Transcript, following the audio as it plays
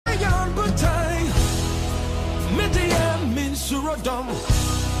rodom.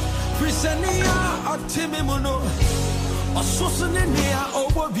 Prisenia atimimuno. Osusunenia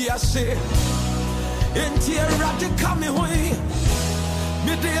obobiase. Entia radical me way.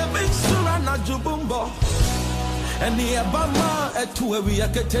 Midea Minsurana Jubumbo. And the Abama at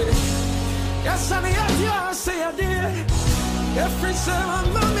Tuawiakate. Yes, and the say I did. Every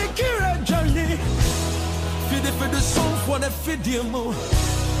seven, Mammy Kira Journey. Feed it for the song for the Fidiamo.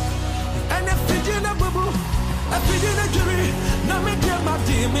 And a Fidiana Bubu, a Fidiana jury, no me dear, my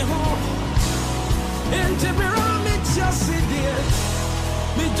dear me home. In Timirami, just dear.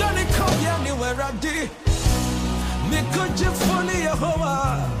 Me Johnny come anywhere I did. Me could you fully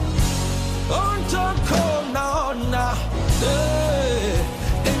Yehovah. On top call now.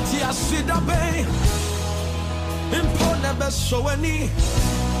 Inti asida bay. Impone be so any.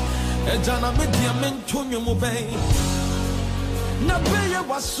 Ejana me dia mentunyo mu bay. Na beye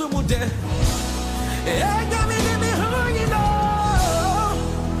wasumu de. Ega me hurry no.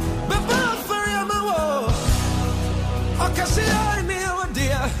 Be bad for you. Okasi I me o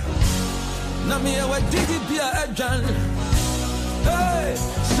dear. Na me a digi bia ejan. Hey,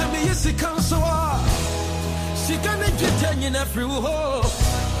 send me yesi kansoa. She can get in every hole.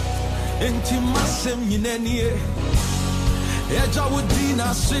 Inti masem yinenie. Eja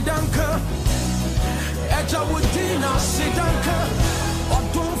wudina sidanka. Eja wudina sidanka.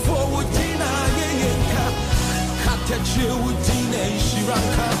 Odun for wudina yenka. Kateche wudina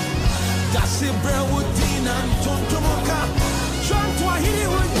ishiraka. Dasi bre wudina tontomoka. Chantwa hini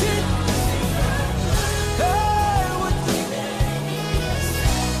wudina.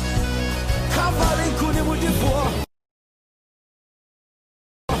 Cavalry couldn't would you for?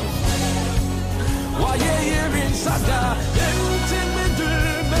 Why you're in Sada? Then me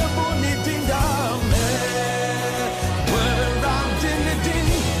dream me money ding down me. Where I'm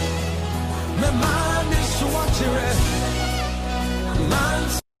ding. Me man is watching it. Man.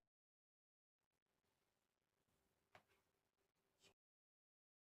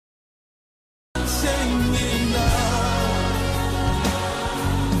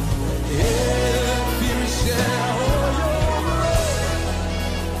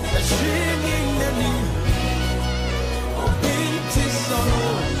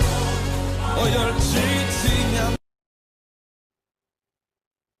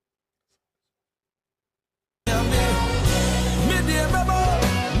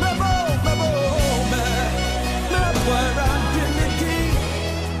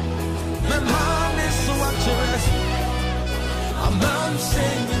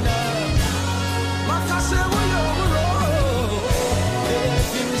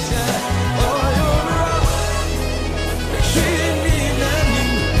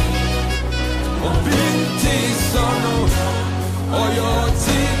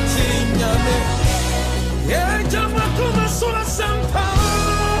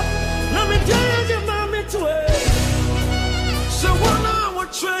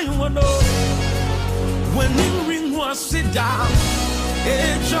 When you ring was sit down,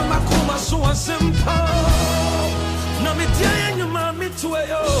 it's a macuma so simple. No, me tell you, mammy, to a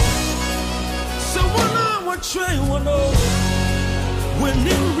so 1 hour train one oh. When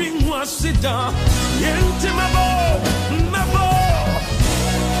you ring was sit down, into my ball.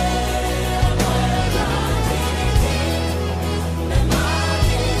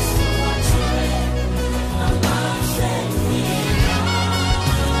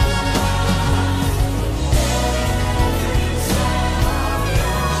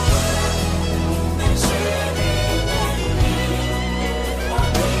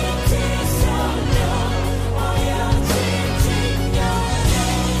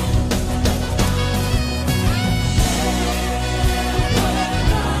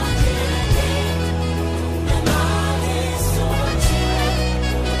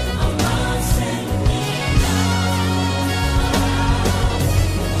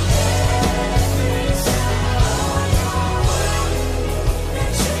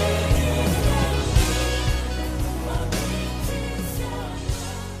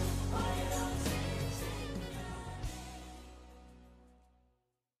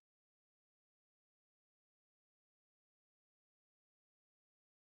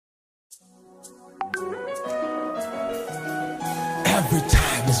 Every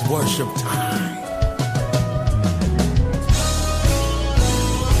time is worship time.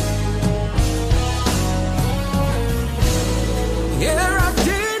 Yeah, I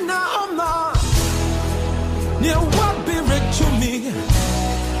did now, near what be rich to me.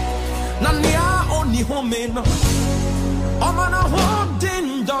 Nania only home in. I'm on a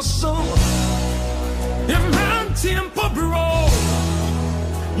holding the soul. The man tempo bro.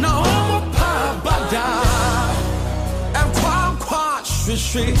 Now I'm a pabada. And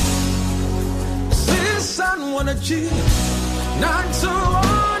shri Sisan wanna cheat, not to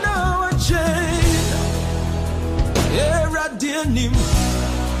wanna change. Era denim,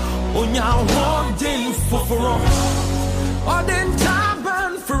 onya holding for or then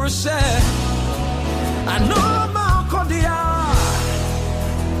taban for a share. I know my cordia.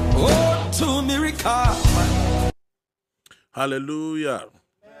 Oh, to miracle. Hallelujah.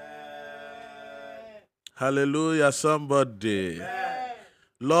 Hallelujah, somebody.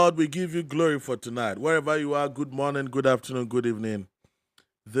 Lord, we give you glory for tonight. Wherever you are, good morning, good afternoon, good evening.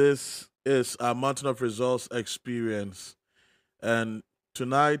 This is our Mountain of Results experience. And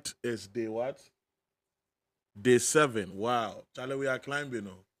tonight is day what? Day 7. Wow. Charlie, we are climbing.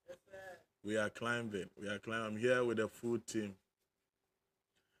 Oh. We are climbing. We are climbing. I'm here with the full team.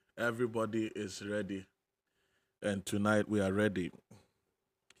 Everybody is ready. And tonight we are ready.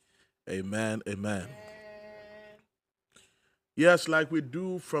 Amen. Amen. Yes, like we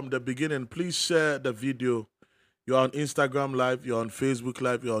do from the beginning, please share the video. You're on Instagram Live, you're on Facebook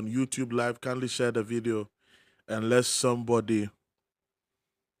Live, you're on YouTube Live. Kindly share the video and let somebody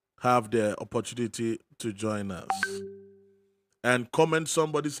have the opportunity to join us. And comment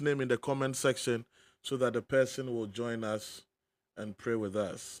somebody's name in the comment section so that the person will join us and pray with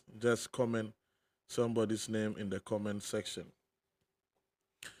us. Just comment somebody's name in the comment section.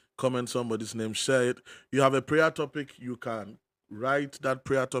 Comment somebody's name, share it. You have a prayer topic, you can write that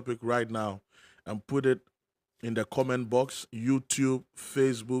prayer topic right now and put it in the comment box. YouTube,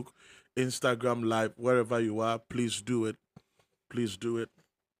 Facebook, Instagram Live, wherever you are, please do it. Please do it.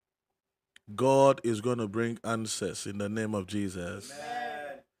 God is going to bring answers in the name of Jesus.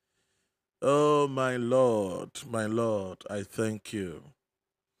 Amen. Oh, my Lord, I thank you.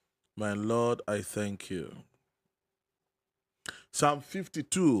 My Lord, I thank you. Psalm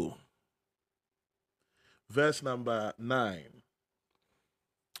 52, verse number 9.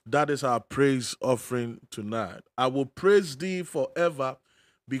 That is our praise offering tonight. I will praise thee forever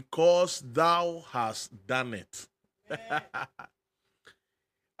because thou hast done it.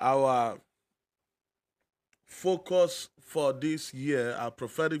 Our focus for this year, our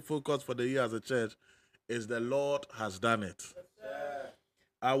prophetic focus for the year as a church is the Lord has done it.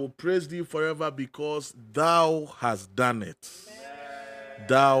 I will praise thee forever because thou hast done it.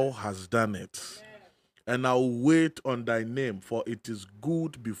 Thou hast done it. And I will wait on thy name, for it is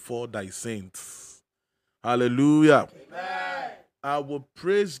good before thy saints. Hallelujah. Amen. I will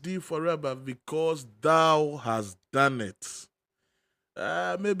praise thee forever because thou hast done it.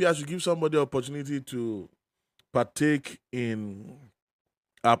 Maybe I should give somebody an opportunity to partake in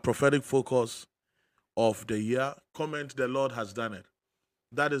our prophetic focus of the year. Comment, the Lord has done it.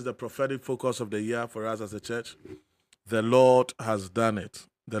 That is the prophetic focus of the year for us as a church. The Lord has done it.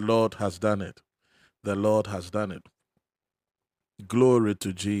 The Lord has done it. The Lord has done it. Glory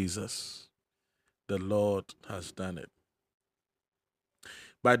to Jesus. The Lord has done it.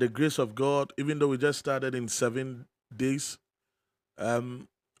 By the grace of God, even though we just started in 7 days,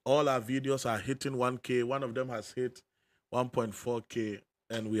 all our videos are hitting 1K. One of them has hit 1.4K,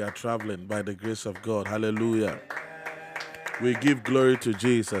 and we are traveling by the grace of God. Hallelujah. We give glory to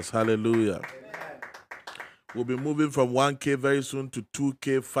Jesus. Hallelujah. We'll be moving from 1K very soon to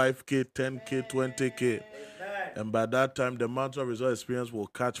 2K, 5K, 10K, 20K. And by that time, the Mountain of Result experience will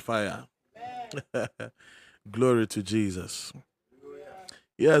catch fire. Glory to Jesus.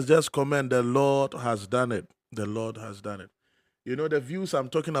 Yes, just comment, the Lord has done it. The Lord has done it. You know, the views I'm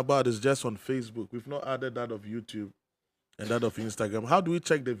talking about is just on Facebook. We've not added that of YouTube and that of Instagram. How do we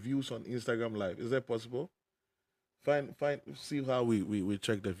check the views on Instagram Live? Is that possible? See how we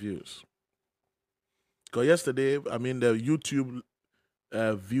check the views. Because yesterday, the YouTube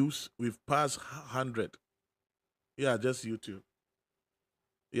views, we've passed 100. Yeah, just YouTube.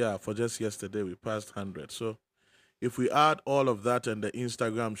 Yeah, for just yesterday, we passed 100. So if we add all of that and the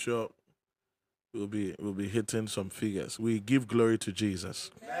Instagram, sure, we'll be hitting some figures. We give glory to Jesus.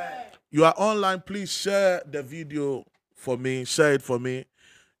 Amen. You are online, please share the video for me. Share it for me.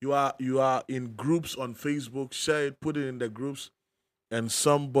 You are in groups on Facebook. Share it, put it in the groups, and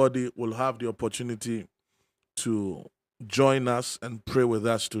somebody will have the opportunity to join us and pray with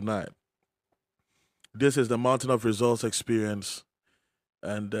us tonight. This is the Mountain of Results experience,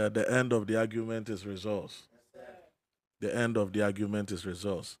 and the end of the argument is results. The end of the argument is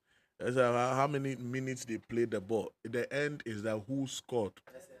results. How many minutes they played the ball. The end is that who scored,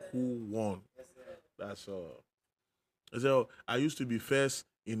 who won. That's all. So I used to be first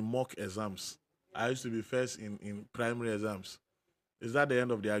in mock exams. I used to be first in primary exams. Is that the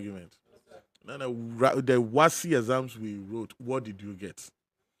end of the argument? No, the WASI exams we wrote, what did you get?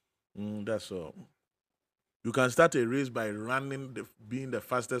 That's all. You can start a race by running, being the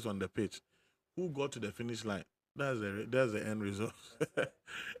fastest on the pitch. Who got to the finish line? That's the end result.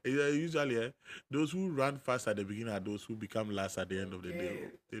 Usually, those who run fast at the beginning are those who become last at the end of the day.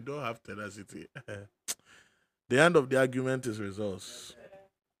 They don't have tenacity. The end of the argument is results.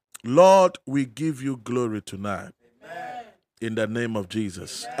 Lord, we give you glory tonight. In the name of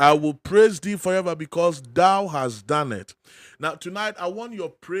Jesus. I will praise thee forever because thou hast done it. Now, tonight, I want your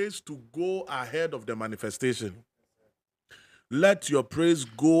praise to go ahead of the manifestation. Let your praise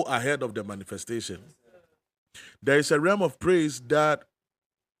go ahead of the manifestation. There is a realm of praise that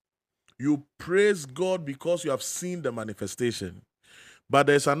you praise God because you have seen the manifestation. But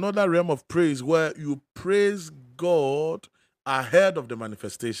there's another realm of praise where you praise God ahead of the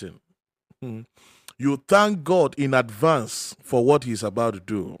manifestation. You thank God in advance for what he's about to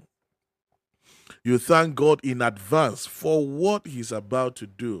do. You thank God in advance for what he's about to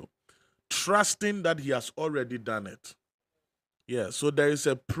do, trusting that he has already done it. Yeah, so there is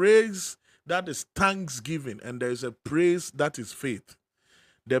a praise that is thanksgiving, and there is a praise that is faith.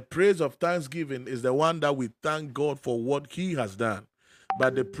 The praise of thanksgiving is the one that we thank God for what he has done.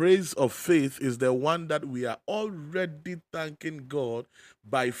 But the praise of faith is the one that we are already thanking God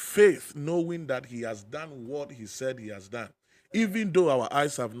by faith, knowing that he has done what he said he has done, even though our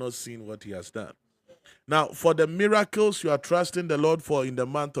eyes have not seen what he has done. Now, for the miracles you are trusting the Lord for in the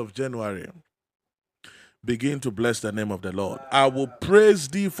month of January, begin to bless the name of the Lord. I will praise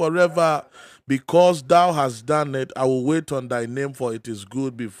thee forever because thou hast done it. I will wait on thy name, for it is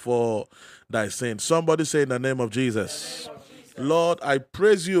good before thy saints. Somebody say in the name of Jesus. Lord, I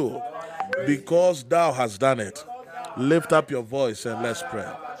praise you because thou hast done it. Lift up your voice and let's pray.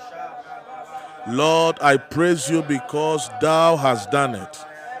 Lord, I praise you because thou hast done it.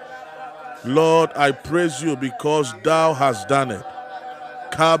 Lord, I praise you because thou hast done it.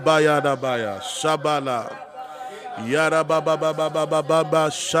 Kabayadabaya, Shabala, Yarababababababa,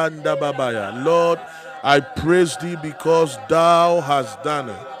 Shanda Babaya. Lord, I praise thee because thou hast done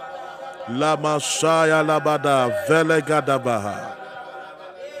it. Lama Shaya Labada Velegadabaha.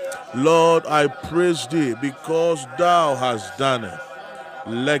 Lord, I praise thee because thou hast done it.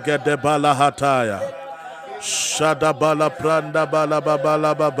 Legedebala Hataya. Shadabala Pranda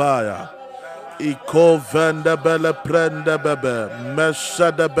Balababala Babaya. Iko Vende Bele Prende Bebe.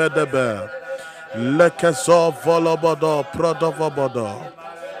 Meshade Bedebe. Lekeso Volobodo Prodovobodo.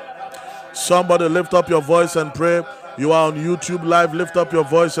 Somebody lift up your voice and pray. You are on YouTube Live, lift up your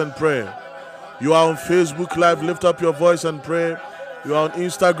voice and pray. You are on Facebook Live, lift up your voice and pray. You are on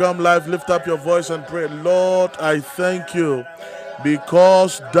Instagram Live, lift up your voice and pray. Lord, I thank you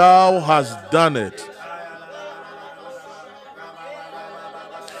because thou hast done it.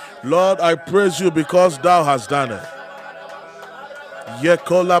 Lord, I praise you because thou hast done it.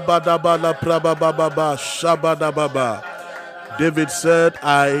 Yekola badabala prabababa shabadababa. David said,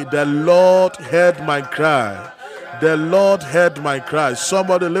 the Lord heard my cry. The Lord heard my cry.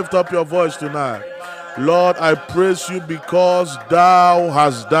 Somebody lift up your voice tonight. Lord, I praise you because thou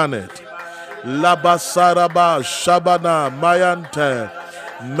hast done it. Labasaraba Shabana Mayante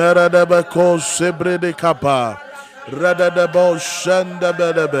Meredebeko Sebrede Kappa Rededebo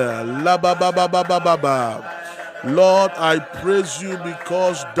Shendebedebe Lababababababa. Lord, I praise you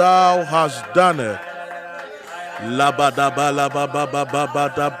because thou hast done it.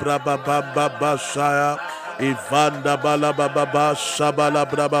 Labadabalababababababababashaya Ivanda balababa Shabala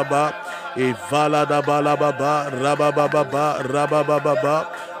brababa Ivala da balababa Rabababa Rabababa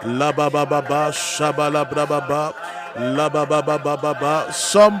Labababa Shabala brababa Labababa.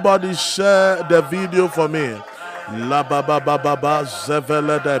 Somebody share the video for me. Labababa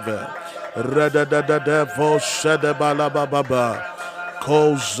Zevele deve Redededeve Shede balababa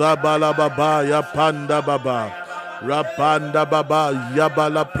Kozabala baba ya panda baba Rapanda baba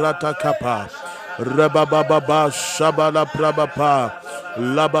Yabala prata kapa Reba baba Shabala prabapa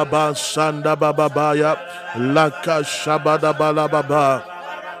Lababa Sanda babaya Laka Shabada balababa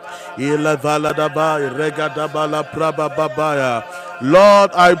Ilevala daba Regadabala prababaya.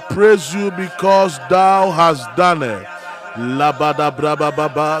 Lord, I praise you because thou hast done it. Labada braba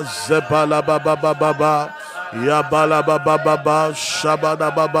baba Zebala baba baba Yabala baba baba Shabada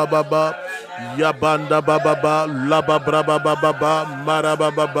baba baba Yabanda baba baba Laba braba baba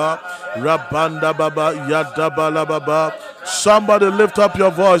Maraba baba Rabanda baba Yadabala baba. Somebody lift up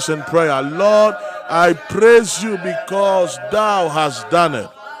your voice in prayer. Lord, I praise you because thou hast done it.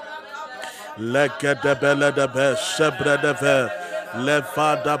 Lekedebele debe Shebredeve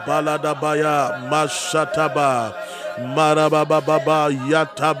Lefada balada baya Mashataba Marababa baba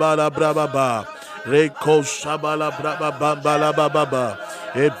Yatabala brababa Reko shabala braba bambala baba.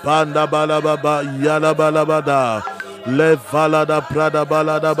 Ebanda bala baba yala bala bada. Levala da prada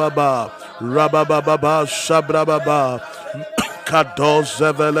bala da baba. Rababa baba shabra baba. Kado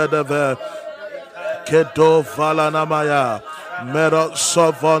zevele deve. Kedo valanamaya. Mero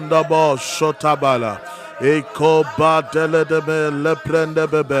sovonda bo shotabala. Eko ba dele deme le prende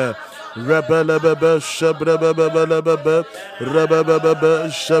bebe. Rebele bebe shebre bebe bele bebe. Rebebe bebe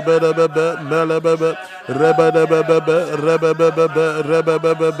shebre bebe mele bebe. Rebele bebe rebebe bebe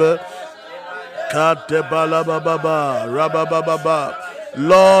rebebe bebe. Kate bala baba rababa baba.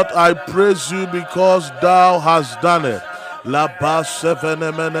 Lord, I praise you because thou hast done it. La basse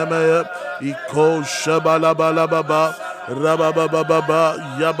fenemenemeye. Iko shabala bala baba. Rabababa,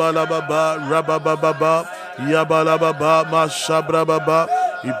 Yabalababa, Rabababa, Yabalababa, Mashabra baba,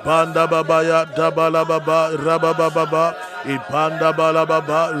 Ibanda babaya, Dabalababa, Rabababa, Ibanda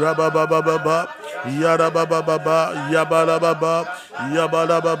balababa, Rabababa, Yarabababa, Yabalababa,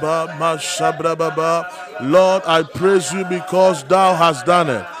 Yabalababa, Mashabra baba. Lord, I praise you because thou hast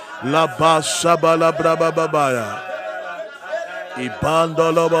done it. La Bashabala Brabababaya.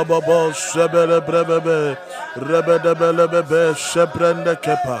 Ibandolo bobo sebele brebebe rebede belebebe sebrende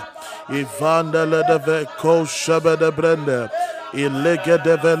kepa Ivandele deve ko sebede brende ilege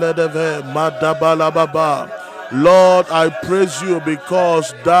devele deve madabala baba. Lord, I praise you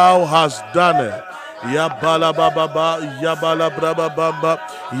because thou hast done it. Yabala baba yabala braba baba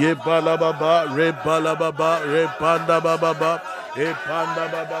yebala baba rebala baba repanda baba epanda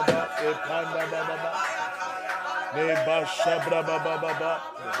baba epanda baba. Le bashabra baba baba,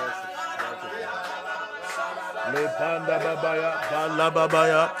 le panda babaya, bala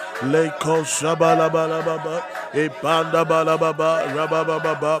babaya, le koshabala bala baba, e panda bala baba, rababa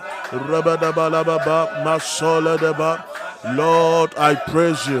baba, rabada bala baba, masola deba. Lord, I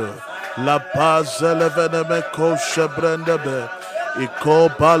praise you. La paz eleveneme koshabrendebe, iko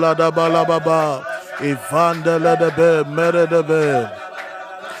bala da bala baba, ivandele debe, mere debe.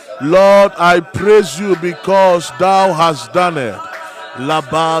 Lord, I praise you because thou hast done it.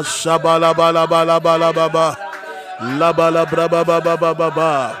 Laba shabala bala bala bala baba. Labala braba baba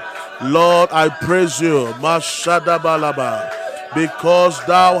baba. Lord, I praise you. Mashada balaba. Because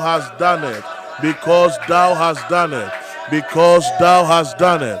thou hast done it. Because thou hast done it. Because thou hast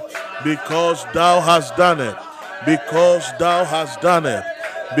done it. Because thou hast done it. Because thou hast done it.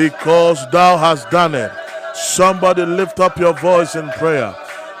 Because thou hast done it. Somebody lift up your voice in prayer.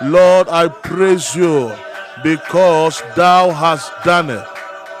 Lord, I praise you because thou hast done it.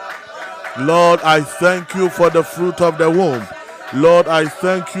 Lord, I thank you for the fruit of the womb. Lord, I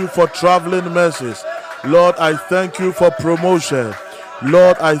thank you for traveling mercies. Lord, I thank you for promotion.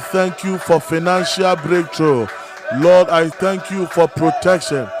 Lord, I thank you for financial breakthrough. Lord, I thank you for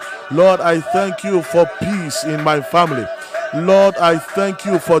protection. Lord, I thank you for peace in my family. Lord, I thank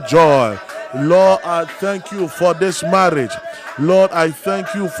you for joy. Lord, I thank you for this marriage. Lord, I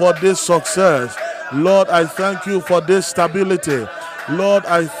thank you for this success. Lord, I thank you for this stability. Lord,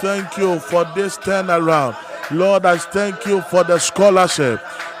 I thank you for this turnaround. Lord, I thank you for the scholarship.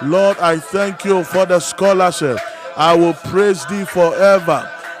 Lord, I thank you for the scholarship. I will praise thee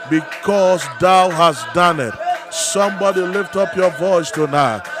forever because thou hast done it. Somebody lift up your voice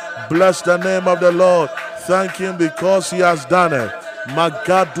tonight. Bless the name of the Lord. Thank him because he has done it.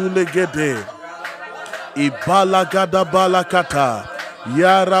 Magadulegede. Ibalagada balakata.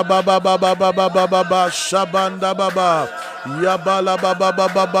 Yara baba baba baba baba shabanda baba. Yabala baba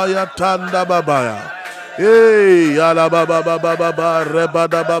baba yatanda baba. Hey, yala baba baba baba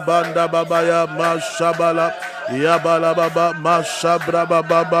rebada babanda baba ya mashabala. Yabala baba mashabra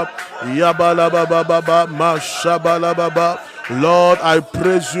baba. Yabala baba baba mashabala baba. Lord, I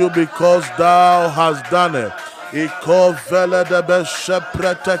praise you because thou hast done it. Iko vele de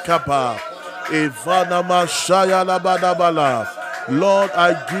besheprete kapa. Ivana mashaya la badabala. Lord,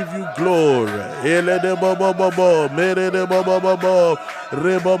 I give you glory. Ele de bobo bobo, mere de bobo bobo,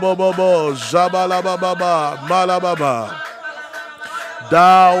 re bobo bobo, zabala baba, malababa.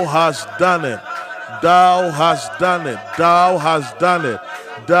 Thou hast done it. Thou hast done it. Thou hast done it.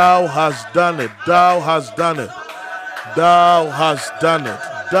 Thou hast done it. Thou hast done it. Thou hast done it.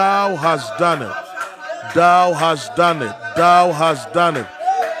 Thou hast done it. Thou hast done it. Thou hast done it.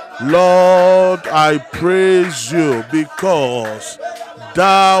 Lord, I praise you because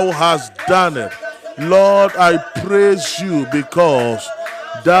thou hast done it. Lord, I praise you because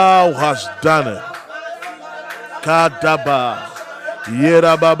thou hast done it. Kadaba,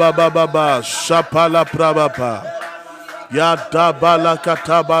 yera baba baba baba, shapala prabapa, yadabala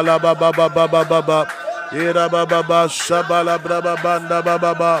katabala baba baba baba, yera baba baba, shabala braba banda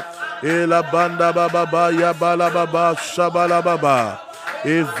baba baba. Ela banda baba ya bala baba shabala baba.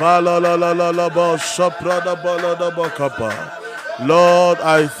 Ivala la la la la ba soprada bala da bakapa. Lord,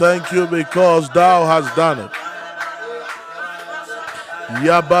 I thank you because thou hast done it.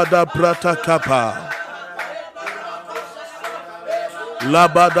 Yabada prata kapa.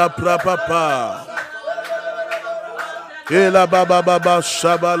 Labada prapapa. Ela baba baba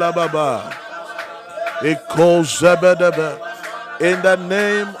shabala baba. Eko zebedebe. In the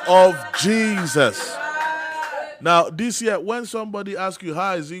name of Jesus. Now, this year, when somebody asks you,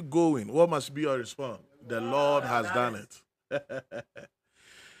 how is it going? What must be your response? The Lord has done it.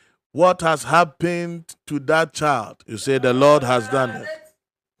 What has happened to that child? You say, the Lord has done it.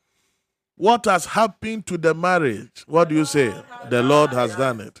 What has happened to the marriage? What do you say? The Lord has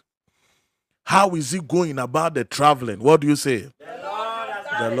done it. How is it going about the traveling? What do you say?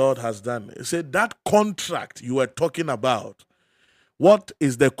 The Lord has done it. You say, that contract you were talking about, what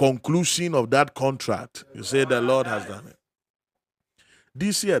is the conclusion of that contract? You say the Lord has done it.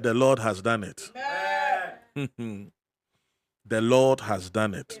 This year, the Lord has done it. The Lord has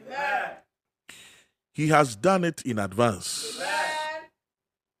done it. He has done it in advance.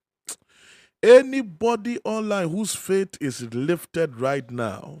 Anybody online whose faith is lifted right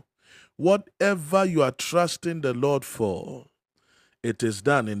now, whatever you are trusting the Lord for, it is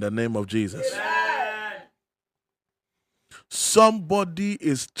done in the name of Jesus. Somebody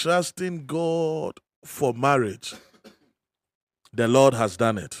is trusting God for marriage. The Lord has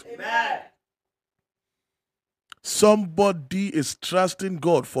done it. Amen. Somebody is trusting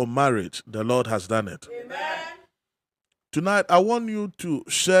God for marriage. The Lord has done it. Amen. Tonight, I want you to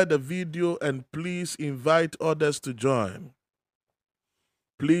share the video and please invite others to join.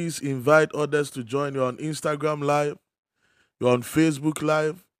 Please invite others to join. You're on Instagram Live. You're on Facebook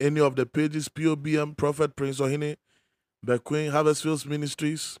Live. Any of the pages, POBM, Prophet Prince Ohene, Bequeen, Harvest Fields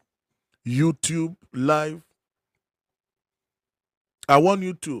Ministries, YouTube Live. I want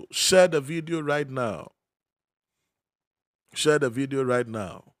you to share the video right now. Share the video right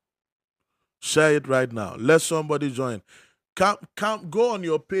now. Share it right now. Let somebody join. Come, go on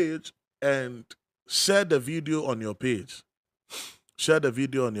your page and share the video on your page. Share the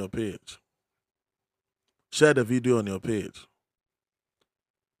video on your page. Share the video on your page.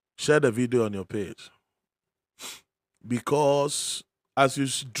 Share the video on your page. Because as you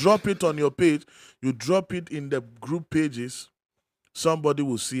drop it on your page, you drop it in the group pages, somebody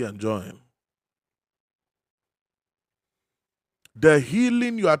will see and join. The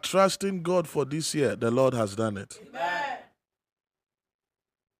healing you are trusting God for this year, the Lord has done it. Amen.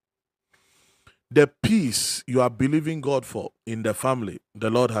 The peace you are believing God for in the family, the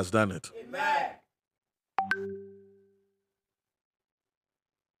Lord has done it. Amen.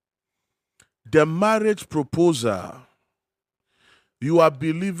 The marriage proposal you are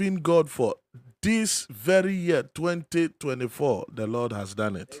believing God for this very year, 2024, the Lord has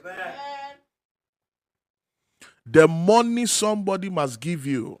done it. Amen. The money somebody must give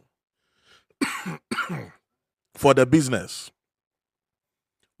you for the business.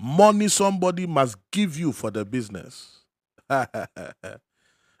 Money somebody must give you for the business. The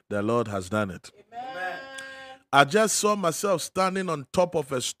Lord has done it. Amen. I just saw myself standing on top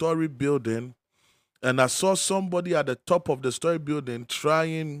of a story building, and I saw somebody at the top of the story building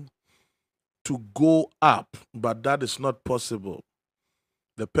trying to go up, but that is not possible.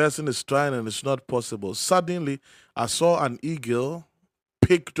 The person is trying and it's not possible. Suddenly, I saw an eagle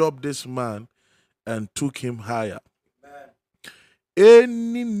picked up this man and took him higher. Amen.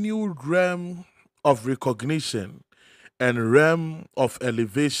 Any new realm of recognition and realm of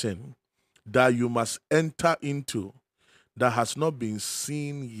elevation that you must enter into that has not been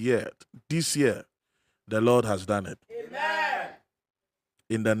seen yet, this year, the Lord has done it. Amen.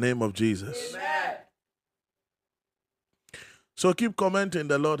 In the name of Jesus. Amen. So keep commenting,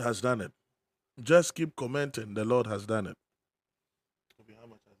 the Lord has done it. Just keep commenting, the Lord has done it.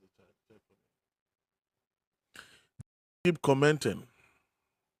 Keep commenting.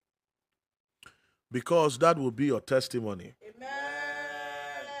 Because that will be your testimony. Amen.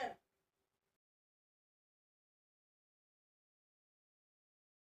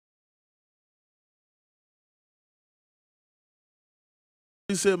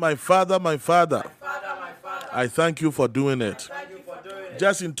 You say, my Father, my Father. I thank you for doing it.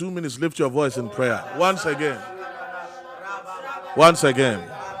 Just in 2 minutes, lift your voice in prayer. Once again. Once again.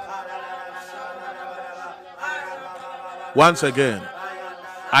 Once again.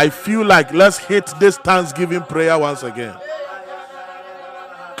 I feel like let's hit this Thanksgiving prayer once again.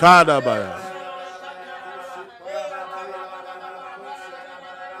 Kadabaya.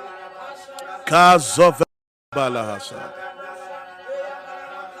 Kazov Balahasa.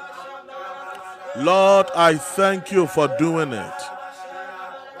 Lord, I thank you for doing it.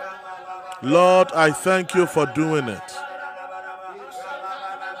 Lord, I thank you for doing it.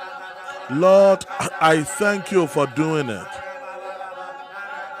 Lord, I thank you for doing it.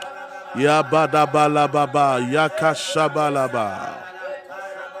 Yabadabalababa, yakashabalaba.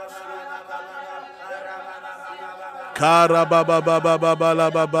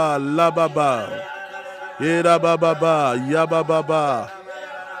 Karabababababalababa, lababa. Irabababa, yabababa.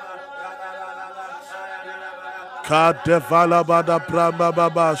 Kadevalabada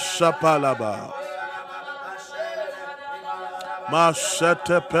brambababa, shapalaba.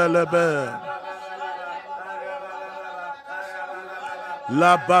 Mashete pelebe.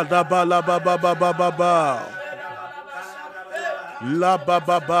 Labadabalababababa.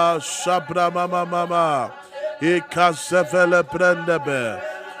 Labababa, shabramamamama. Ikazevele brendebe.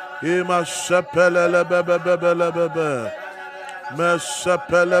 Ima sepelele bebebebelebebe. Me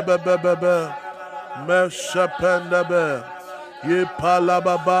sepele bebebebe. Me sependebe.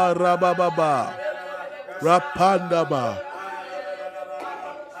 Yipalababa rabababa. Rapandaba.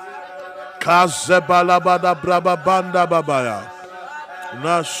 Kazebalabada brababanda babaya.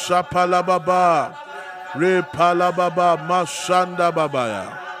 Na shapalababa. Repalababa mashanda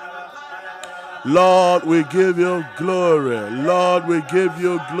babaya. Lord, we give you glory. Lord, we give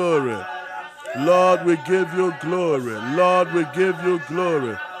you glory. Lord, we give you glory. Lord, we give you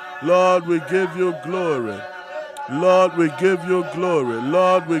glory. Lord, we give you glory. Lord, we give you glory.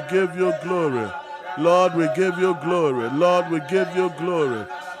 Lord, we give you glory. Lord, we give you glory. Lord, we give you glory.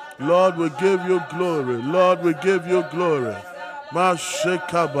 Lord, we give you glory. Lord, we give you glory.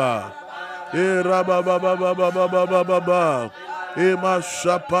 Mashekaba. Irababababababababa.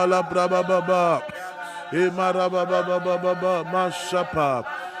 Imashapala brabababa. Imarabababababa. Mashapa.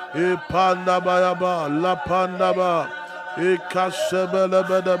 Ipanda bayaba. Lapanda ba.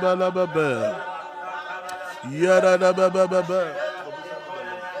 Ikashebelebelebelebe. Yeredebebebe.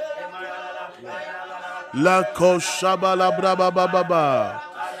 La koshabala brabababa.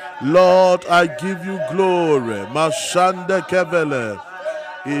 Lord, I give you glory. Mashande kevele.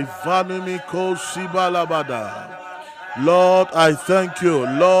 Ivanimiko sibalabada. Lord, I thank you.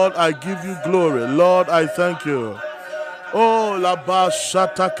 Lord, I give you glory. Lord, I thank you. Oh,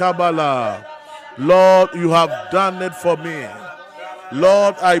 Labashata Kabbalah. Lord, you have done it for me.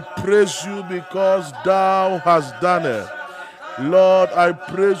 Lord, I praise you because thou hast done it. Lord, I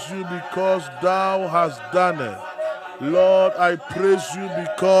praise you because thou hast done it. Lord, I praise you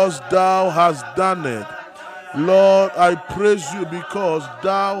because thou hast done it. Lord, I praise you because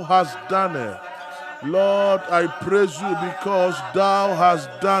thou hast done it. Lord, I praise you because thou hast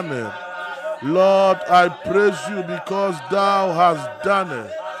done it. Lord, I praise you because thou hast done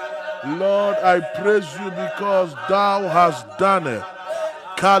it. Lord, I praise you because thou hast done it.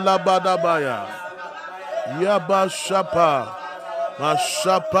 Kalabadabaya. Yabashapa.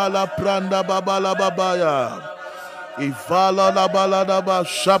 Mashapala pranda babala babaya. Ivala la balada ba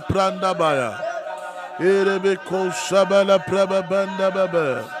shapranda baya. Irebe ko shabala preba banda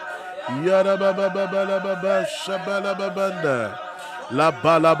bebe. Yara baba baba baba shabala babanda. La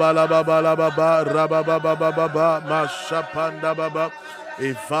bala bala baba la baba raba baba baba mashapanda baba.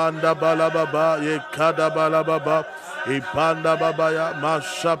 Ifanda bala baba yekada bala baba. Ipanda baba ya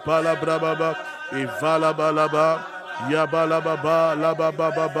mashapala brababa. Ivala bala baba. Yabala baba la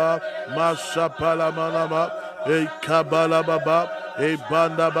baba baba mashapala manama. E kabala baba, e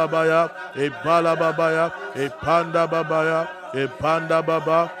banda babaya, e bala babaya, e panda babaya, e panda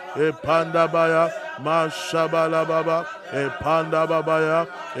baba, e panda baya, mashabala baba, e panda babaya,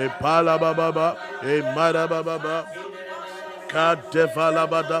 e pala baba, e mara baba, kadevala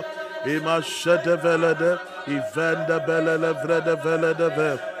bada, e mashete velede, e venda belele vrede velede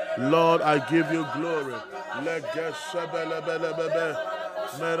ve. Lord, I give you glory. Let get shabele bele bebe.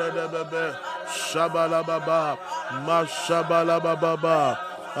 Meredebebe, Shabala Baba, Mashabala Baba,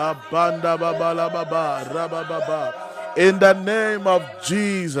 Abanda Babala Baba, Rabababa. In the name of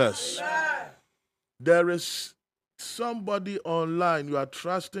Jesus, there is somebody online. You are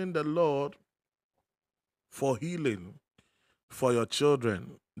trusting the Lord for healing for your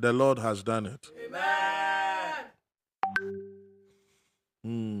children. The Lord has done it.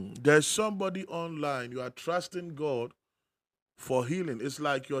 Amen. There's somebody online. You are trusting God for healing. It's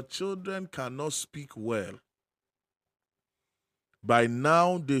like your children cannot speak well. By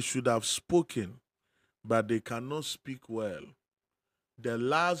now, they should have spoken, but they cannot speak well. The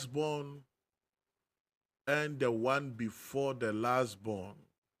lastborn and the one before the lastborn.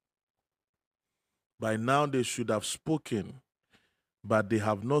 By now, they should have spoken, but they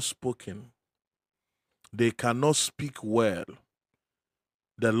have not spoken. They cannot speak well.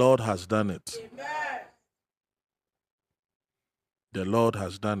 The Lord has done it. Amen. The Lord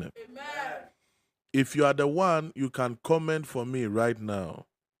has done it. Amen. If you are the one, you can comment for me right now.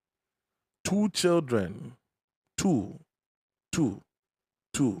 2 children. 2.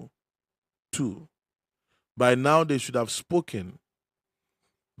 By now they should have spoken.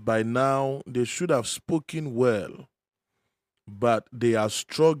 By now they should have spoken well. But they are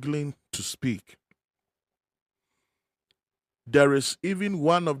struggling to speak. There is even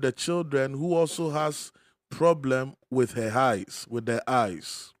one of the children who also has problem with her eyes, with their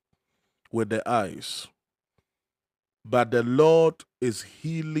eyes. But the Lord is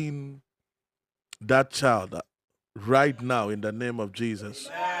healing that child right now in the name of Jesus.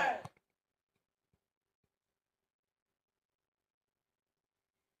 Amen.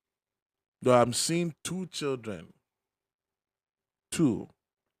 Though I'm seeing 2 children. 2.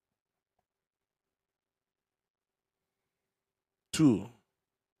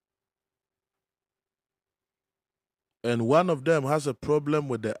 And one of them has a problem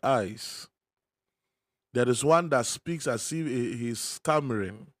with the eyes. There is one that speaks as if he's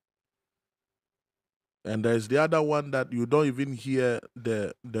stammering. And there's the other one that you don't even hear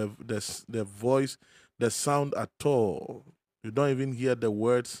the voice, the sound at all. You don't even hear the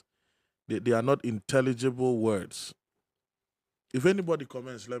words. They are not intelligible words. If anybody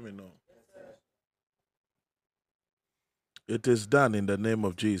comments, let me know. It is done in the name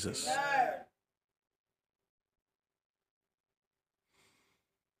of Jesus.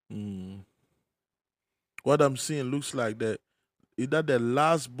 What I'm seeing looks like either the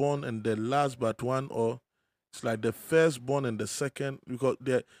last born and the last but one, or it's like the first born and the second, because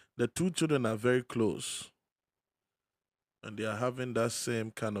the 2 children are very close. And they are having that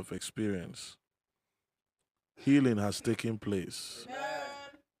same kind of experience. Healing has taken place. Amen.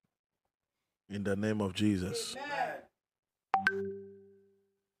 In the name of Jesus. Amen.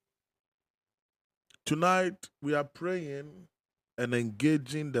 Tonight, we are praying and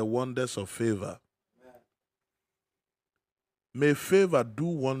engaging the wonders of favor. Amen. May favor do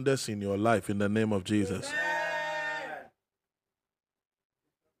wonders in your life in the name of Jesus. Amen.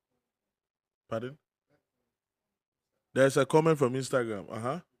 Pardon? There's a comment from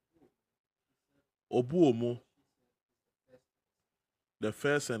Instagram. Obuomu. The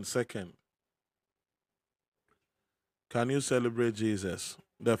first and second. Can you celebrate Jesus?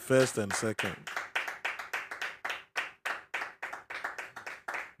 The first and second.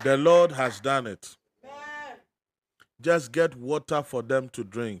 The Lord has done it. Amen. Just get water for them to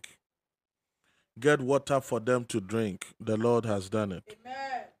drink. Get water for them to drink. The Lord has done it. Amen.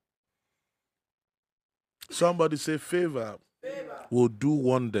 Somebody say, favor will do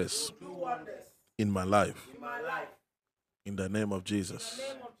wonders in my life. In my life. In the name of Jesus. In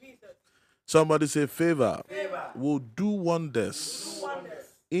the name of Jesus. Somebody say, favor will do wonders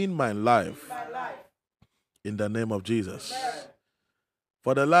in my life. In the name of Jesus. Amen.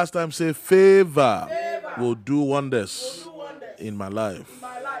 For the last time, say, favor will do wonders in my life. In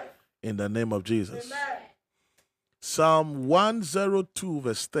my life. In the name of Jesus. Amen. Psalm 102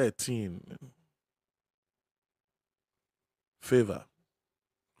 verse 13. Favor.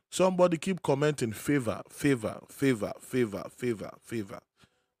 Somebody keep commenting favor, favor, favor, favor, favor, favor,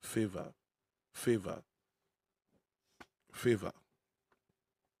 favor, favor, favor.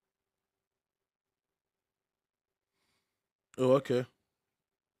 Oh, okay.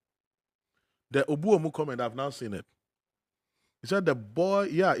 The Obuomu comment, I've now seen it. He said the boy,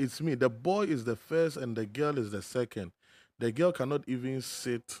 yeah, it's me. The boy is the first and the girl is the second. The girl cannot even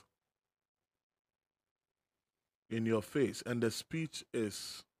sit in your face. And the speech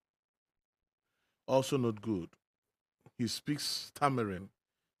is also not good. He speaks stammering,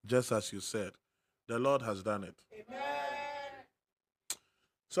 just as you said. The Lord has done it. Amen.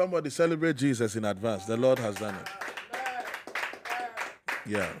 Somebody celebrate Jesus in advance. The Lord has done it.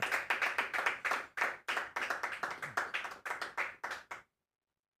 Yeah.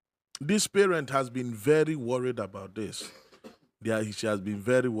 This parent has been very worried about this. She has been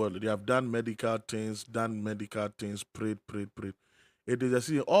very worried. They have done medical things, prayed. It is as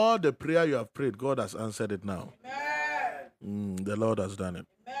if all the prayer you have prayed, God has answered it now. Amen. The Lord has done it.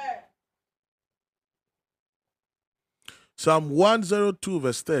 Amen. Psalm 102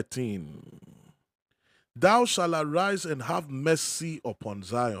 verse 13. Thou shalt arise and have mercy upon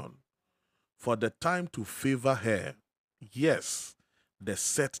Zion, for the time to favor her. Yes, the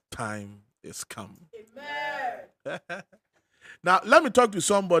set time is come. Amen. Now, let me talk to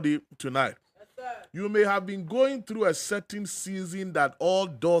somebody tonight. Yes, sir. You may have been going through a certain season that all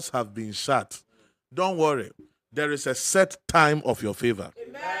doors have been shut. Don't worry. There is a set time of your favor.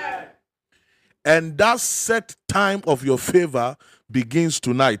 Amen. And that set time of your favor begins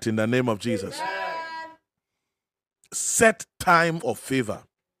tonight in the name of Jesus. Set time of favor.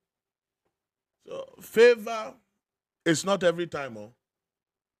 So favor is not every time. Oh.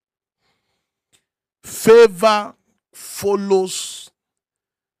 Favor follows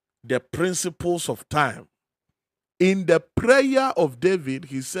the principles of time. In the prayer of David,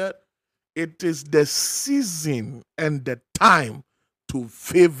 he said, it is the season and the time to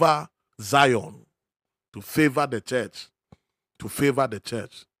favor Zion, to favor the church, to favor the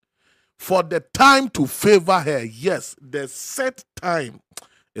church. For the time to favor her, yes, the set time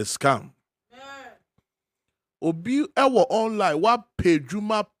is come. Obi ewo online wa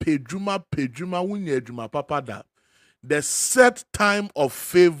pejuma wunya ejuma papa da. The set time of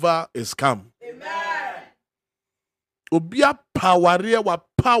favor is come. Amen. Obi a poweria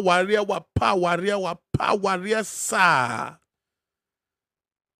sa.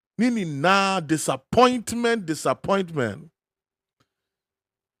 Nini na disappointment.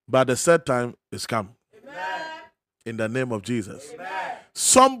 But the set time is come. Amen. In the name of Jesus. Amen.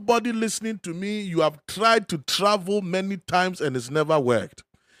 Somebody listening to me, you have tried to travel many times and it's never worked.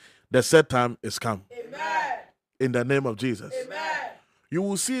 The set time is come. Amen. In the name of Jesus. Amen. You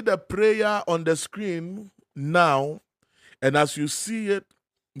will see the prayer on the screen now, and as you see it,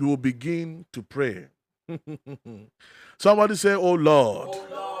 you will begin to pray. Somebody say, oh Lord,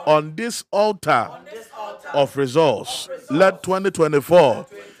 on this altar, of resource, let 2024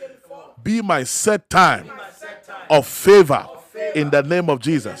 be my set time of favor in the name of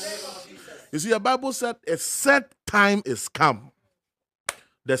Jesus. You see, the Bible said a set time is come.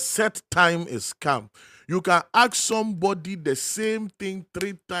 The set time is come. You can ask somebody the same thing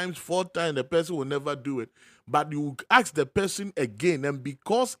 3 times, 4 times, the person will never do it. But you ask the person again, and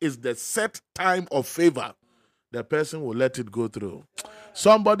because it's the set time of favor, the person will let it go through.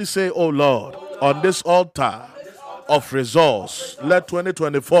 Somebody say, oh Lord, on this altar of resource, let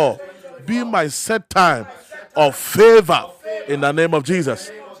 2024 be my set time of favor in the name of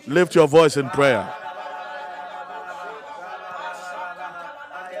Jesus. Lift your voice in prayer.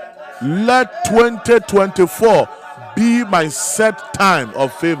 Let 2024 be my set time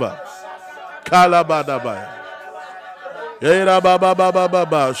of favor. Kalabadabaya. Era baba baba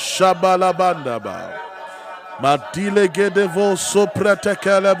baba shabalabandaba. Matile gedevo soprete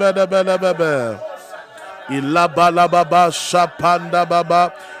kelebede bele bebe. Ilabala baba shapanda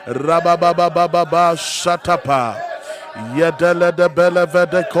baba rababa baba shatapa. Yedele de bele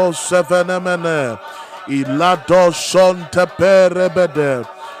vede ko sevenemene. Ilado shonte perebede.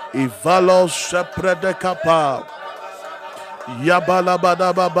 Ivalo sheprede kapa.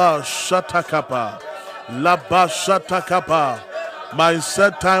 Yabalabada baba shatakapa. Laba shatakapa. My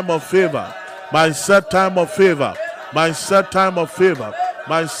set time of favor. My set time of favor. My set time of favor.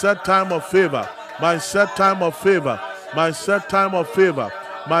 My set time of favor. My set time of favor. My set time of favor.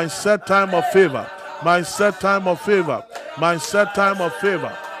 My set time of favor. My set time of favor. My set time of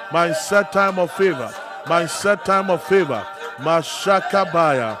favor. My set time of favor. My set time of favor.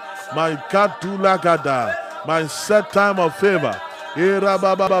 Mashakabaya. My katulagada. My set time of favor.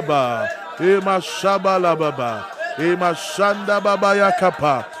 Irabababa. Imashabalababa. Imashanda baba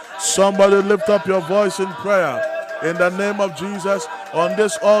yakapa. Somebody lift up your voice in prayer. In the name of Jesus, on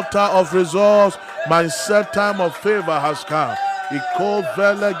this altar of resource, my set time of favor has come. Iko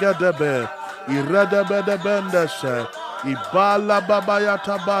velegedebe. Iredebedebendeshe. Ibala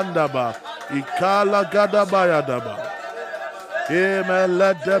babayata bandaba. Ikala gadabayadaba.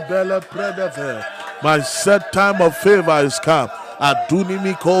 My set time of favor is come.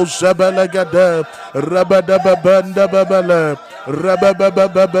 Adunimiko zebelegede. Rebedebebendebebele.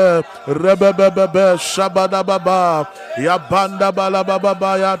 Rebebebebebe. Rebebebebe. Shabadababa. Yabanda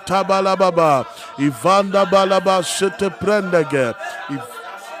balababa. Yatabalababa. Ivanda balaba sete prendege.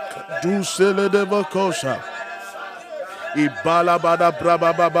 Dusele de vokosha. Ibala bada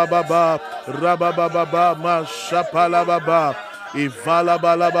braba baba baba. Rabababa. Mashapala baba. Ivala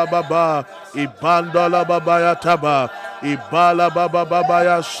bala baba. Ibandala baba yataba. Ibala baba baba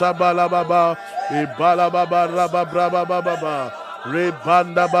ya shabala baba. Ibala baba raba braba baba.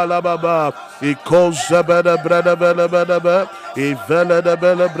 Rebanda bala baba. Ikoze bede brede bele bede be. Ivele de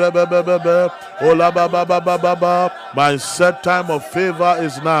bele brebe bebe. Ola baba baba baba. My set time of favor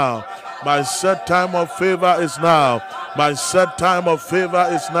is now. My set time of favor is now. My set time of favor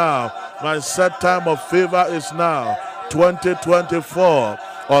is now. My set time of favor is now. 2024.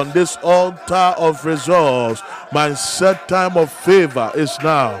 On this altar of resource, my set time of favor is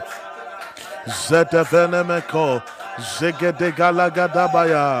now. Zetefenemeko,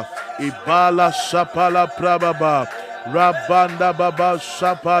 Zegedegalagadabaya, Ibala Shapala Prababa, Rabanda Baba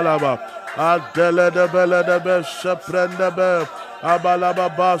Shapalaba, Adele de Bele de Be Sheprendebe,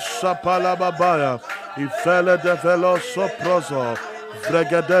 Abalababa Sapalababaya, Ifele de Velo Soproso,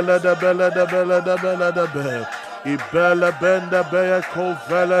 Vregadele de Bele de Bele de Bele de Be, Ibele Bende Beye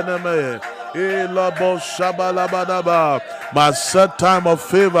Kovele Neme, Ilabo Shabalabadaba. My set time of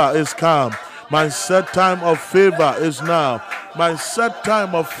favor is come. My set time of favor is now. My set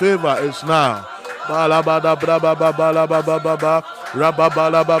time of favor is now. Balabada braba baba baba baba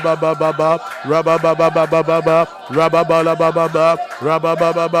rababala baba baba rabababa baba rababala baba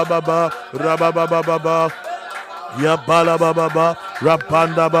rabababa baba rabababa baba Yabala baba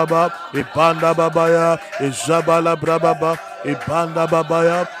rapanda baba ipanda babaya izabala brababa ipanda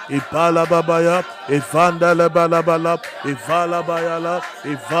babaya ipala babaya ifanda lebalabala ifala bayala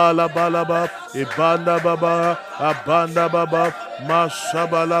ifala balaba ibanda baba abanda baba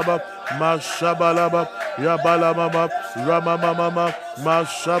mashabalaba mashabalaba yabala mama rama mama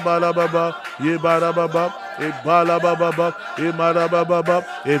mashabala baba yibara baba ibala baba imara baba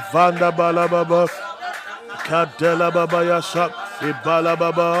ifanda bala baba Kadela baba yasa, ibala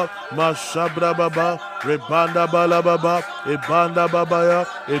baba, masabra baba, rebanda bala baba, ibanda babaya,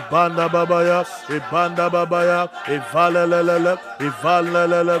 ibanda babaya, ibanda babaya, ivalelele,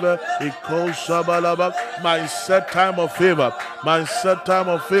 ivalelele, ikosabalaba. My set time of favor, my set time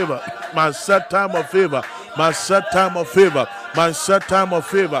of favor, my set time of favor, my set time of favor, my set time of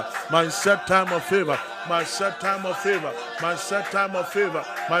favor, my set time of favor. My set time of favor, my set time of favor,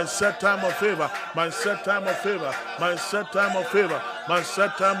 my set time of favor, my set time of favor, my set time of favor, my set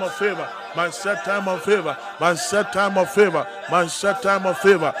time of favor, my set time of favor, my set time of favor, my set time of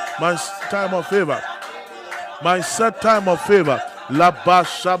favor, my time of favor, my set time of favor. La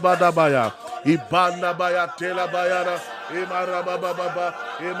bashabadabaya, ibanda baya tela bayara, imara baba baba,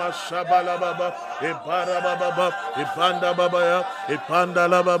 imashabala baba, ibara baba, ibanda babaya, ibanda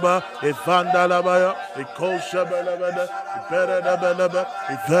la baba, ibanda la baya, ikosha belabada, ibere da belaba,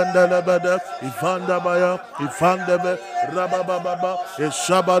 ibanda la bada, ibanda baya, ibanda be, rababa baba,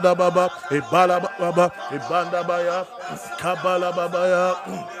 ishabada baba, ibala baba, ibanda baya, kabala babaya.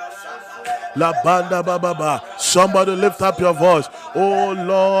 La banda baba. Somebody lift up your voice. Oh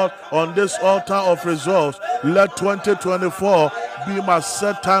Lord, on this altar of results, let 2024 be my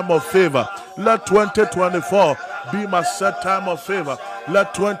set time of favor. Let 2024 be my set time of favor.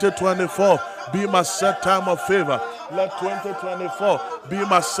 Let 2024 be my set time of favor. Let 2024 be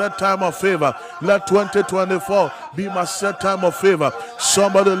my set time of favor. Let 2024 be my set time of favor.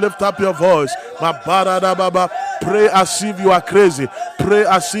 Somebody lift up your voice. My barada baba. Pray as if you are crazy. Pray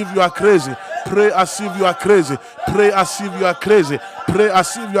as if you are crazy. Pray as if you are crazy. Pray as if you are crazy. Pray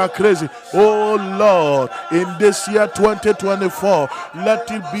as if you are crazy. Oh Lord, in this year 2024, let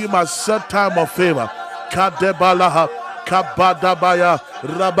it be my set time of favor. Kadebalaha, Kabadabaya,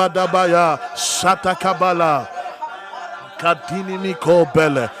 Rabadabaya, Shatakabala. Kadini Miko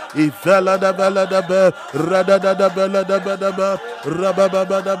Bele, Ivela de Bele de Be, Rada de Bele de Be,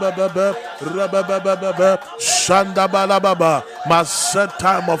 Rababa de Bebe, Rababa Bebe, Shandabala Baba, my set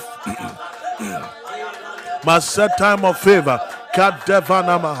time of my set time of favor.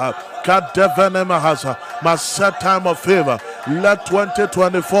 Kadevanamaha, Kadevanamahasa, my set time of favor. Let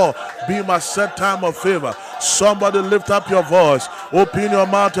 2024 be my set time of favor. Somebody lift up your voice, open your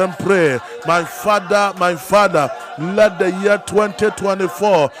mouth and pray. My Father, let the year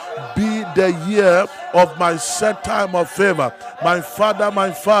 2024 be the year of my set time of favor. My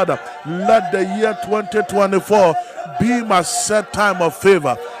Father, let the year 2024 be my set time of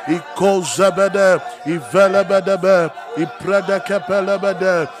favor. Ikozebede, Ivelebedebe,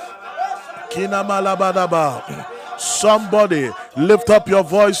 Ipredekepelebede, Kinamalabadaba. Somebody lift up your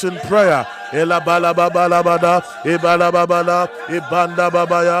voice in prayer. Elabalababalabada, Ibalababala, Ibanda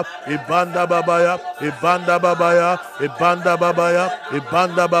Babaya, Ibanda Babaya, Ibanda Babaya, Ibanda Babaya,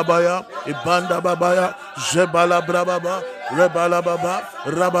 Ibanda Babaya, Ibanda Babaya, Jebala Brababa, Rebala Baba,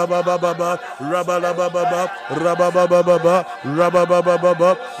 Rabababa, Rabala Baba, Rabababa,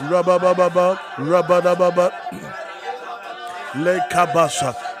 Rabababa, Rabababa, Rabababa. Le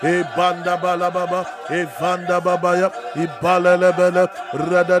kabasha, e banda balababa, e vanda babaya, e balelebele,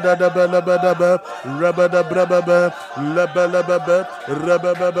 redadabelebebe, rebedabrebebe, lebelebebe,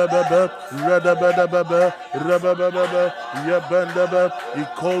 rebebebebe, redabedebebe, rebebebebe, yebendebe, e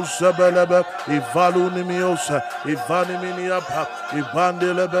kosebelebe, e valunimiosa, e vaniminiapa, e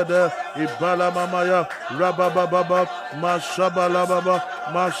bandelebede, e balamamaya, rabababa, mashabalababa,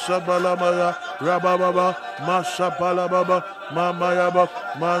 mashabalamaya, rabababa, mashabalababa, Mamayaba,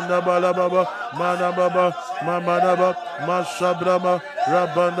 Manabalababa, Manababa, Mamanaba, Mashabrama,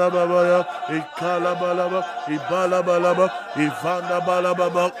 Rabanda Babaya, Ikalabalaba, Ibalabalaba, Ivanda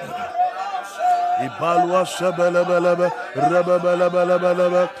Balababa, Ibalwa Sebelebelebe,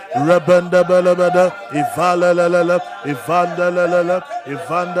 Rebebelebelebelebe, Rebendebelebede, Ivalelele, Ivandelele,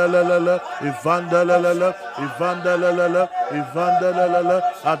 Ivandelele, Ivandelele, Ivandelele, Ivandelele,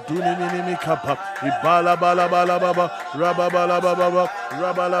 Aduni Minimi Kappa, Ibala Balabalababa, Rababalababa,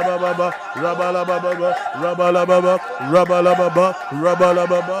 Rabalababa, Rabalababa, Rabalababa, Rabalababa,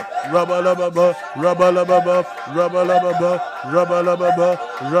 Rabalababa, Rabalababa, Rabalababa, Rabalababa,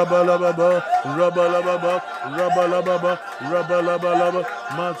 Rabalababa, Rabalababa, Rabalababa, Rabalababa, Rabalabalaba,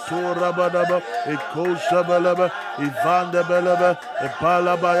 Matur Rabadaba, Ekoshabalaba, Ivandebelebe,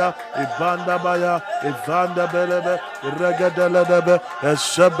 Epalabaya, Ivandabaya, Ivandebelebe, Regadelebe,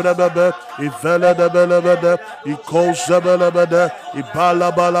 Esebrebebe, Iveledebelebe, Ekoshabelebe,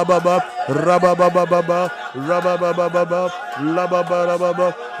 Ibalabalababa, Rababababa, Rababababa,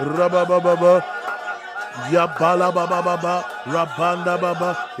 Lababarababa, Rabababa, Yabala baba baba, Rabanda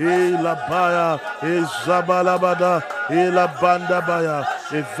baba, Ilabaya, Izabalabada, Ilabanda baya,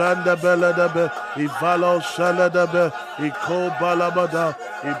 Ivanda beledebe, Ivalo shaledebe, Iko balabada,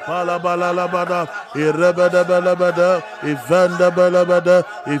 Ibalabalabada, Irebedebelebede, Ivanda belebede,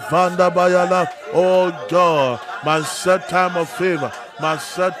 Ivanda bayala. Oh God, my set time of favor, my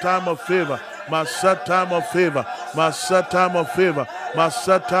set time of favor, my set time of favor, my set time of favor, my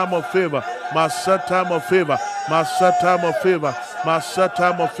set time of favor, my set time of favor, my set time of favor, my set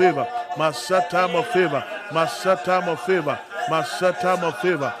time of favor, my set time of favor, my set time of favor, my set time of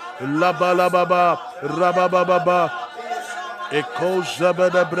favor. La ba la ba ba, rabababa, Eko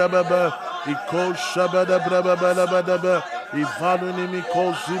Zabada Brababa, Eko Shabada Brababa,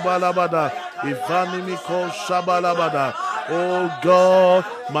 Ivanimiko Zibalabada, Ivanimiko Shabalabada. Oh God,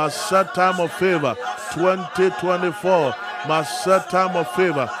 my set time of favor, 2024, my set time of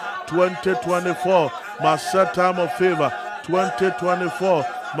favor, 2024, my set time of favor, 2024,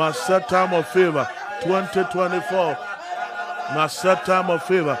 my set time of favor, 2024, my set time of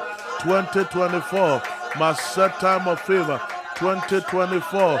favor, 2024, my set time of favor,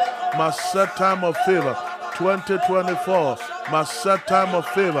 2024, my set time of favor, 2024, my set time of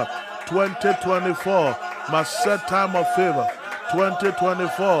favor, 2024, my set time of favor,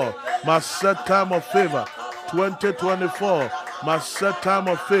 2024, my set time of favor, 2024, my set time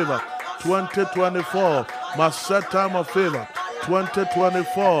of favor, 2024, my set time of favor,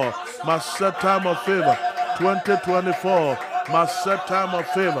 2024, my set time of favor, 2024, my set time of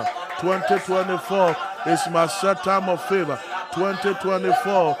favor, 2024 is my set time of favor,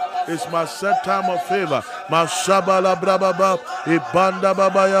 2024 is my set time of favor. Mashabala brababa, ibanda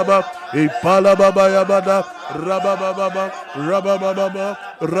babayaba, ipala babayabada, rabababa, rabababa,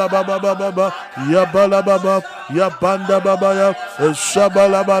 rabababa, yabala baba, yabanda babaya,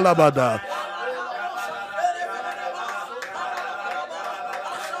 shabala balabada.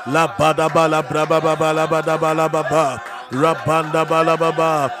 La bada bala brababa bala bada bala baba. Rabanda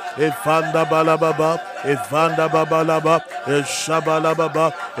balababa, Evanda balababa, Evanda babalaba,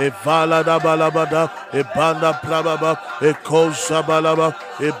 Eshabalababa, Evalada balabada, Ebanda prababa, Ekosa balaba,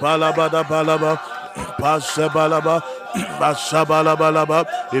 Ebalabada balaba, Pasabalaba, Pasabalabalaba,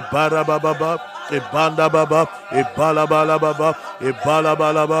 Ebarababa, Ebanda baba, Ebalabalababa,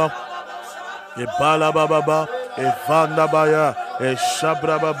 Ebalabalaba, Ebalababa, Evanda baya,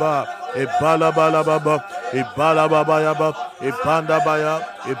 Eshabrababa, Ebalabalababa, Ibalabayaba, Ibandabaya,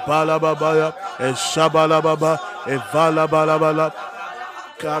 Ibalababaya, Eshabalababa, Evalabalabala,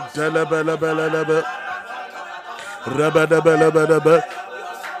 Kadelebelebelebe, Rebedebelebelebe,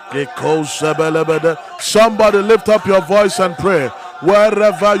 Ekosebelebede. Somebody lift up your voice and pray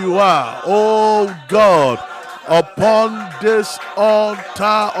wherever you are. Oh God, upon this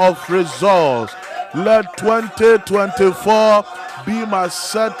altar of results, let 2024 be my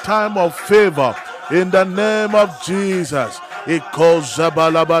set time of favor in the name of Jesus.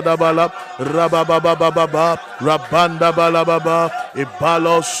 Ikozabalabadabala, rabababababa, rabandabalababa,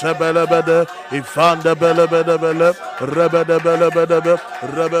 ibalo sebelebede, ifandebelebedebele, rebedebelebedebe,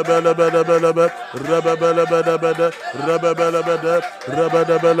 rebebelebedebelebe, rebebelebedebede, rebebelebede,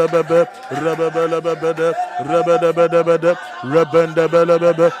 rebedebelebebe, rebebelebede, rebedebedebede,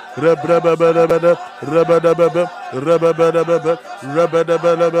 rebendebelebebe, rebrebebelebede, rebedebebe, rebebelebebe,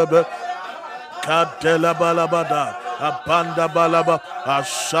 rebedebelebebe. Kadela balabada, Abanda balaba,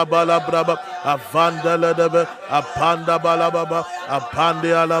 Ashabala braba, Avanda ledebe, Apanda balababa, Apandi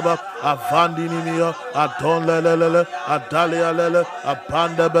alaba, Avandi nimia, Adon lelele, Adalia lele,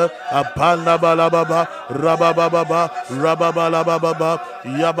 Apandebe, Apanda balababa, Rabababa, Rababalababa,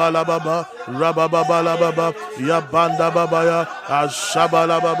 Yabalababa, Rababalababa, Yabanda babaya,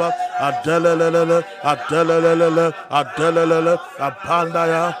 Ashabalababa, Adelelele, Adelelele, Adelelele,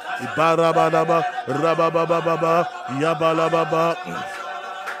 Apandaya, Ibarabadaba, rabababa, yabalababa,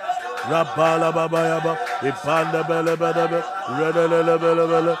 rabalababayaba, ipandabelebelebe,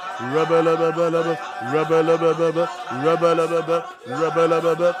 rebelebelebele, rebelebelebe, rebelebelebe, rebelebelebe,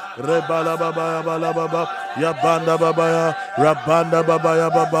 rebelebelebe, rebalababayabalababa, yabandababaya, rabandababaya,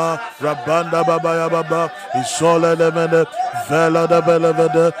 rabandababaya, isolelemene,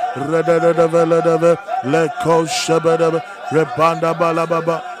 veladabelebede, rededebelebe, lekoshebedebe,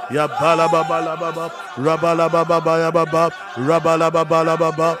 rebandabalababa, ya bala baba la baba, rabala baba ya baba, rabala baba la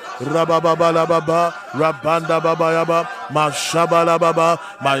baba, rababa la baba, rabanda baba ya baba, mashabala baba,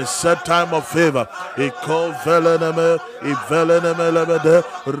 my set time of favor. Iko veleneme, iveleneme lebede,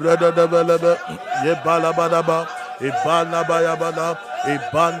 rededebelebe, ye bala baba, ibana baya baba,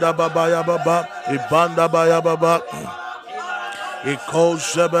 ibanda baba ya baba, ibanda baya baba. Iko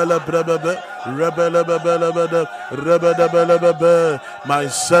shebele brebebe, rebele bebele rebede, my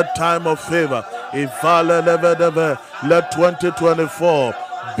set time of favor. Ifale lebedebe, let 2024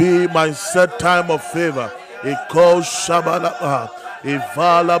 be my set time of favor. Iko shabala,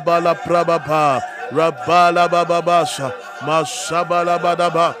 ivala bala prababa, rabala bababasha, mashabala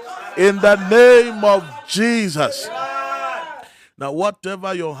badaba. In the name of Jesus. Now,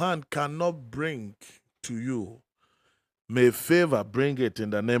 whatever your hand cannot bring to you, may favor bring it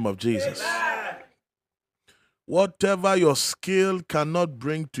in the name of Jesus. Amen. Whatever your skill cannot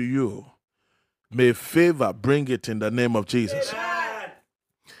bring to you, may favor bring it in the name of Jesus. Amen.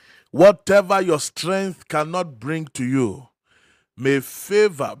 Whatever your strength cannot bring to you, may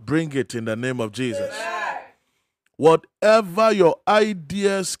favor bring it in the name of Jesus. Amen. Whatever your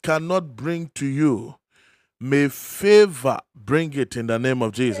ideas cannot bring to you, may favor bring it in the name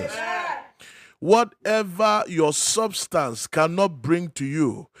of Jesus. Amen. Whatever your substance cannot bring to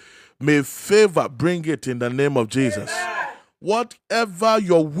you, may favor bring it in the name of Jesus. Amen. Whatever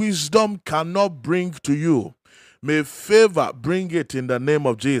your wisdom cannot bring to you, may favor bring it in the name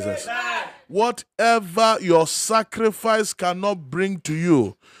of Jesus. Amen. Whatever your sacrifice cannot bring to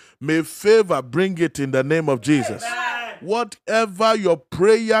you, may favor bring it in the name of Jesus. Amen. Whatever your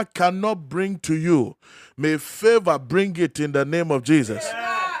prayer cannot bring to you, may favor bring it in the name of Jesus. Amen.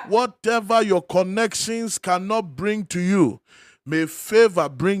 Whatever your connections cannot bring to you, may favor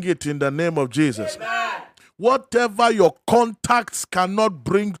bring it in the name of Jesus. Amen. Whatever your contacts cannot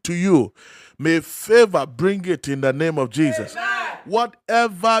bring to you, may favor bring it in the name of Jesus. Amen.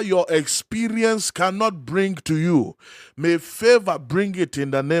 Whatever your experience cannot bring to you, may favor bring it in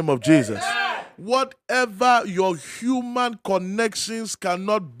the name of Jesus. Amen. Whatever your human connections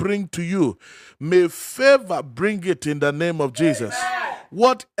cannot bring to you, may favor bring it in the name of Jesus. Amen.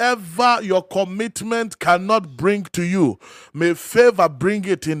 Whatever your commitment cannot bring to you, may favor bring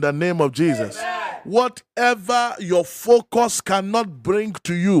it in the name of Jesus. Amen. Whatever your focus cannot bring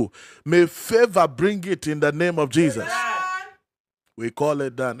to you, may favor bring it in the name of Jesus. Amen. We call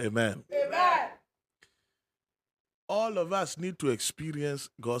it done. Amen. Amen. All of us need to experience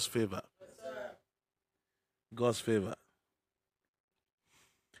God's favor. God's favor.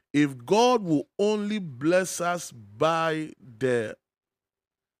 If God will only bless us by the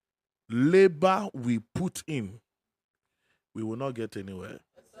labor we put in, we will not get anywhere.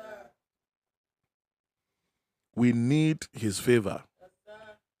 We need his favor.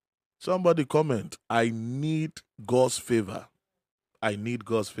 Somebody comment, I need God's favor. I need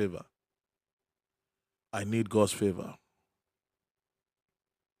God's favor. I need God's favor.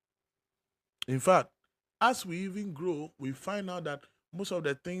 In fact, as we even grow, we find out that most of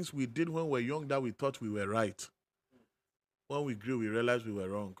the things we did when we were young that we thought we were right, when we grew, we realized we were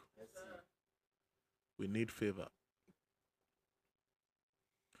wrong. We need favor.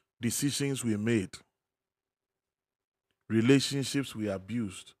 Decisions we made, relationships we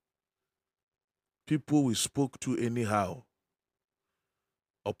abused, people we spoke to anyhow,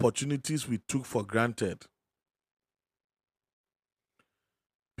 opportunities we took for granted,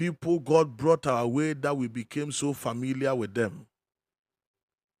 people God brought our way that we became so familiar with them.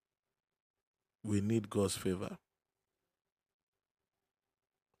 We need God's favor.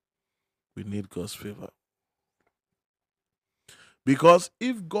 We need God's favor. Because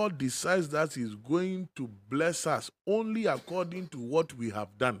if God decides that he's going to bless us only according to what we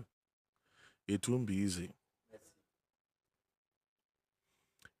have done, it won't be easy.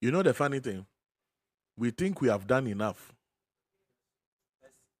 You know the funny thing? We think we have done enough.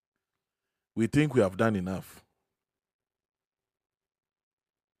 We think we have done enough.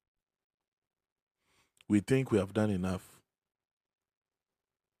 We think we have done enough.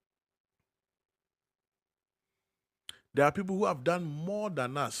 There are people who have done more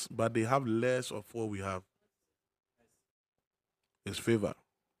than us, but they have less of what we have. It's favor.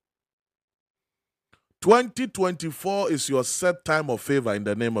 2024 is your set time of favor in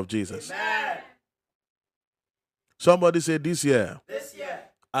the name of Jesus. Amen. Somebody say, this year, This year,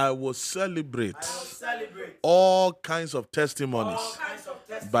 I will celebrate all kinds of testimonies kinds of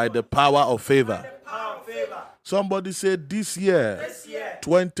testimonies by the power of favor. by the power of favor. Somebody say, this year, This year,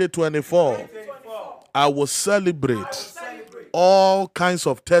 2024, 2024, I will celebrate celebrate all kinds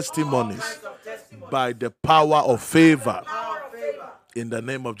of testimonies kinds of testimonies by the power of favor power of favor. in the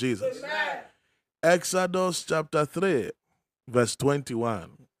name of Jesus. Amen. Exodus chapter 3, verse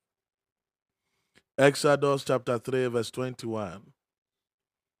 21. Exodus chapter 3, verse 21.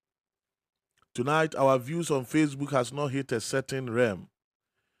 Tonight, our views on Facebook has not hit a certain realm.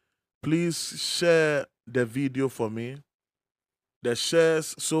 Please share the video for me. The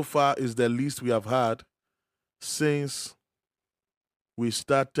shares so far is the least we have had since we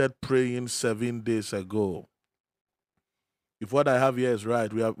started praying 7 days ago. If what I have here is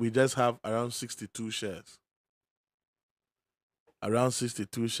right, we just have around 62 shares. Around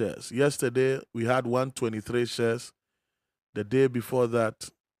 62 shares. Yesterday, we had 123 shares. The day before that,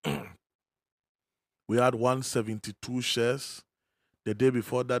 we had 172 shares. The day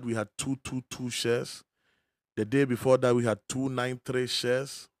before that, we had 222 shares. The day before that, we had 293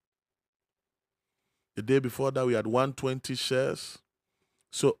 shares. The day before that, we had 120 shares.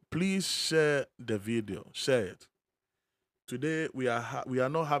 So please share the video. Share it. Today, we are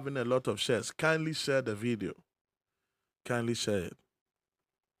not having a lot of shares. Kindly share the video. Kindly share it.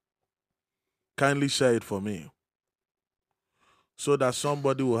 Kindly share it for me, so that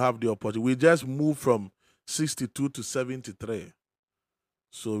somebody will have the opportunity. We just moved from 62 to 73.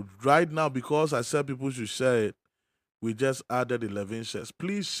 So right now, because I said people should share it, we just added 11 shares.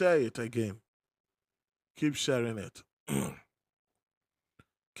 Please share it again. Keep sharing it.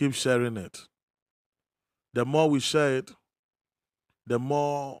 Keep sharing it. The more we share it, the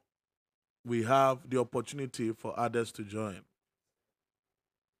more we have the opportunity for others to join.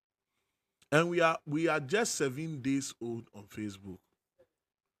 And we are just 7 days old on Facebook.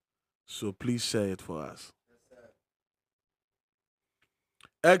 So please share it for us.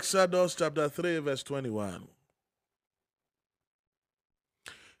 Exodus chapter 3, verse 21.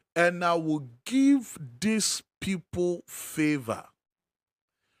 And I will give these people favor.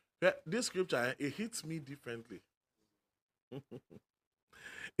 This scripture, it hits me differently.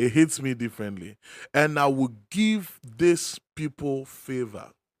 It hits me differently. And I will give these people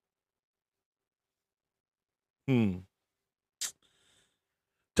favor.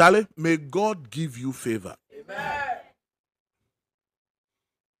 Charlie, may God give you favor. Amen.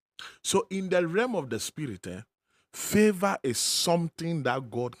 So in the realm of the spirit, favor is something that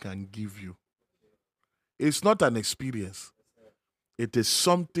God can give you. It's not an experience. It is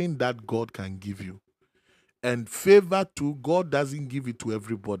something that God can give you. And favor too, God doesn't give it to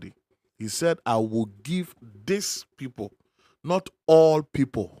everybody. He said, I will give these people, not all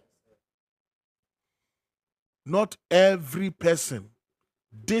people. Not every person.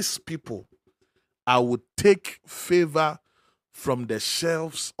 These people, I will take favor from the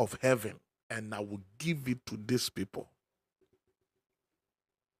shelves of heaven and I will give it to these people.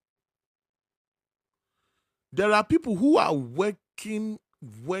 There are people who are working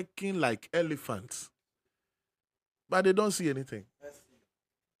like elephants, but they don't see anything.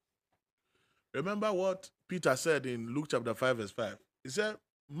 Remember what Peter said in Luke chapter 5, verse 5. He said,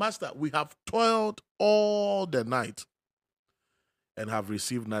 Master, we have toiled all the night and have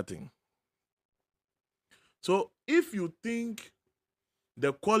received nothing. So if you think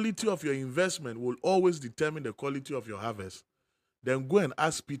the quality of your investment will always determine the quality of your harvest, then go and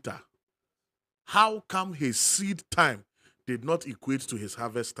ask Peter, how come his seed time did not equate to his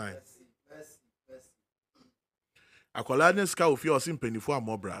harvest time?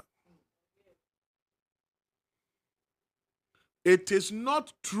 It is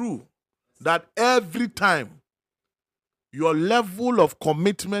not true that every time your level of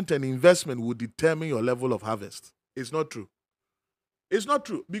commitment and investment will determine your level of harvest. It's not true. It's not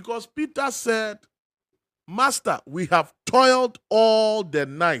true because Peter said, Master, we have toiled all the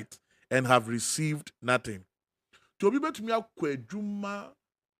night and have received nothing. To be able to me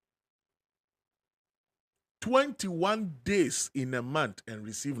 21 days in a month and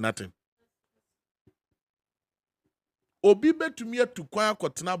receive nothing. Somebody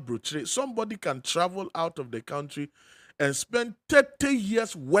can travel out of the country and spend 30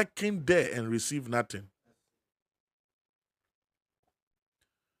 years working there and receive nothing.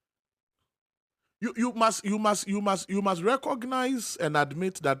 You must recognize and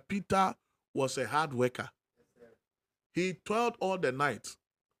admit that Peter was a hard worker. He toiled all the night.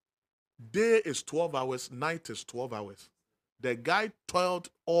 Day is 12 hours, night is 12 hours. The guy toiled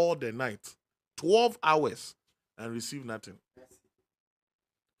all the night, 12 hours and receive nothing.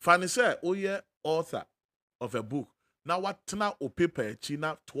 Fanny said, oh yeah, author of a book. Now what now o paper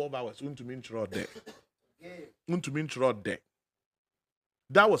china 12 hours to mean there.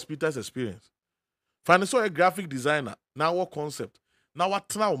 That was Peter's experience. Fanny saw a graphic designer. Now what concept? Now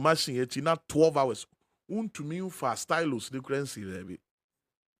what now machine china 12 hours. To mean for stylus the currency baby.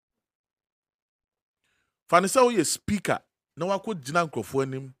 Fanny saw a speaker. Now I could jinan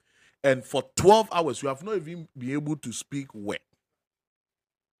microphone and for 12 hours you have not even been able to speak well.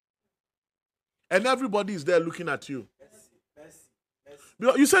 And everybody is there looking at you.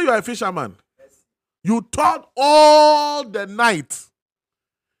 You say you are a fisherman. You taught all the night.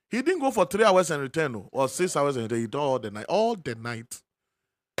 He didn't go for 3 hours and return, or 6 hours and return. He taught all the night.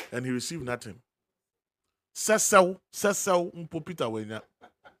 And he received nothing. Sesel, Peter wenya.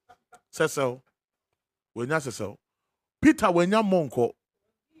 Sesel, wenya sesel. Peter wenya monko.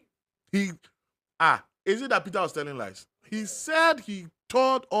 Is it that Peter was telling lies? He said he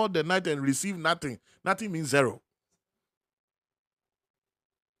taught all the night and received nothing. Nothing means zero.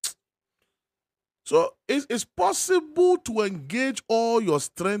 So it's possible to engage all your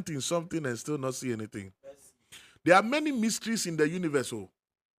strength in something and still not see anything. There are many mysteries in the universe.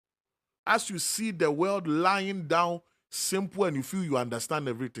 As you see the world lying down simple and you feel you understand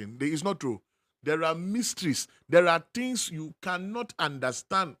everything, it's not true. There are mysteries. There are things you cannot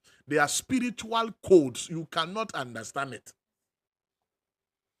understand. There are spiritual codes. You cannot understand it.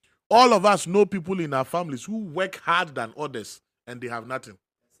 All of us know people in our families who work harder than others and they have nothing.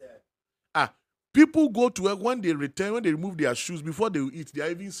 People go to work, when they return, when they remove their shoes, before they eat, they are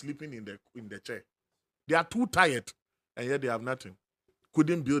even sleeping in the chair. They are too tired, and yet they have nothing.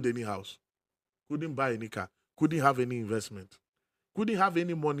 Couldn't build any house. Couldn't buy any car. Couldn't have any investment. Couldn't have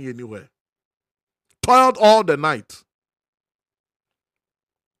any money anywhere. Toiled all the night.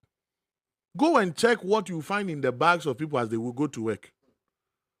 Go and check what you find in the bags of people as they will go to work.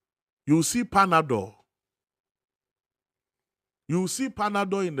 You see Panadol. You see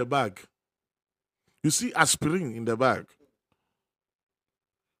Panadol in the bag. You see aspirin in the bag.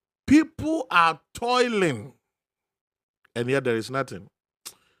 People are toiling, and yet there is nothing.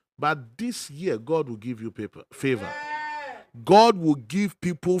 But this year, God will give you favor. God will give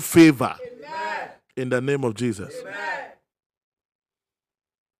people favor. Amen. In the name of Jesus. Amen.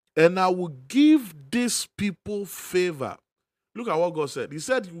 And I will give these people favor. Look at what God said. He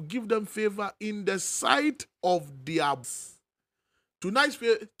said he will give them favor in the sight of their...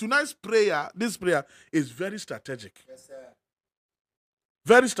 Tonight's prayer, this prayer is very strategic. Yes, sir.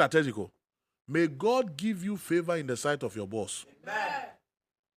 Very strategical. May God give you favor in the sight of your boss. Amen.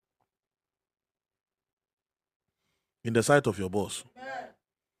 In the sight of your boss. Amen.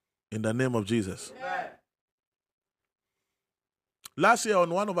 In the name of Jesus. Amen. Last year on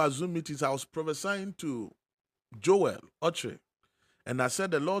one of our Zoom meetings, I was prophesying to Joel Otre. And I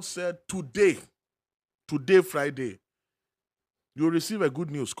said, the Lord said, today, Friday, you will receive a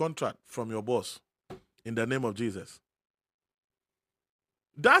good news contract from your boss in the name of Jesus.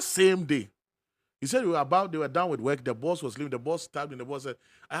 That same day, he said they were done with work. The boss was leaving. The boss tapped in. The boss said,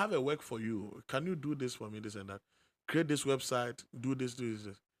 I have a work for you. Can you do this for me, this and that? Create this website, do this.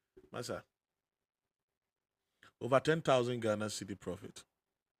 Master, over 10,000 Ghana city profit.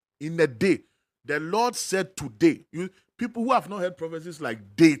 In a day, the Lord said today, people who have not heard prophecies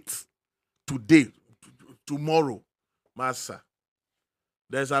like date, today, tomorrow, Master,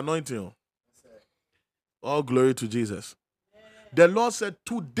 there's anointing. All glory to Jesus. The Lord said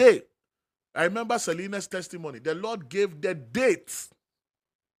today, I remember Selena's testimony. The Lord gave the date.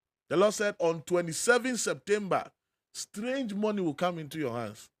 The Lord said on 27 September, strange money will come into your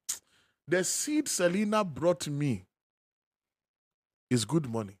hands. The seed Selena brought me is good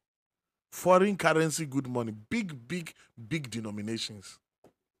money. Foreign currency, good money. Big denominations.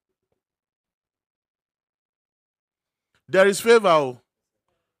 There is favor.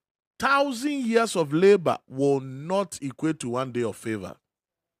 1,000 years of labor will not equate to 1 day of favor.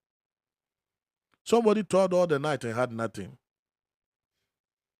 Somebody toiled all the night and had nothing.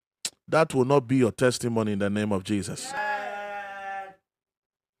 That will not be your testimony in the name of Jesus.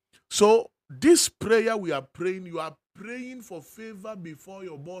 So, this prayer we are praying, you are praying for favor before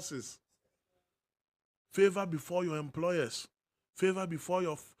your bosses, favor before your employers, favor before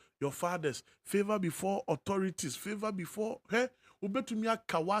your fathers, favor before authorities, favor before... Ubetumi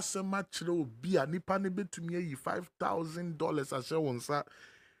akawase machire obi a nipa ne betumi ayi $5,000 ahye wonsa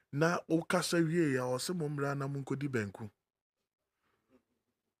na okasa wie ya ose momra na munkodi banku.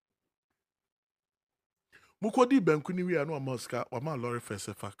 Mukodi banku ni wie na amaska wa ma lorry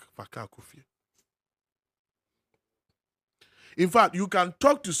fese faka kofie. In fact, you can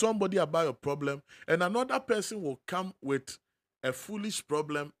talk to somebody about your problem, and another person will come with a foolish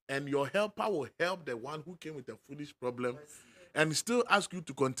problem, and your helper will help the one who came with a foolish problem and still ask you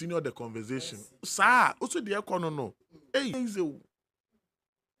to continue the conversation. Sir, also the economy. Hey,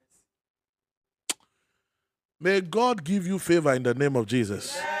 may God give you favor in the name of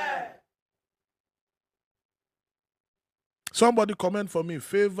Jesus. Somebody comment for me,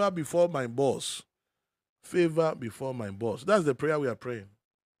 favor before my boss. Favor before my boss. That's the prayer we are praying.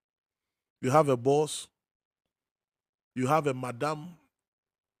 You have a boss, you have a madam,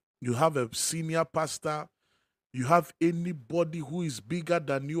 you have a senior pastor, you have anybody who is bigger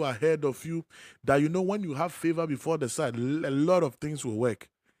than you ahead of you, that you know when you have favor before the side, a lot of things will work.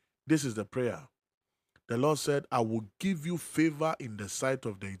 This is the prayer. The Lord said, I will give you favor in the sight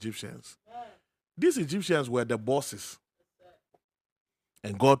of the Egyptians. These Egyptians were the bosses.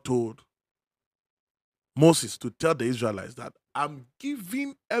 And God told Moses to tell the Israelites that I'm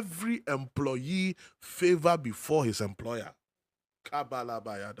giving every employee favor before his employer.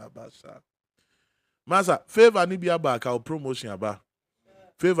 Master, favor ni biya ba ka promotion aba.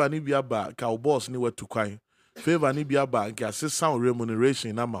 Favor ni biya ba ka boss ni wetu kwan. Favor ni biya ba ka sound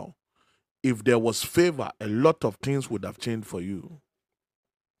remuneration na ma. If there was favor, a lot of things would have changed for you.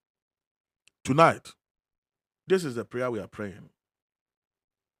 Tonight, this is the prayer we are praying.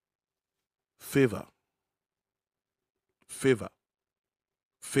 Favor. Favor.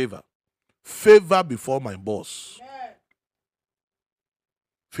 Favor. Favor before my boss.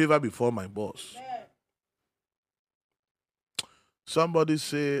 Favor before my boss. Somebody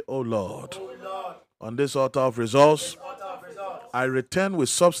say, oh Lord, on this altar of results, I return with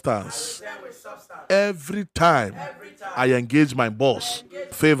substance every time I engage my boss.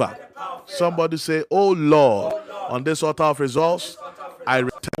 Favor. Somebody say, oh Lord, on this altar of results, I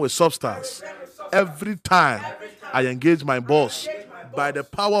return with substance every time I engage my boss by the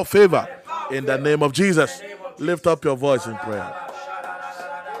power of favor in the name of Jesus. Lift up your voice in prayer.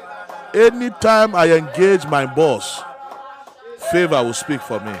 Anytime I engage my boss, favor will speak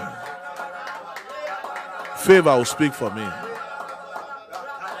for me. Favor will speak for me.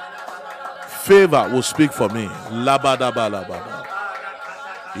 Favor will speak for me. Labadabalababa.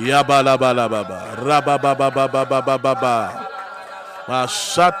 Yabalabalababa. Rabababababababa.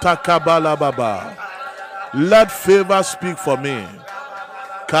 Mashatakabalababa. Let favor speak for me.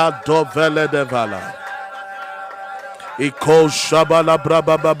 Kadovele devala. Iko shabala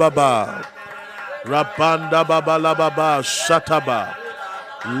brabababa. Rapanda babalababa shataba.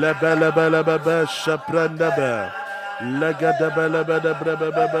 Lebelebelebebe sheprendebe.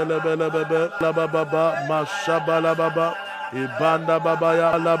 Legedebelebelebelebelebelebelebe. Labababa mashabalababa. Ibanda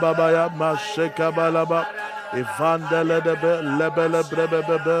babaya lababaya mashekabalaba. Ivandeledebe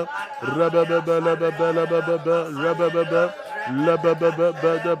lebelebrebebebe. Rebebebelebelebelebebe. Rebebebe.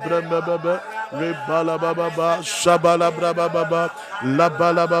 Lebebebebebe. Ribalababa, Shabalabrababa,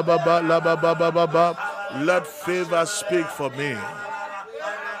 Labalababa, Labababa. Let favor speak for me.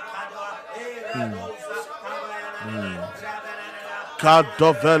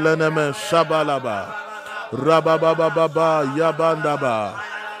 Kadoveleneme Shabalaba, Rabababa, Yabandaba,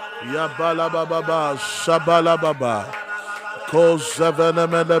 Yabalababa, Shabalababa,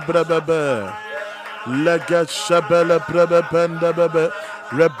 Kozeveneme Lebrebebe, Leget Shabele Brebebendebebe.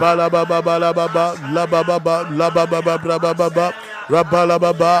 Rebalababalababa, labababa, labababa, brabababa,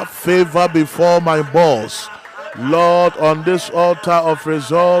 rabalababa. Favor before my boss. Lord, on this altar of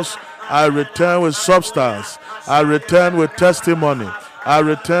results, I return with substance. I return with testimony. I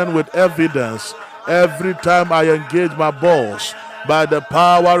return with evidence. Every time I engage my boss, by the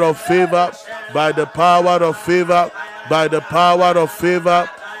power of favor, by the power of favor, by the power of favor,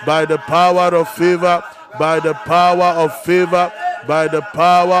 by the power of favor, by the power of favor, by the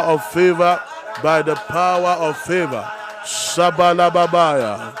power of favor, by the power of favor.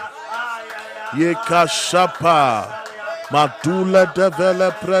 Shabalababaya. Yekashapa. Matule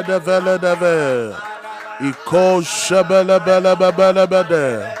devele predevele deve. Iko shebele bele bele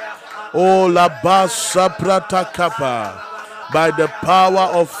bele. O la basa prata kapa. By the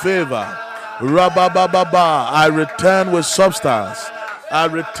power of favor. Rabababa. I return with substance. I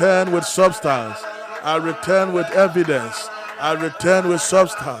return with substance. I return with evidence. I return with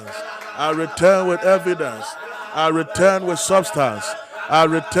substance. I return with evidence. I return with substance. I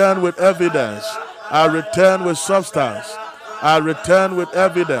return with evidence. I return with substance. I return with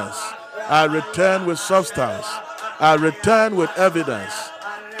evidence. I return with substance. I return with evidence.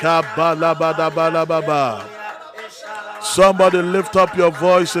 Kabalabadabalababa. Somebody lift up your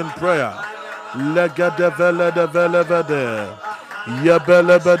voice in prayer. Legedeveledevele.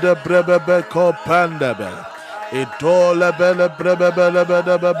 Yebelebede brebebe ko pandebe. Idole bele brebe bele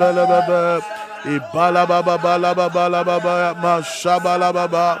bele bele bele. Ibala baba bala baba la baba mashaba la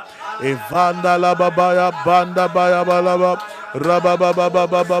baba. Ivanda la baba ya banda baya balaba. Raba baba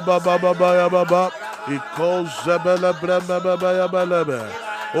baba baba baba ya baba. Iko zebele brebe baba ya balebe.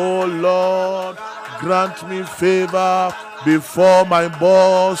 Oh Lord, grant me favor before my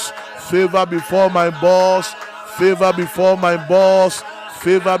boss. Favor before my boss. Favor before my boss.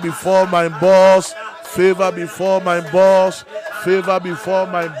 Favor before my boss. Favor before my boss. Favor before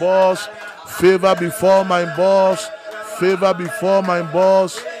my boss. Favor before my boss. Favor before my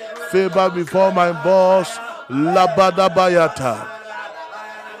boss. Favor before my boss. Labada bayata.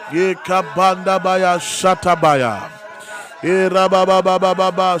 Yekabanda baya shatabaya. Irababa baba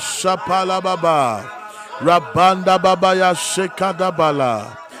baba shapala baba. Rabanda baba ya shekada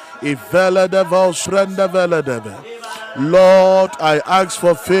bala. Ivele devo srende vele deve. Lord, I ask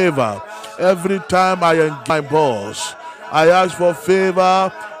for favor every time I engage my boss. I ask for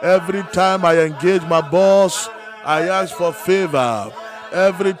favor every time I engage my boss. I ask for favor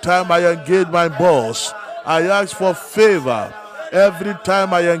every time I engage my boss. I ask for favor every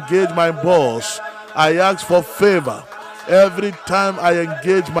time I engage my boss. I ask for favor every time I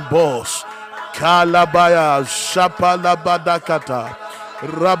engage my boss. Kalabaya shapalabadakata.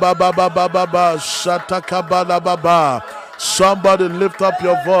 Rabababababa shatakabalababa. Somebody lift up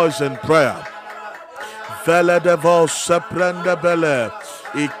your voice in prayer. Vele devo seprende bele.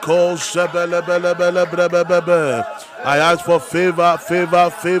 Iko sebele bele bele brebe bebe. I ask for favor, favor,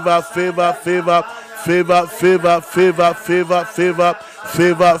 favor, favor, favor, favor, favor, favor, favor, favor,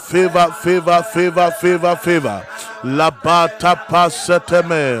 favor, favor, favor, favor, favor, favor. Labata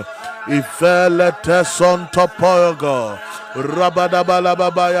paseteme. Ifele teson topoyogo.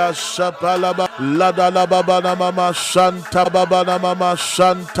 Rabadabalababaya shapalaba. Ladalababana mama shanta babana mama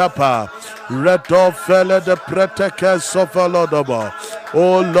shantapa. Redo fele de preteke sofalodobo.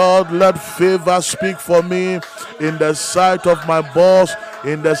 Oh Lord, let favor speak for me in the sight of my boss,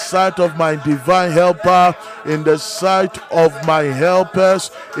 in the sight of my divine helper, in the sight of my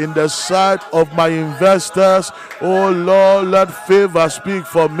helpers, in the sight of my investors. Oh Lord, let favor speak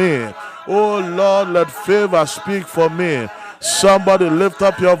for me. Oh Lord, let favor speak for me. Somebody lift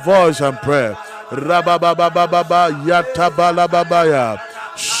up your voice and pray. Rabababababa yatabalababaya.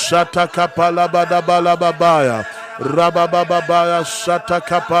 Shatakapalabadabalababaya. Rababababaya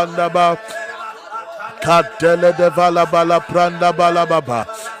shatakapandaba. Katele de vala bala pranda bala baba.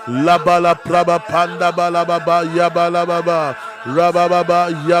 La bala praba panda bala baba yabala baba. Rabababa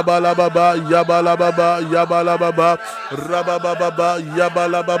yabala baba yabala baba yabala baba. Rabababa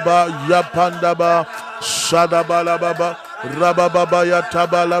yabala baba yapanda ba. Shada bala baba. Rabababa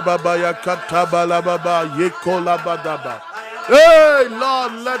yatabala baba yakatabala baba yekola badaba. Hey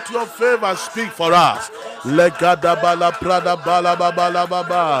Lord, let your favor speak for us. Legada bala prada bala baba la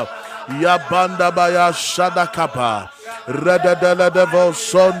baba. Yabanda baya shadakapa. Rededele devo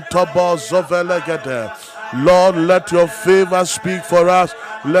son tobo zovelegede. Lord, let your favor speak for us.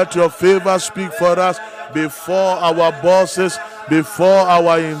 Let your favor speak for us before our bosses, before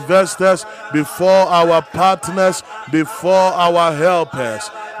our investors, before our partners, before our helpers.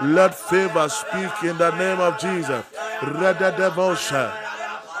 Let favor speak in the name of Jesus. Rededevosha.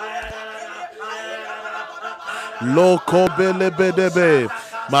 Loko belebedebe.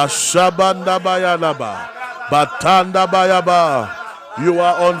 Mashabanda bayalaba. Batanda bayaba. You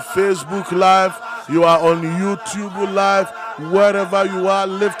are on Facebook Live. You are on YouTube Live. Wherever you are,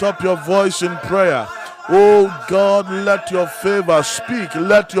 lift up your voice in prayer. Oh God, let your favor speak.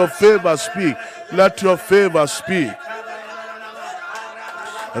 Let your favor speak. Let your favor speak.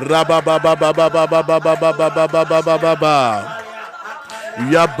 Rababababababababababababababa.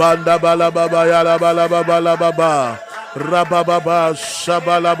 Yabanda balababa yalabalababa. Rabababa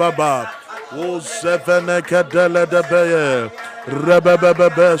shabalababa. O seveneke dele debeye.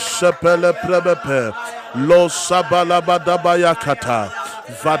 Rebebebebe sepele prebepe. Lo sabalabadabayakata.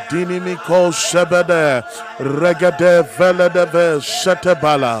 Vadini miko sebede. Regede vele deve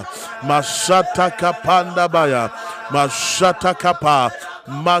setebala. Masata kapanda baya. Masata kapa.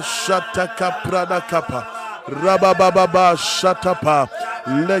 Masata kaprada kapa. Rabababa shatapa.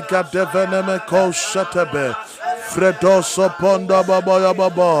 Lega deveneme ko setebe. Fredoso ponda baba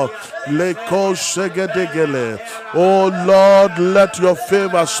baba. Leko segedegele. Oh Lord, let your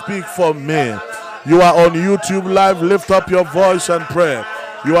favor speak for me. You are on YouTube Live, lift up your voice and pray.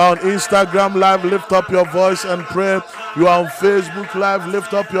 You are on Instagram Live, lift up your voice and pray. You are on Facebook Live,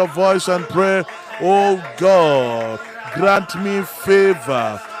 lift up your voice and pray. Oh God, grant me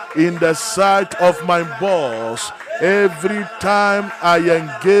favor in the sight of my boss. Every time I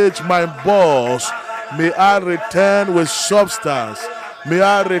engage my boss, May I return with substance. May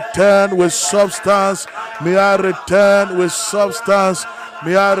I return with substance. May I return with substance.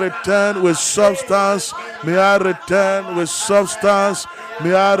 May I return with substance. May I return with substance.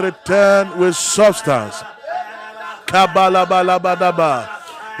 May I return with substance. Kabalabalabadaba.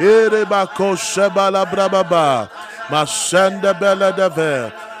 Erebako shebalabrababa. Masende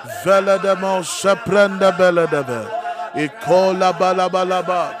beledeve. Veledemo seprende beledeve. Ikola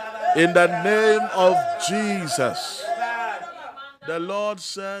balabalaba. In the name of Jesus. The Lord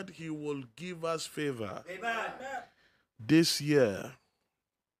said he will give us favor. Amen. This year,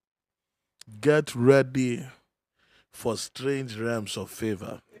 get ready for strange realms of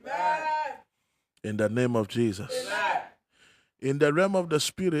favor. Amen. In the name of Jesus. Amen. In the realm of the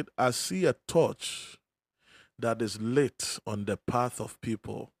Spirit, I see a torch that is lit on the path of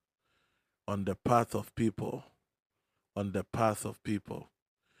people. On the path of people. On the path of people.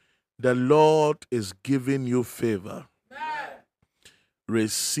 The Lord is giving you favor. Amen.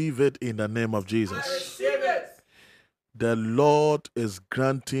 Receive it in the name of Jesus. I receive it. The Lord is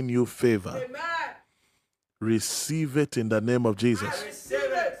granting you favor. Amen. Receive it in the name of Jesus. I receive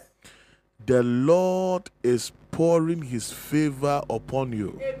it. The Lord is pouring his favor upon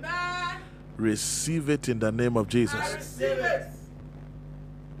you. Amen. Receive it in the name of Jesus. I receive it.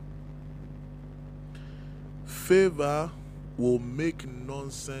 Favor will make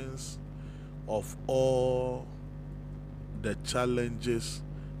nonsense of all the challenges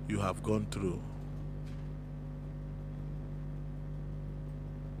you have gone through.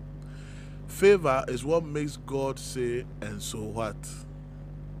 Favor is what makes God say, and so what?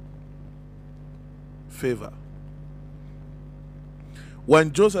 Favor.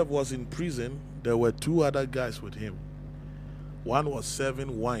 When Joseph was in prison, there were two other guys with him. One was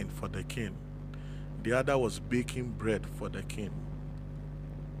serving wine for the king. The other was baking bread for the king.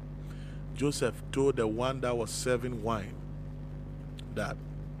 Joseph told the one that was serving wine that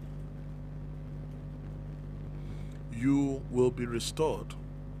you will be restored,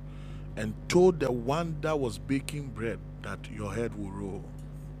 and told the one that was baking bread that your head will roll.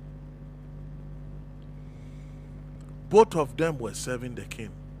 Both of them were serving the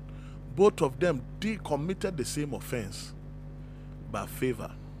king. Both of them committed the same offense, by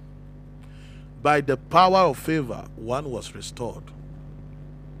favor. By the power of favor, one was restored.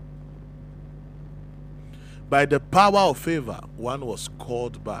 By the power of favor, one was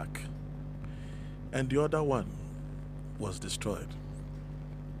called back, and the other one was destroyed.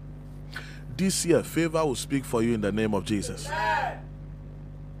 This year, favor will speak for you in the name of Jesus.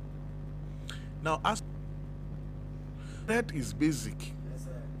 Now, as bread is basic.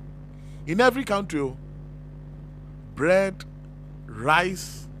 In every country, bread,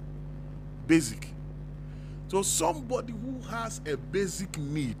 rice, basic. So somebody who has a basic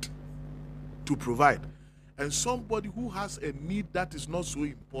need to provide, and somebody who has a need that is not so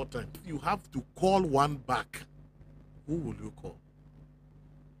important, you have to call one back. Who will you call?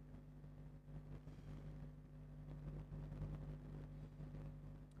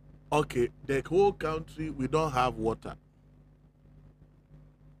 Okay, the whole country, we don't have water.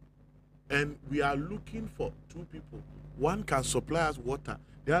 And we are looking for two people. One can supply us water.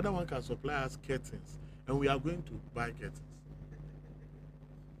 The other one can supply us curtains. And we are going to buy curtains.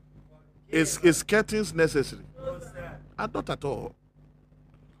 Is curtains necessary? Not at all.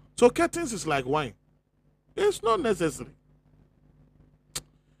 So curtains is like wine. It's not necessary.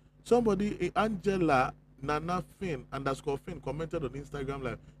 Somebody, Angela Nana Finn _Finn, commented on Instagram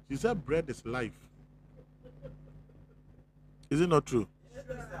Live. She said bread is life. Is it not true? Yes,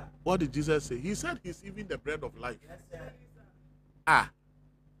 sir. What did Jesus say? He said he's even the bread of life. Yes, sir.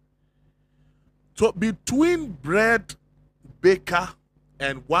 So between bread baker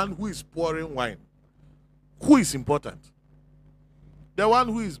and one who is pouring wine, who is important? The one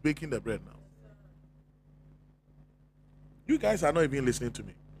who is baking the bread now. You guys are not even listening to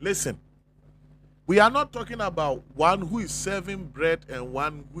me. Listen. We are not talking about one who is serving bread and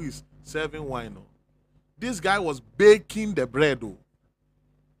one who is serving wine. No. This guy was baking the bread.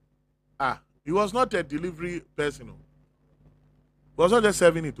 He was not a delivery person. He was not just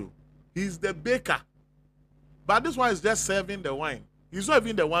serving it. He's the baker. But this one is just serving the wine. He's not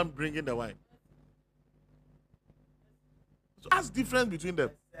even the one bringing the wine. So that's the difference between them.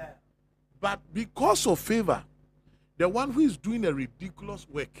 But because of favor, the one who is doing a ridiculous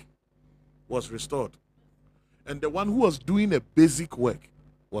work was restored. And the one who was doing a basic work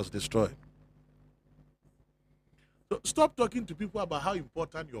was destroyed. So stop talking to people about how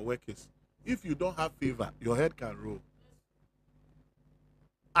important your work is. If you don't have favor, your head can roll.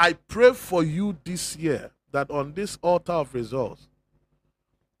 I pray for you this year that on this altar of results,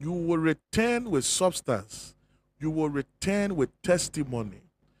 You will return with substance. You will return with testimony.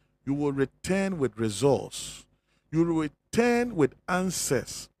 You will return with results. You will return with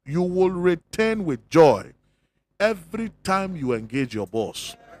answers. You will return with joy every time you engage your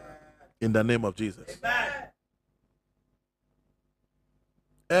boss. In the name of Jesus. Amen.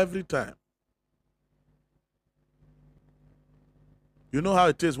 Every time. You know how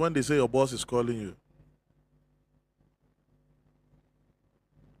it is when they say your boss is calling you.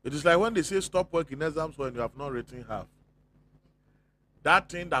 It is like when they say stop working exams when you have not written half. That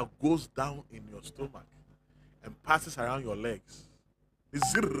thing that goes down in your stomach and passes around your legs.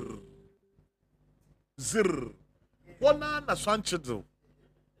 Zirr. Zirr. Wana na swanchido.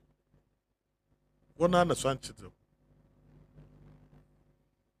 Wana na swanchido.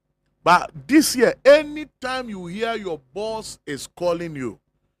 But this year, anytime you hear your boss is calling you,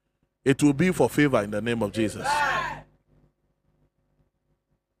 it will be for favor in the name of Jesus.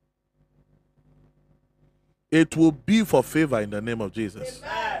 It will be for favor in the name of Jesus.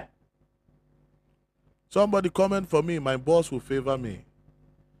 Amen. Somebody comment for me, my boss will favor me.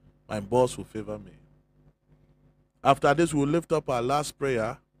 My boss will favor me. After this, we'll lift up our last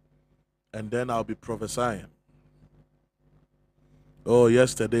prayer, and then I'll be prophesying. Oh,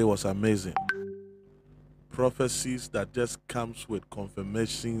 yesterday was amazing. Prophecies that just comes with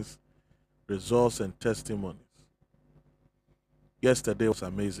confirmations, results, and testimonies. Yesterday was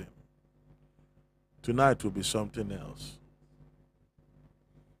amazing. Tonight will be something else.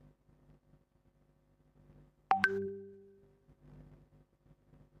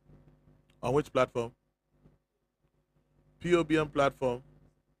 On which platform? POBM platform.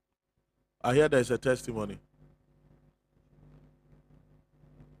 I hear there's a testimony.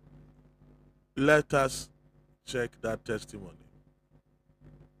 Let us check that testimony.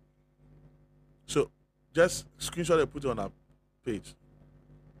 So, just screenshot and put it on our page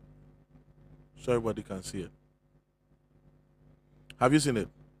so everybody can see it. Have you seen it?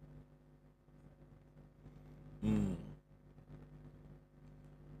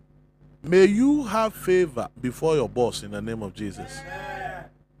 May you have favor before your boss in the name of Jesus.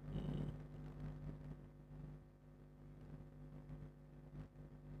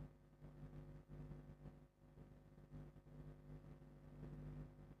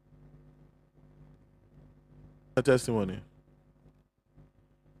 A testimony.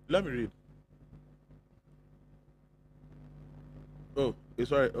 Let me read. Oh,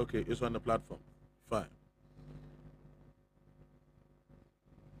 it's all right. Okay, it's on the platform. Fine.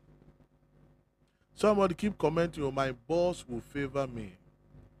 Somebody keep commenting, oh, my boss will favor me.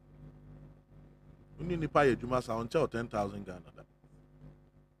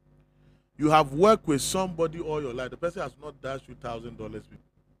 You have worked with somebody all your life. The person has not dashed you $1,000.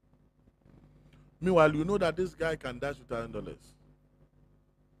 Meanwhile, you know that this guy can dash you $1,000.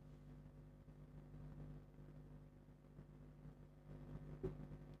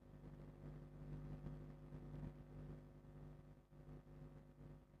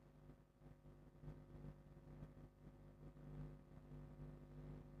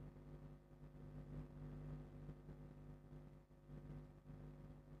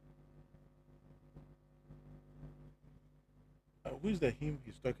 Who is the him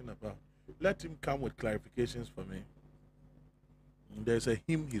he's talking about? Let him come with clarifications for me. There's a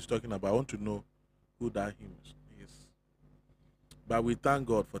him he's talking about. I want to know who that him is. But we thank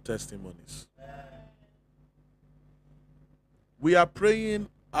God for testimonies. We are praying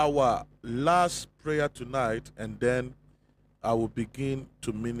our last prayer tonight, and then I will begin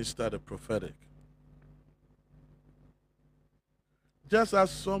to minister the prophetic. Just as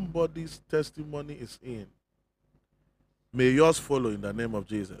somebody's testimony is in, may yours follow in the name of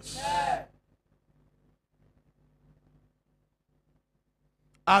Jesus. Yeah.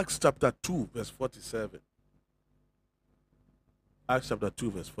 Acts chapter 2, verse 47. Acts chapter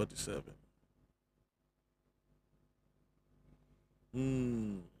 2, verse 47.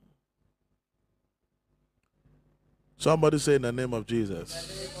 Somebody say in the name of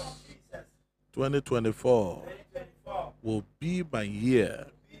Jesus. 2024 will be my year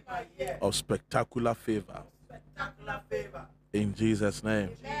of spectacular favor. In Jesus' name.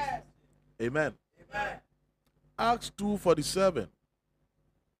 Amen. Amen. Acts 2:47.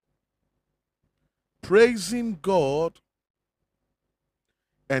 Praising God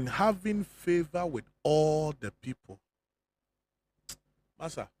and having favor with all the people.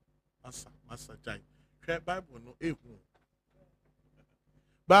 Master, Jai. Bible no ehu.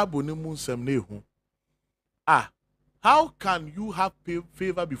 Bible no munsem nehu. How can you have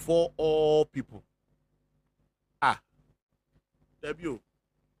favor before all people? Debut.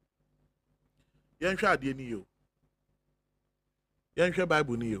 Yenhwa ade ni yo. Yenhwe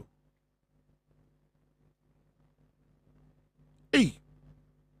Bible ni yo. Hey,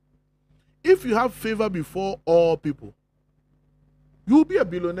 if you have favor before all people, you'll be a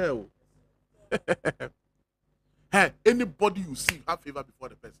billionaire. Hey, anybody you see, have favor before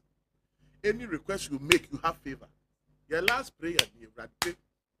the person. Any request you make, you have favor. Your last prayer,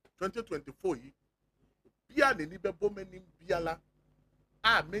 2024, Bia ne nibe bome ni biala.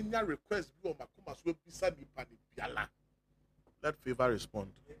 Menya request bi o makoma so bisa ni pa ni biala. Let favor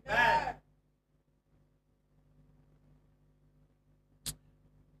respond. Amen.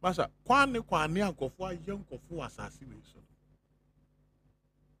 Masha, kwani ankofo aye nkofo asase we so.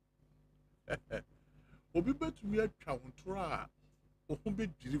 Obi betumi atwa wontro a ohun be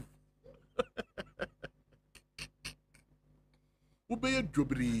diri. Ube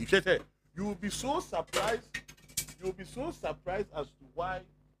dwobri. You will be so surprised. You will be so surprised as to why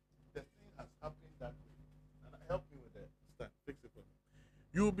the thing has happened that way. And help me with that. Stand, fix it for me.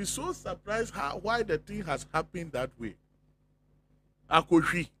 You will be so surprised why the thing has happened that way.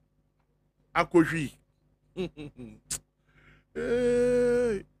 Akoshi.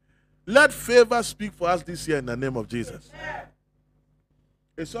 Hey. Let favor speak for us this year in the name of Jesus.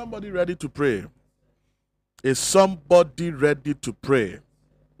 Is somebody ready to pray? Is somebody ready to pray?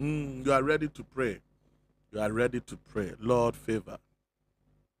 You are ready to pray. You are ready to pray. Lord, favor.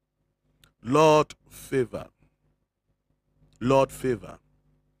 Lord, favor. Lord, favor.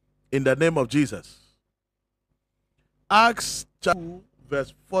 In the name of Jesus. Acts chapter 2,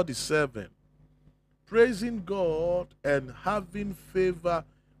 verse 47. Praising God and having favor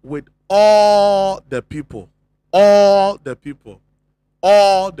with all the people. All the people.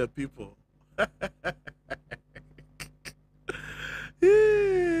 All the people.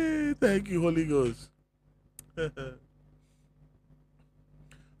 Thank you, Holy Ghost.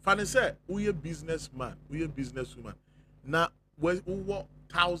 Fanny said, we a businessman, we a businesswoman. Now, we work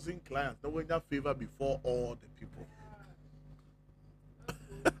 1,000 clients. Now, we have favor before all the people.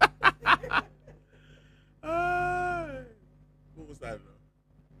 What was that?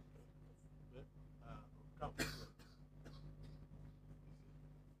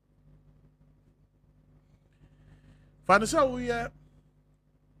 Fanny said, we are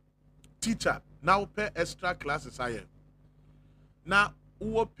teacher. Now pay extra classes higher. Now,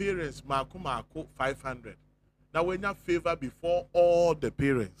 our parents, Marco 500. Now, we have favor before all the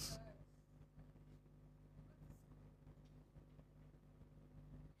parents.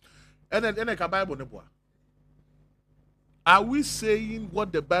 And then the Bible nebo. Are we saying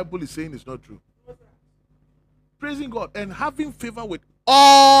what the Bible is saying is not true? Praising God and having favor with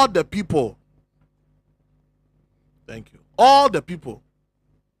all the people. Thank you. All the people.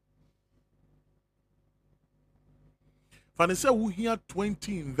 Fanny said we hear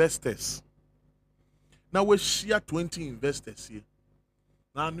 20 investors. Now we share 20 investors here.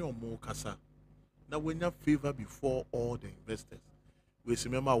 Now no more kasa. Now we have favor before all the investors. We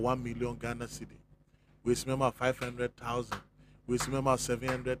remember 1 million Ghana cedi. We remember 500,000. We remember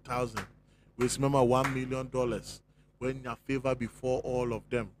 700,000. We remember $1 million. When you have favor before all of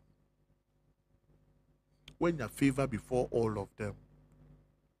them. When you have favor before all of them.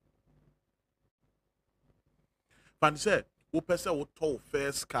 Fan said, "O person will tow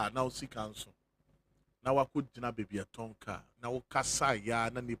first car now see council. Now I could dinner baby a ton car. Now kasa ya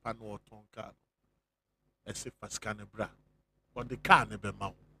na nipa no ton car. Ese faskane bra. But the car never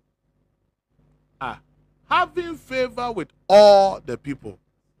mount. Having favor with all the people.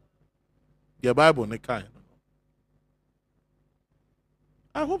 The Bible ne kind.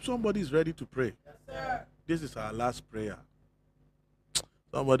 I hope somebody is ready to pray. Yes, sir. This is our last prayer.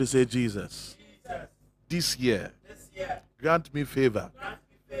 Somebody say, Jesus. This year, grant me favor.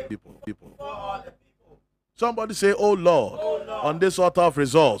 People. Somebody say, oh Lord, on this altar of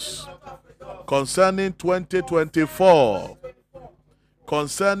results, concerning 2024,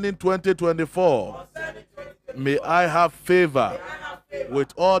 may I have favor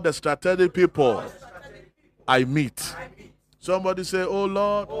with all the strategic people I meet. Somebody say, oh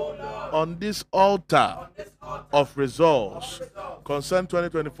Lord, on this altar of results, concerning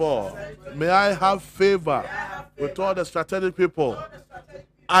 2024, may I have favor with all the strategic people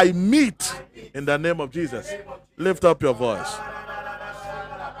I meet in the name of Jesus. Lift up your voice.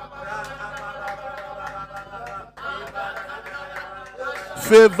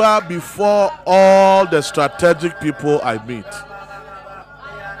 Favor before all the strategic people I meet.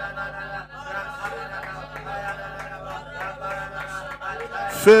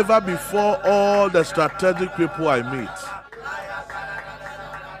 Favor before all the strategic people I meet.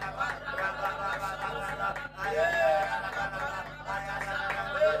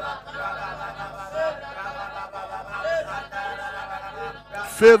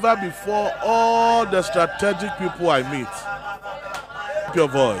 Favor before all the strategic people I meet. Lift your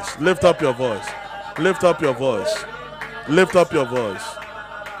voice. Lift up your voice. Lift up your voice. Lift up your voice.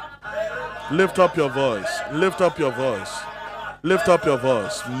 Lift up your voice. Lift up your voice. Lift up your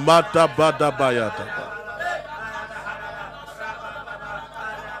voice. Mata bada bayata.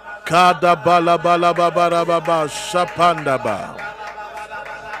 Kada bala bala babara baba shapanda ba.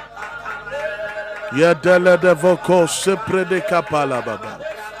 Yedele de voko sepre de kapala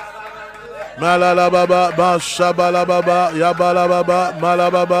baba. Malala baba, mashabala baba, yabala baba,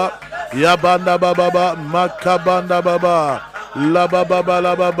 malababa, yabanda baba, makabanda baba, la baba,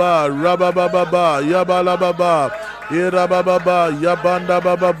 la baba, rababa baba, yabala baba, iraba baba, yabanda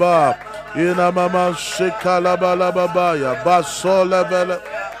baba, ina mama shikala bala baba, yabasola bele.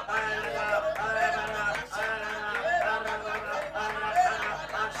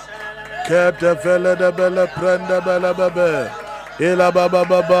 Kete vele de bele prende bele bebe. Ela baba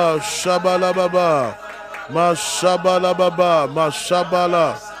baba, shabala baba, mashabala baba,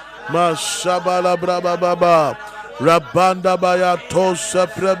 mashabala braba baba, rabanda baya tosa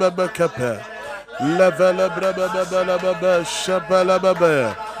prebebe kepe, levele brebe bebe bebe, shabala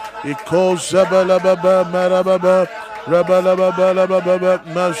bebe, iko shabala bebe, merabebe, rabala baba bebe,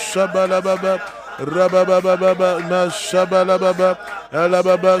 mashabala bebe, rababa bebe, mashabala bebe.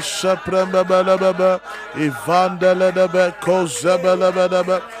 Elababa shapremba balababa Ivandele debe kozebele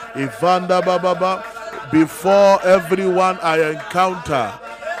debe Ivanda bababa. Before everyone I encounter,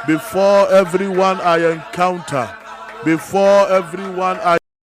 before everyone I encounter, before everyone I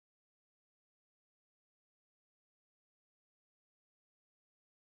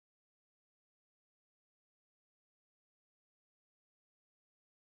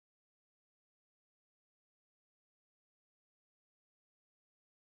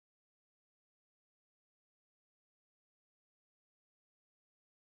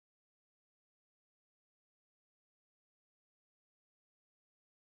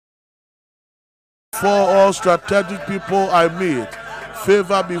before all strategic people I meet,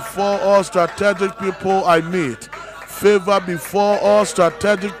 favor before all strategic people I meet, favor before all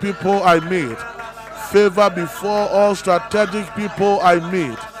strategic people I meet, favor before all strategic people I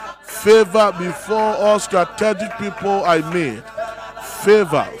meet, favor before all strategic people I meet,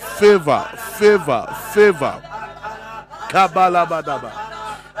 favor, favor, favor, favor. Kabalabadaba,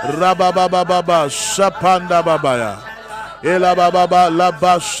 Rababababa, Shapanda Babaya. Ela baba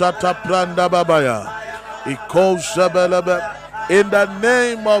laba shata pranda babaya. In the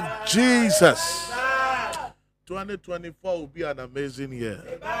name of Jesus. 2024 will be an amazing year.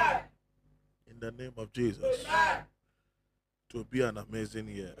 In the name of Jesus. It will be an amazing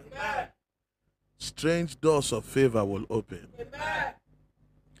year. Strange doors of favor will open.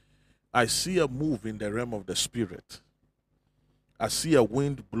 I see a move in the realm of the spirit. I see a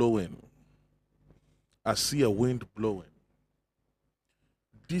wind blowing. I see a wind blowing.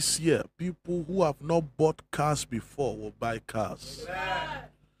 This year, people who have not bought cars before will buy cars.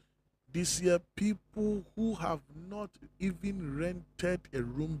 This year, people who have not even rented a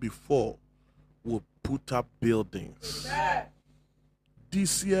room before will put up buildings.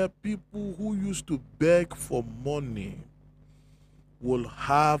 This year, people who used to beg for money will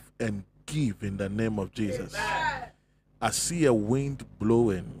have and give in the name of Jesus. I see a wind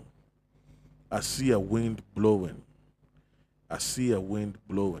blowing. I see a wind blowing. I see a wind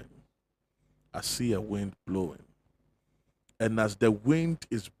blowing. I see a wind blowing. And as the wind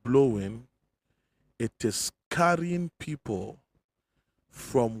is blowing, it is carrying people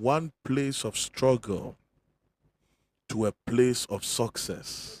from one place of struggle to a place of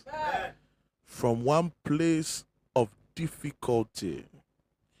success. From one place of difficulty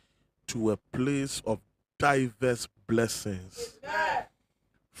to a place of diverse blessings.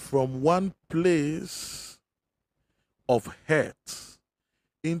 From one place of hurt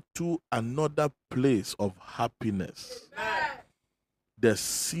into another place of happiness. The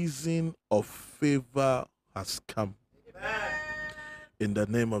season of favor has come. In the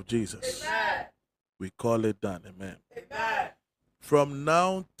name of Jesus. We call it done. Amen. From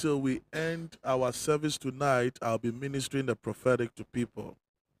now till we end our service tonight, I'll be ministering the prophetic to people.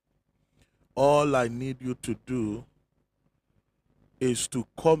 All I need you to do is to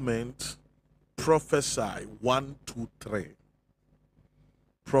comment prophesy 1, 2, 3.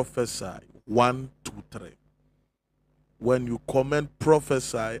 Prophesy 1, 2, 3. When you comment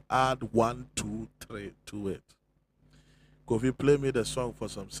prophesy, add 1, 2, 3 to it. Kofi, play me the song for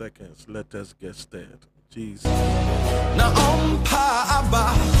some seconds. Let us get started. Jesus. Now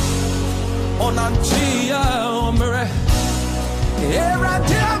Abba on Antia Ombre. Era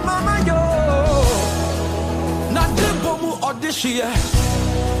dia mama yo. Na debomu odishie.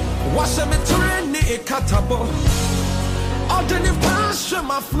 What's a metreni a catabo? Ordinary passion,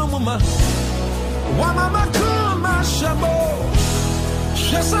 my flumma. Wamama kuma shabo.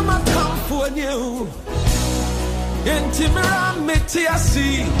 Shesama come for you. Intimira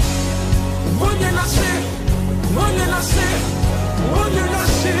metiasi. When you not say, when you not say, when you not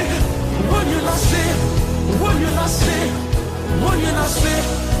say, when you not say, when you not say, when you not say,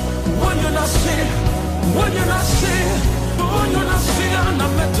 when you not say, when you not say, when you not say, and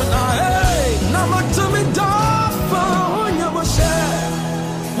I'm met tonight. Hey, now what to me, dog, when you was say,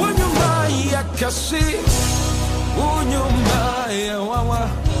 when you my yakasi, when you my wawa,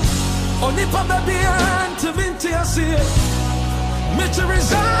 only papa be and to vinti I see. Mete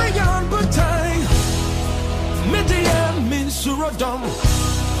resign but time Media means surodom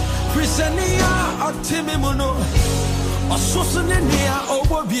Prisania Artimimuno or Susania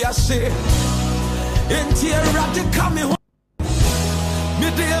over Biase Intia Radicami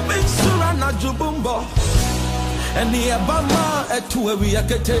Media means Surana Jubumbo and the Abama at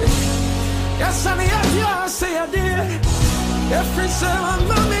Tuaviakete. Yes, and I say I did. Every seven,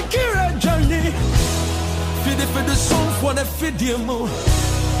 Mammy Kira journey. Feed for the song for the fidium.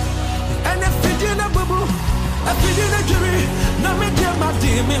 And a fidian a bubble, a fidian a jury, no me dear my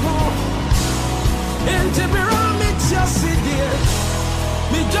dear me home. And to be wrong, it's your city.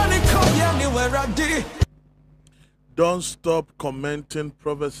 Me Johnny call anywhere I did. Don't stop commenting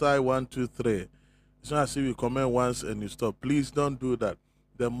Prophesy 1, 2, 3. It's not as if you comment once and you stop. Please don't do that.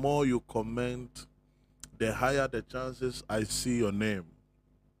 The more you comment, the higher the chances I see your name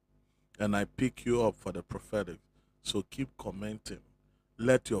and I pick you up for the prophetic. So keep commenting.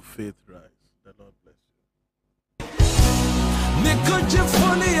 Let your faith rise. The Lord bless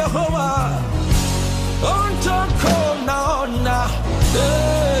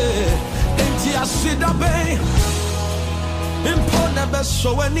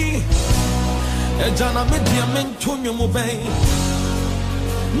you. Ejana media mentunyo mubei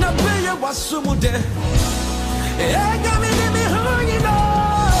na beye wasumude ega mi huyino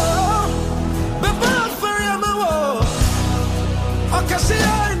beba fere mawo okasi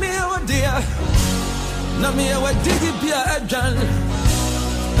ai mi odia na mi ewe digi bia ejan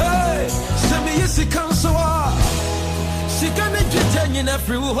hey se mi yisi kansoa sikane jete nyina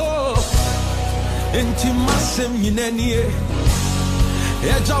free ho enti masem nyina nie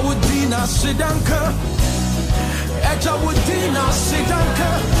Eja Wudina Sidanka Eja Wudina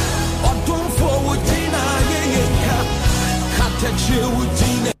Sidanka Odun for Wudina Yenka Katechi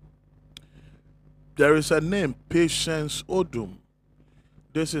Wudina. There is a name, Patience Odum.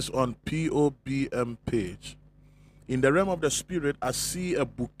 This is on POBM page. In the realm of the spirit, I see a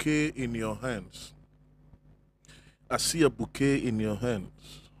bouquet in your hands. I see a bouquet in your hands.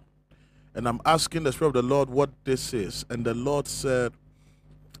 And I'm asking the Spirit of the Lord what this is. And the Lord said,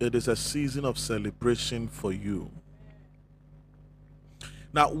 it is a season of celebration for you.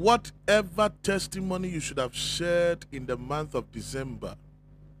 Now, whatever testimony you should have shared in the month of December,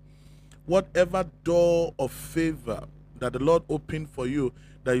 whatever door of favor that the Lord opened for you,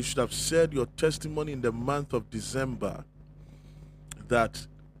 that you should have shared your testimony in the month of December, that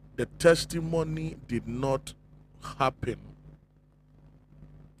the testimony did not happen.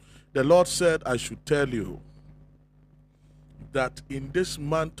 The Lord said, I should tell you that in this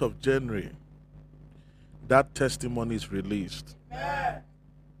month of January, that testimony is released. Amen.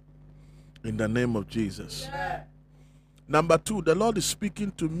 In the name of Jesus. Amen. Number 2, the Lord is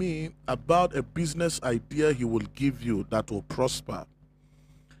speaking to me about a business idea He will give you that will prosper.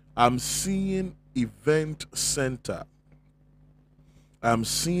 I'm seeing event center. I'm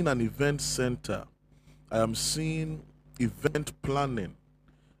seeing an event center. I am seeing event planning,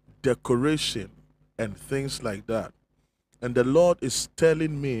 decoration, and things like that. And the Lord is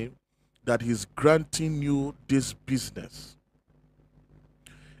telling me that He's granting you this business.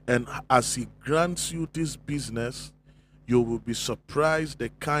 And as He grants you this business, you will be surprised the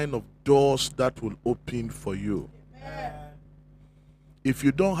kind of doors that will open for you. Amen. If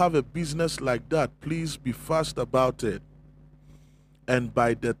you don't have a business like that, please be fast about it. And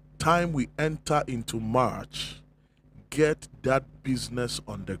by the time we enter into March, get that business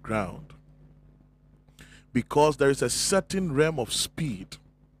on the ground. Because there is a certain realm of speed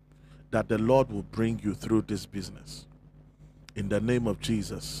that the Lord will bring you through this business. In the name of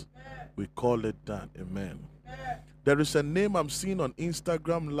Jesus, we call it done. Amen. There is a name I'm seeing on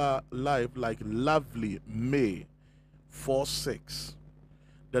Instagram live like Lovely May 46.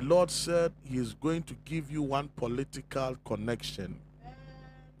 The Lord said He is going to give you one political connection.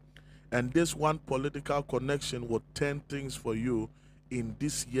 And this one political connection will turn things for you in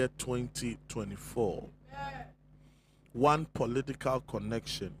this year 2024. One political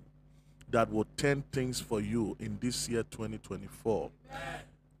connection that will turn things for you in this year 2024.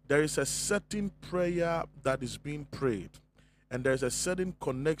 There is a certain prayer that is being prayed, and there is a certain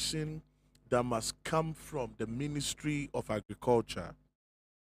connection that must come from the Ministry of Agriculture.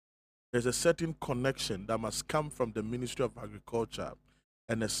 There's a certain connection that must come from the Ministry of Agriculture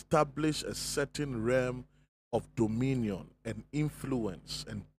and establish a certain realm of dominion and influence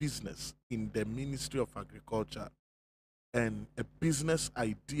and business in the Ministry of Agriculture, and a business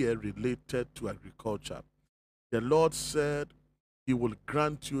idea related to agriculture. The Lord said He will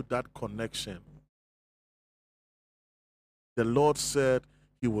grant you that connection. The Lord said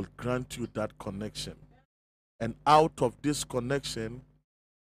He will grant you that connection. And out of this connection,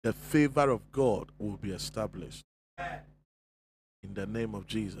 the favor of God will be established. In the name of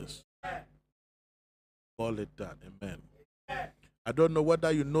Jesus. Call it that. Amen. I don't know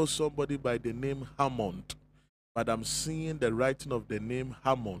whether you know somebody by the name Hammond, but I'm seeing the writing of the name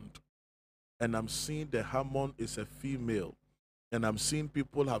Hammond. And I'm seeing the Hammond is a female. And I'm seeing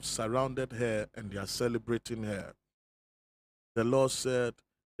people have surrounded her and they are celebrating her. The Lord said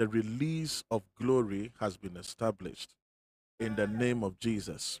the release of glory has been established in the name of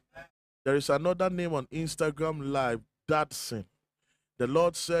Jesus. There is another name on Instagram Live, Dadson. The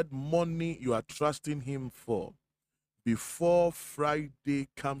Lord said money you are trusting Him for, before Friday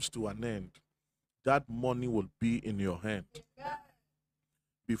comes to an end, that money will be in your hand.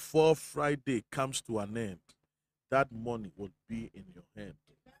 Before Friday comes to an end, that money will be in your hand.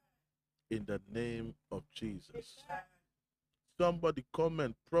 In the name of Jesus. Somebody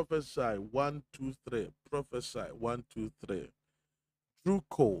comment, prophesy 1, 2, 3. Prophesy 1, 2, 3.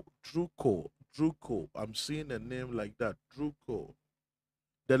 Druko. I'm seeing a name like that, Druko.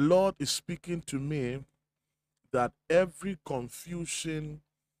 The Lord is speaking to me that every confusion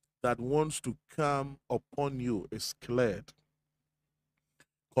that wants to come upon you is cleared.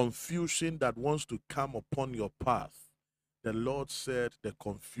 Confusion that wants to come upon your path, the Lord said the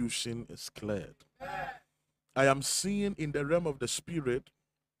confusion is cleared. I am seeing in the realm of the Spirit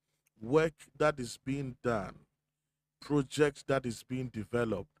work that is being done, projects that is being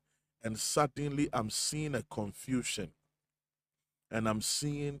developed, and suddenly I'm seeing a confusion. And I'm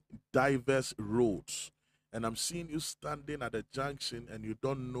seeing diverse roads. And I'm seeing you standing at a junction and you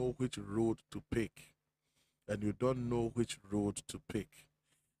don't know which road to pick. And you don't know which road to pick.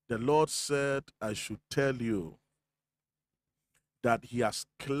 The Lord said, I should tell you that He has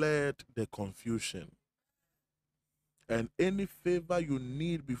cleared the confusion. And any favor you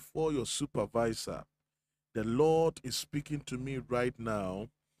need before your supervisor, the Lord is speaking to me right now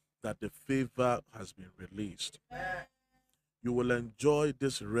that the favor has been released. You will enjoy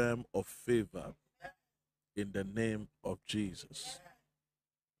this realm of favor in the name of Jesus.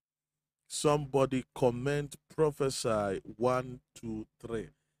 Somebody comment, prophesy 1, 2, 3.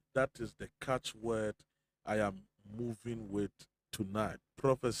 That is the catchword I am moving with tonight.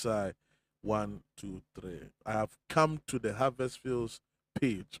 Prophesy 1, 2, 3. I have come to the Harvest Fields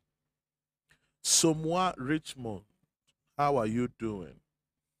page. Somwa Richmond, how are you doing?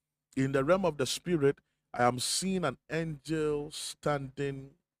 In the realm of the Spirit, I am seeing an angel standing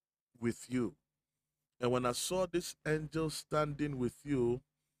with you. And when I saw this angel standing with you,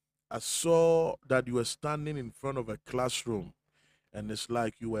 I saw that you were standing in front of a classroom. And it's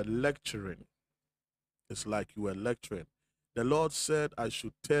like you were lecturing. It's like you were lecturing. The Lord said, I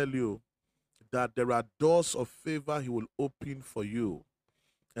should tell you that there are doors of favor He will open for you.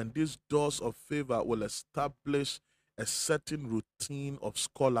 And these doors of favor will establish a certain routine of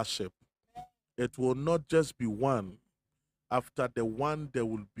scholarship. It will not just be one. After the one, there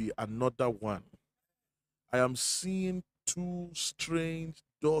will be another one. I am seeing 2 strange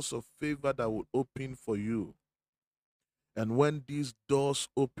doors of favor that will open for you. And when these doors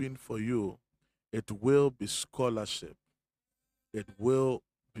open for you, it will be scholarship. It will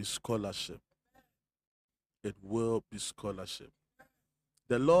be scholarship. It will be scholarship.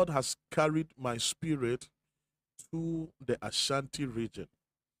 The Lord has carried my spirit to the Ashanti region.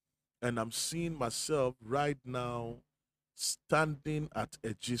 And I'm seeing myself right now standing at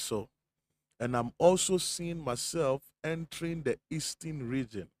Ejiso. And I'm also seeing myself entering the eastern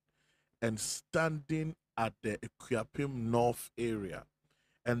region and standing at the Equiapim North area.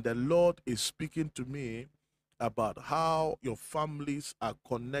 And the Lord is speaking to me about how your families are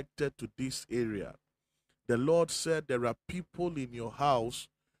connected to this area. The Lord said there are people in your house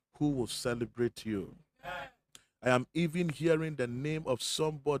who will celebrate you. I am even hearing the name of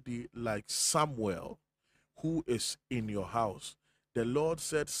somebody like Samuel who is in your house. The Lord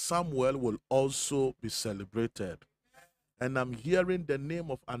said Samuel will also be celebrated. And I'm hearing the name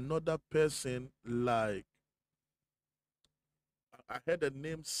of another person like, I heard the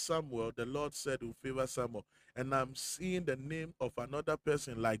name Samuel. The Lord said he will favor Samuel. And I'm seeing the name of another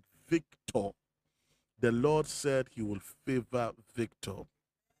person like Victor. The Lord said he will favor Victor.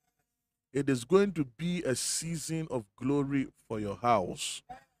 It is going to be a season of glory for your house.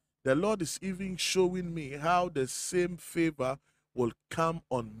 The Lord is even showing me how the same favor will come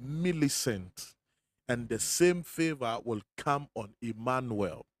on Millicent, and the same favor will come on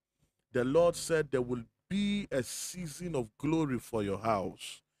Emmanuel. The Lord said there will be a season of glory for your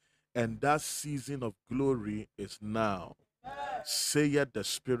house, and that season of glory is now, saith the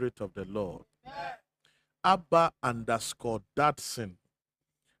Spirit of the Lord. Abba _ Datson.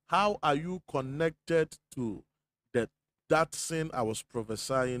 How are you connected to the Datson I was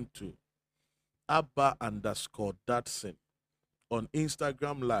prophesying to? Abba _ Datson on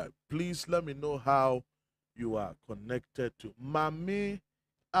Instagram Live. Please let me know how you are connected to Mami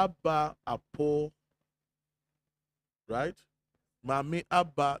Abba Apo, right? Mami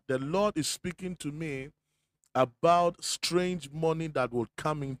Abba, the Lord is speaking to me about strange money that will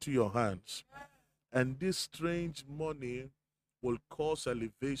come into your hands. And this strange money will cause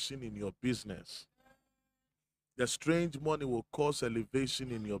elevation in your business. The strange money will cause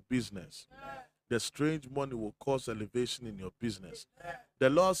elevation in your business. The strange money will cause elevation in your business. The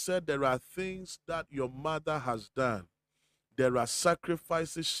Lord said there are things that your mother has done. There are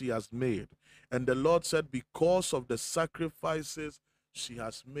sacrifices she has made. And the Lord said because of the sacrifices she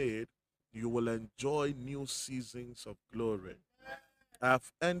has made, you will enjoy new seasons of glory.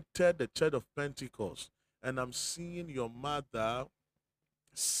 I've entered the Church of Pentecost, and I'm seeing your mother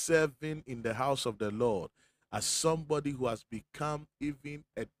serving in the house of the Lord as somebody who has become even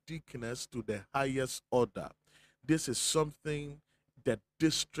a deaconess to the highest order. This is something the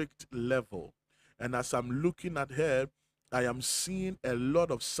district level. And as I'm looking at her, I am seeing a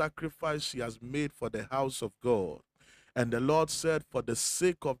lot of sacrifice she has made for the house of God. And the Lord said, for the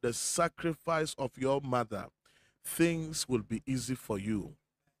sake of the sacrifice of your mother, things will be easy for you.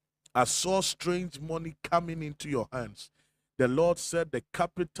 I saw strange money coming into your hands. The Lord said the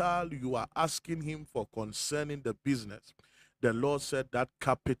capital you are asking him for concerning the business, the Lord said that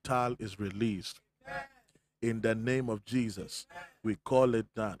capital is released. In the name of Jesus, we call it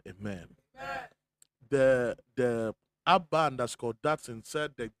done. Amen. The Abba _ Datson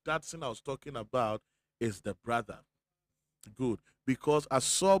said the Datson I was talking about is the brother. Good. Because I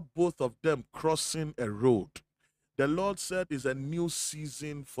saw both of them crossing a road. The Lord said it's a new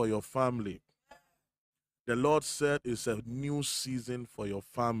season for your family. The Lord said it's a new season for your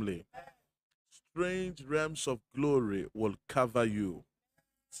family. Strange realms of glory will cover you.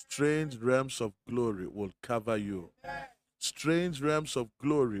 Strange realms of glory will cover you. Strange realms of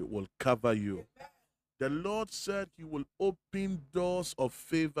glory will cover you. The Lord said he will open doors of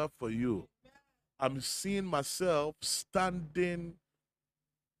favor for you. I'm seeing myself standing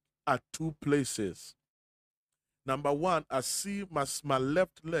at two places. Number one, I see my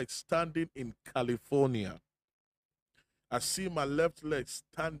left leg standing in California. I see my left leg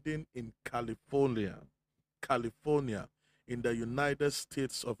standing in California, in the United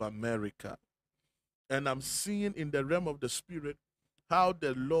States of America. And I'm seeing in the realm of the spirit how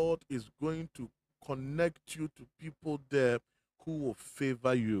the Lord is going to connect you to people there who will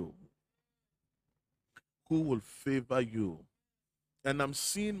favor you. Who will favor you. And I'm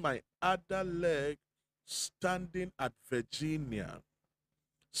seeing my other leg standing at Virginia.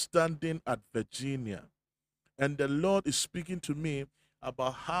 Standing at Virginia. And the Lord is speaking to me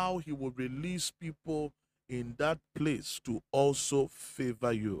about how he will release people in that place to also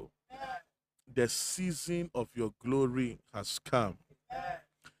favor you. The season of your glory has come.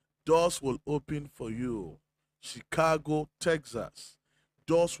 Doors will open for you. Chicago, Texas.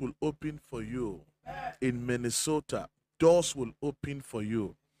 Doors will open for you. In Minnesota, doors will open for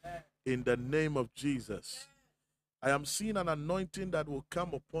you. In the name of Jesus. I am seeing an anointing that will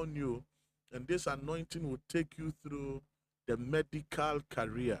come upon you, and this anointing will take you through the medical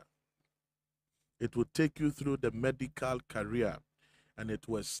career. It will take you through the medical career, and it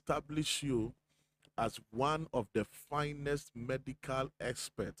will establish you as one of the finest medical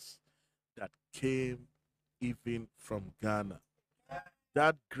experts that came even from Ghana.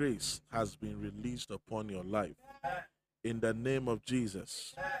 That grace has been released upon your life. In the name of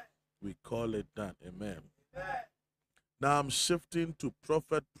Jesus, we call it done. Amen. Now I'm shifting to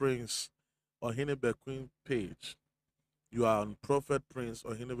Prophet Prince Ohinibequin page. You are on Prophet Prince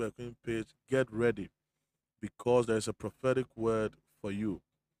Ohinibequin page. Get ready, because there is a prophetic word for you.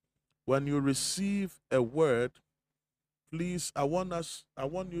 When you receive a word, please, I want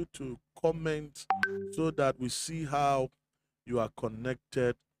you to comment so that we see how you are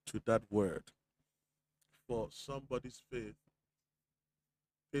connected to that word. For somebody's faith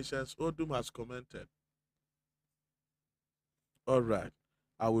Patience Odum has commented. All right.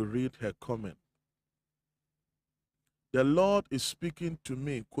 I will read her comment. The Lord is speaking to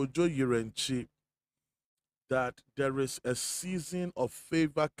me, Kojo Yirenchi, that there is a season of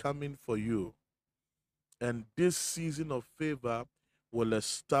favor coming for you. And this season of favor will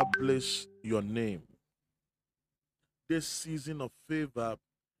establish your name. This season of favor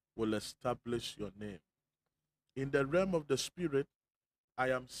will establish your name. In the realm of the spirit, I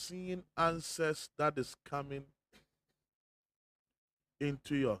am seeing answers that is coming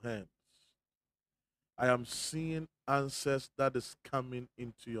into your hands. I am seeing answers that is coming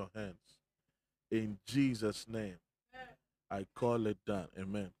into your hands. In Jesus' name, I call it done.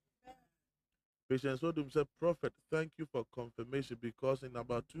 Amen. Patience Odum said, Prophet, thank you for confirmation, because in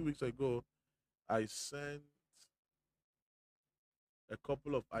about 2 weeks ago, I sent a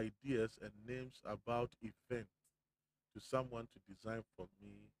couple of ideas and names about events to someone to design for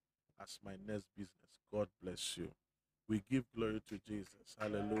me as my next business. God bless you. We give glory to Jesus.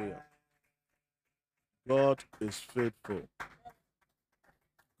 Hallelujah. God is faithful.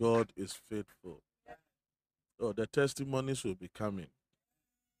 God is faithful. Oh, the testimonies will be coming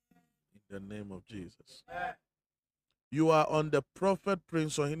in the name of Jesus. You are on the Prophet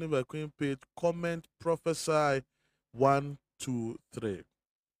Prince Ohinibe Queen page. Comment, prophesy 1, 2, 3.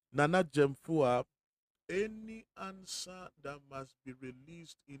 Nana Jemfua, any answer that must be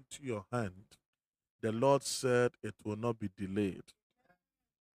released into your hand, the Lord said it will not be delayed.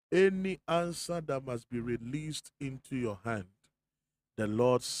 Any answer that must be released into your hand, the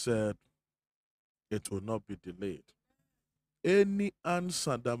Lord said it will not be delayed. Any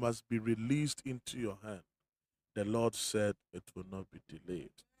answer that must be released into your hand, the Lord said it will not be delayed.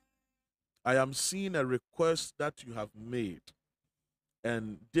 I am seeing a request that you have made,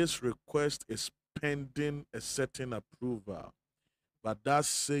 and this request is pending a certain approval. But thus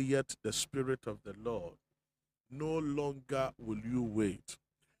saith the Spirit of the Lord, no longer will you wait,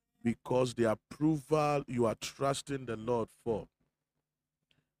 because the approval you are trusting the Lord for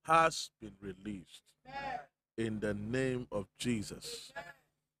has been released. In the name of Jesus,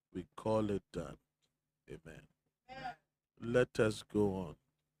 we call it done. Amen. Let us go on.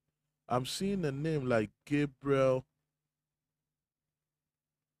 I'm seeing a name like Gabriel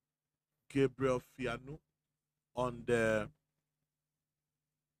Fianu on the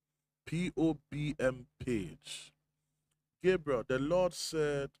POBM page. Gabriel, the Lord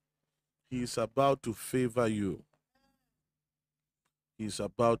said He is about to favor you. He is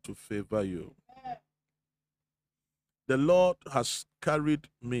about to favor you. The Lord has carried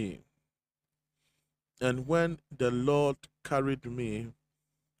me. And when the Lord carried me,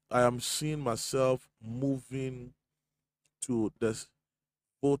 I am seeing myself moving to the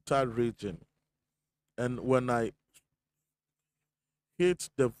Volta region. And when I hit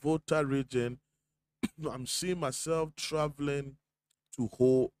the Volta region, I'm seeing myself traveling to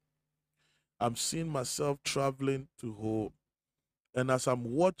Ho. I'm seeing myself traveling to Ho. And as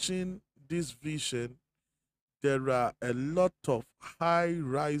I'm watching this vision, there are a lot of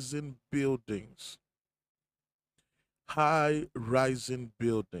high-rising buildings. High-rising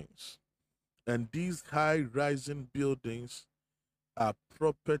buildings. And these high-rising buildings are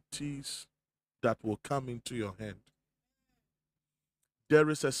properties that will come into your hand. There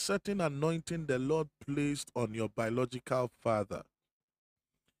is a certain anointing the Lord placed on your biological father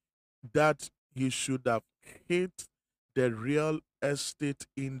that he should have hit the real estate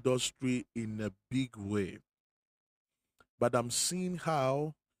industry in a big way. But I'm seeing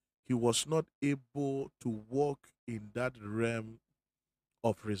how he was not able to walk in that realm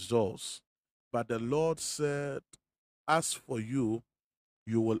of results. But the Lord said, as for you,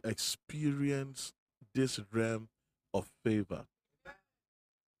 you will experience this realm of favor.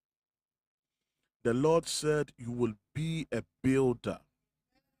 The Lord said you will be a builder.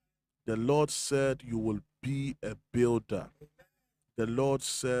 The Lord said you will be a builder. The Lord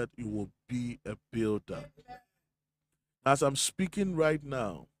said you will be a builder. As I'm speaking right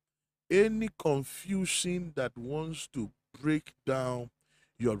now, any confusion that wants to break down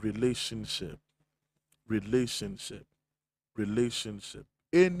your relationship,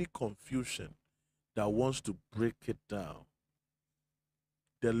 any confusion that wants to break it down,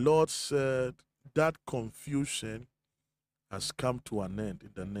 the Lord said that confusion has come to an end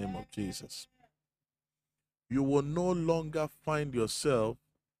in the name of Jesus. You will no longer find yourself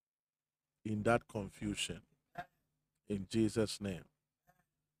in that confusion in Jesus' name.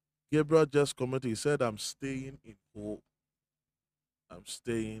 Gabriel just commented, he said, I'm staying in hope. I'm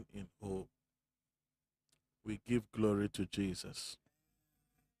staying in hope. We give glory to Jesus.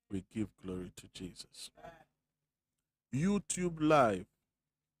 We give glory to Jesus. YouTube Live,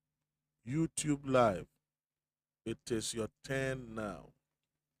 YouTube Live, it is your turn now.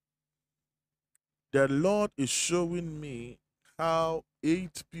 The Lord is showing me how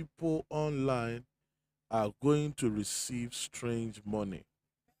 8 people online are going to receive strange money.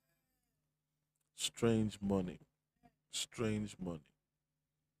 Strange money. Strange money.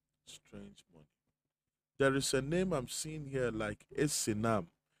 Strange money. There is a name I'm seeing here like Esinam.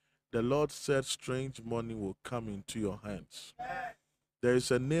 The Lord said strange money will come into your hands. There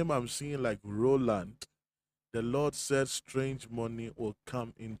is a name I'm seeing like Roland. The Lord said strange money will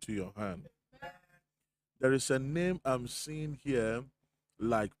come into your hand. There is a name I'm seeing here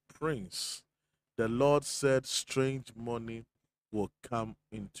like Prince. The Lord said strange money will come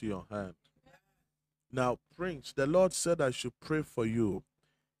into your hand. Now, Prince, the Lord said I should pray for you.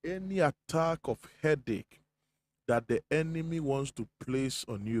 Any attack of headache that the enemy wants to place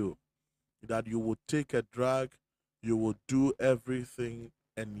on you, that you will take a drug, you will do everything,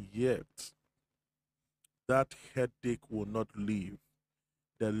 and yet that headache will not leave.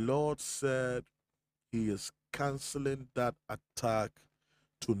 The Lord said he is canceling that attack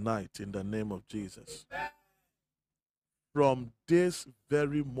tonight in the name of Jesus. From this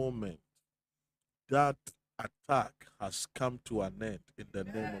very moment, that attack has come to an end in the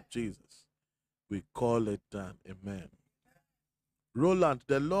name of Jesus. We call it done. Amen. Roland,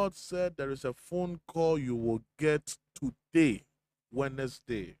 the Lord said there is a phone call you will get today,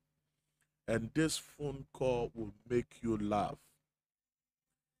 Wednesday, and this phone call will make you laugh.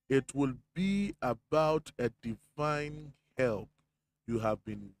 It will be about a divine help you have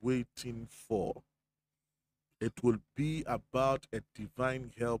been waiting for. It will be about a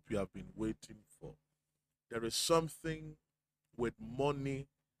divine help you have been waiting for. There is something with money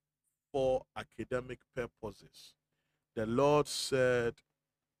for academic purposes. The Lord said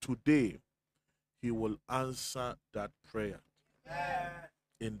today he will answer that prayer.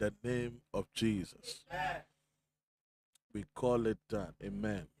 In the name of Jesus. We call it done.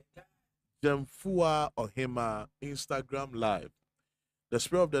 Amen. Jemfua Ohima, Instagram Live. The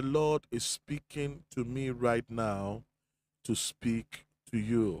Spirit of the Lord is speaking to me right now to speak to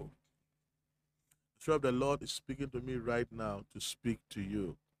you. The Spirit of the Lord is speaking to me right now to speak to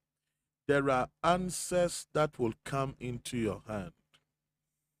you. There are answers that will come into your hand.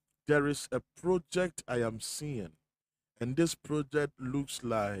 There is a project I am seeing, and this project looks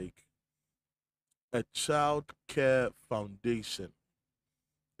like a child care foundation.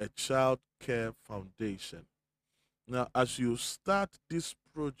 A child care foundation. Now, as you start this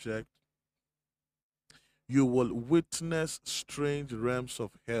project, you will witness strange realms of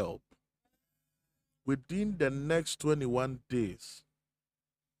help. Within the next 21 days,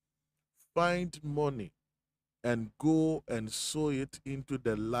 find money and go and sow it into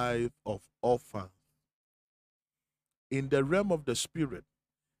the life of orphans. In the realm of the spirit,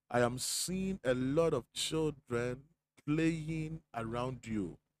 I am seeing a lot of children playing around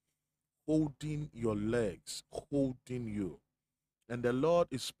you, holding your legs, holding you. And the Lord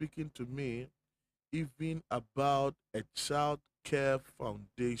is speaking to me even about a child care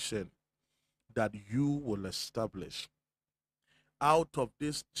foundation that you will establish. Out of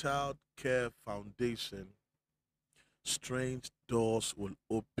this child care foundation, strange doors will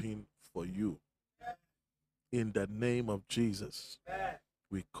open for you. In the name of Jesus,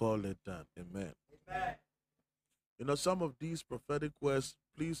 we call it done. Amen. You know, some of these prophetic words,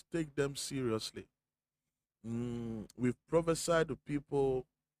 please take them seriously. We've prophesied to people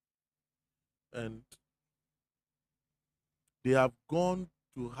and they have gone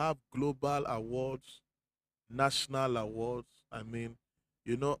to have global awards, national awards. I mean,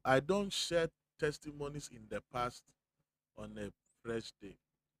 you know, I don't share testimonies in the past on a fresh day.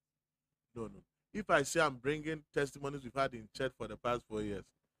 No. If I say I'm bringing testimonies we've had in church for the past 4 years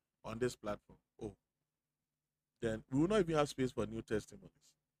on this platform, then we will not even have space for new testimonies.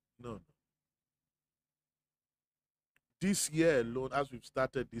 No. This year alone, as we've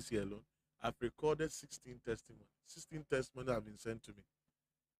started this year alone, I've recorded 16 testimonies. 16 testimonies have been sent to me.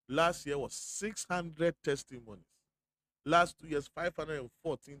 Last year was 600 testimonies. Last 2 years,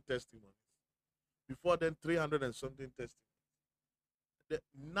 514 testimonies. Before then, 300 and something testimonies.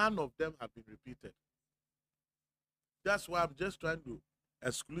 None of them have been repeated. That's why I'm just trying to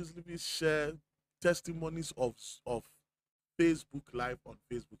exclusively share testimonies of Facebook Live on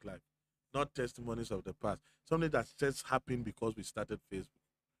Facebook Live, not testimonies of the past. Something that just happened because we started Facebook.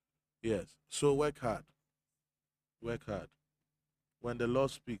 Yes. So work hard. Work hard. When the Lord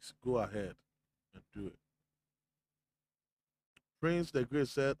speaks, go ahead and do it. Prince the Great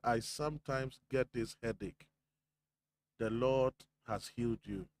said, I sometimes get this headache. The Lord has healed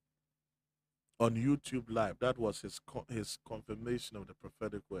you. On YouTube Live, that was his confirmation of the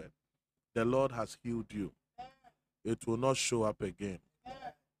prophetic word. The Lord has healed you. It will not show up again.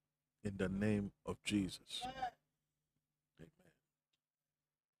 In the name of Jesus. Amen.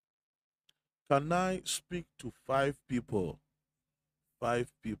 Can I speak to 5 people?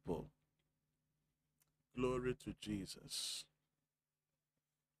 5 people. Glory to Jesus.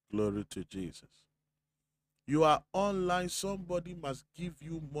 Glory to Jesus. You are online. Somebody must give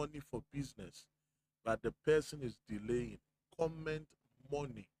you money for business, but the person is delaying. Comment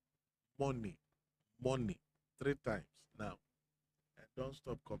money, money, money 3 times now. And don't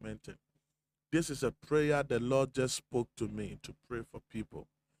stop commenting. This is a prayer the Lord just spoke to me to pray for people.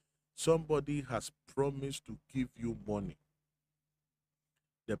 Somebody has promised to give you money.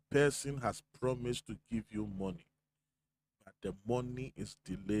 The person has promised to give you money, but the money is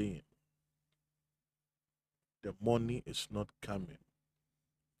delaying. The money is not coming.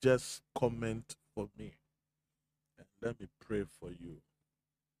 Just comment for me and let me pray for you.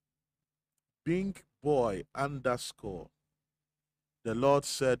 Big boy _ the Lord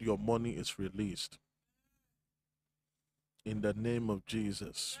said your money is released. In the name of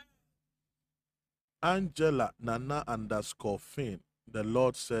Jesus. Angela Nana _ Finn, the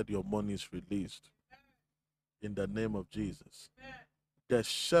Lord said your money is released. In the name of Jesus. The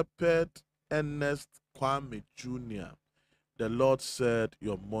shepherd Ernest Kwame Jr., the Lord said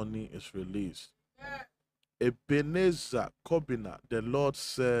your money is released. Ebenezer Kobina, the Lord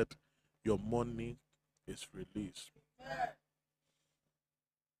said your money is released.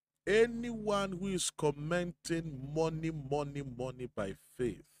 Anyone who is commenting money, money, money by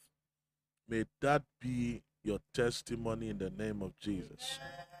faith, may that be your testimony in the name of Jesus.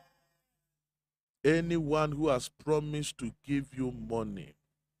 Anyone who has promised to give you money,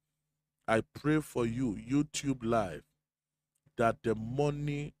 I pray for you, YouTube Live, that the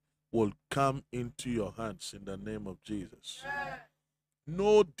money will come into your hands in the name of Jesus.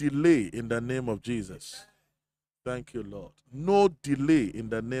 No delay in the name of Jesus. Thank you, Lord. No delay in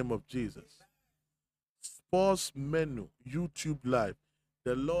the name of Jesus. Sports Menu, YouTube Live.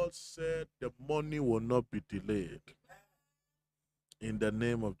 The Lord said the money will not be delayed. In the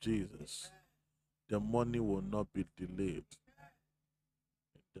name of Jesus. The money will not be delayed.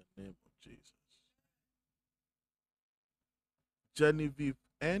 In the name of Jesus. Genevieve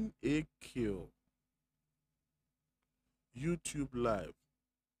NAQ, YouTube Live.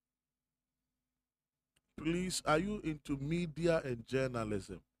 Please, are you into media and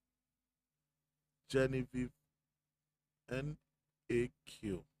journalism? Genevieve NAQ,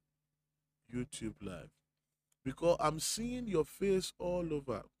 YouTube Live. Because I'm seeing your face all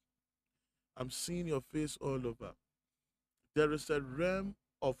over. I'm seeing your face all over. There is a realm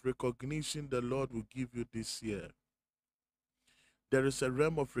of recognition the Lord will give you this year. There is a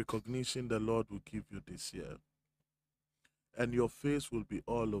realm of recognition the Lord will give you this year. And your face will be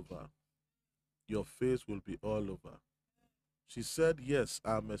all over. Your face will be all over. She said, yes,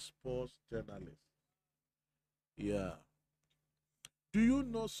 I'm a sports journalist. Yeah. Do you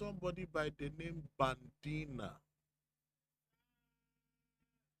know somebody by the name Bandina?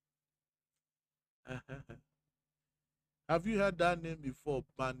 Have you heard that name before?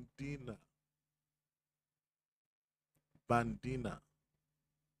 Bandina. Bandina.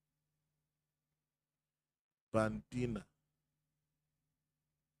 Bandina.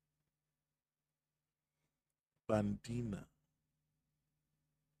 Bandina.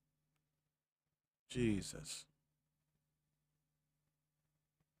 Jesus.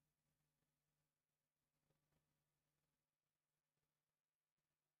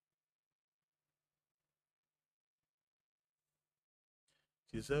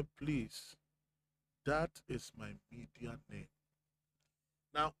 She said, please, that is my media name.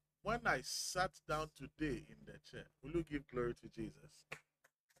 Now, when I sat down today in the chair, will you give glory to Jesus?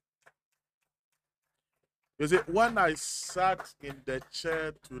 You see, when I sat in the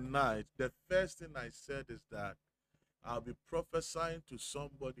chair tonight, the first thing I said is that I'll be prophesying to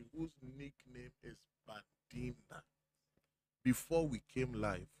somebody whose nickname is Bandina before we came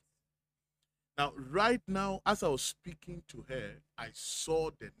live. Now, right now, as I was speaking to her, I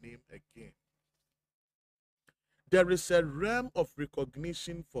saw the name again. There is a realm of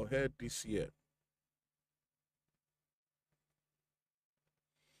recognition for her this year.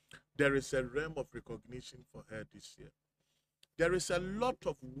 There is a realm of recognition for her this year. There is a lot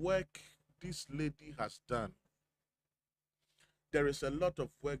of work this lady has done. There is a lot of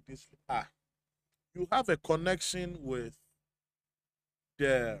work this... you have a connection with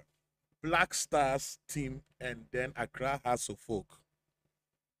the Black Stars team and then Accra House of Folk.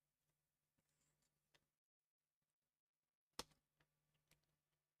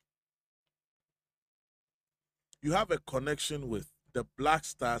 You have a connection with the Black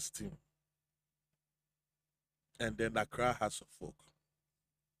Stars team. and then Accra House of Folk.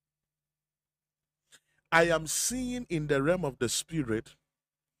 I am seeing in the realm of the spirit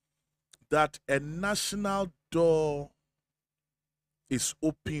that a national door is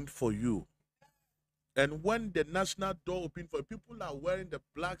opened for you. And when the national door opened for you, people are wearing the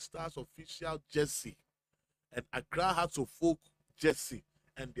Black Stars official jersey and Accra House of Folk jersey,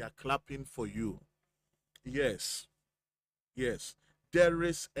 and they are clapping for you. Yes. Yes. There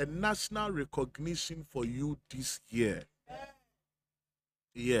is a national recognition for you this year.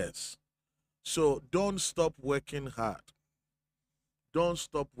 Yes. So don't stop working hard. Don't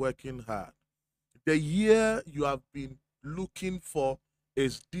stop working hard. The year you have been looking for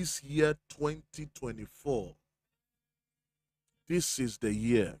is this year 2024. This is the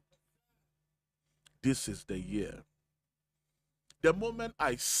year. This is the year. The moment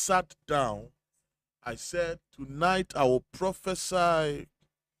I sat down, I said, tonight I will prophesy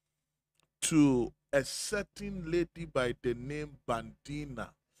to a certain lady by the name Bandina,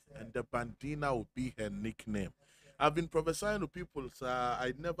 and the Bandina will be her nickname. I've been prophesying to people, sir.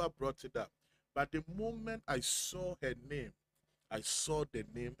 I never brought it up. But the moment I saw her name, I saw the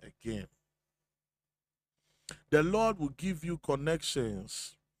name again. The Lord will give you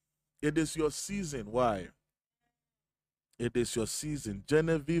connections. It is your season. Why? It is your season.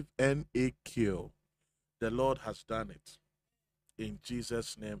 Genevieve N.A.Q. The Lord has done it. In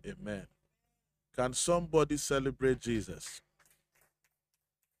Jesus' name, amen. Can somebody celebrate Jesus?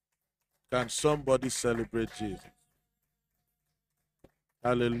 Can somebody celebrate Jesus?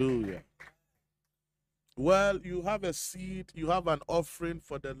 Hallelujah. Well, you have a seed, you have an offering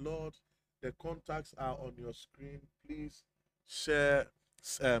for the Lord. The contacts are on your screen. Please share,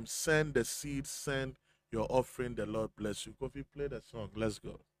 send the seed, send your offering. The Lord bless you. Kofi, play the song. Let's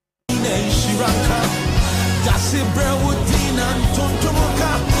go.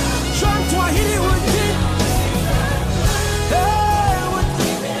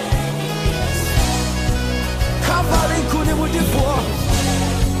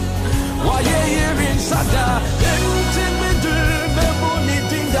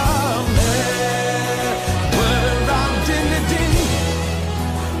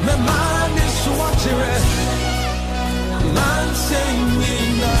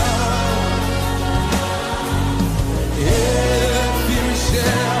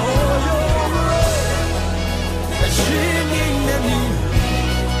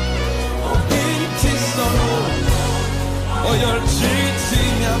 Oh, you're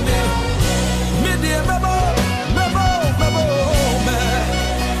cheating on me. Me dear, me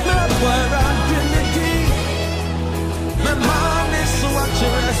where I'm dignity. Me man is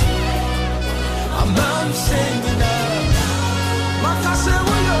watching. A man singing now. My cousin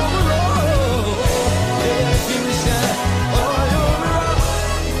will overall. If you say, oh, you're wrong.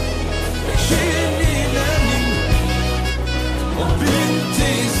 She need any. Oh,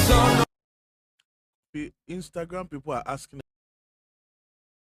 beauty son. Instagram people are asking.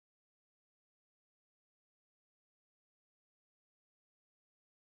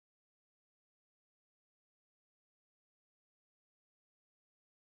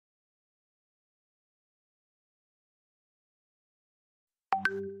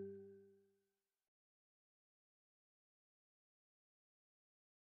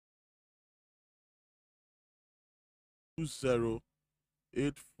 Two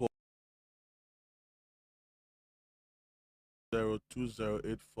 084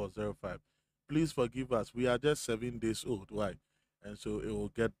 0208405. Please forgive us. We are just 7 days old. Why? And so it will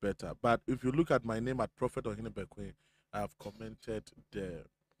get better. But if you look at my name at Prophet Ohinebekwe, I have commented the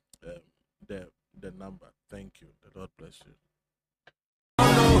number. Thank you. The Lord bless you.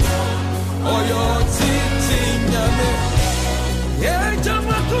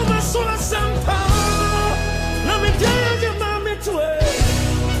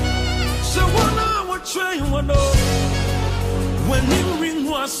 When you ring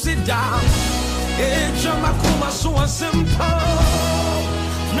was sit down, Jamakuma so simple.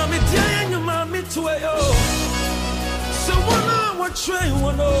 No me tell you, mammy, to yo. So one hour train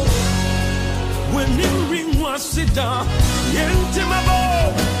one oh. When you ring was sit down,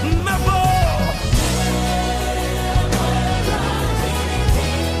 Yentimabo, Mabo.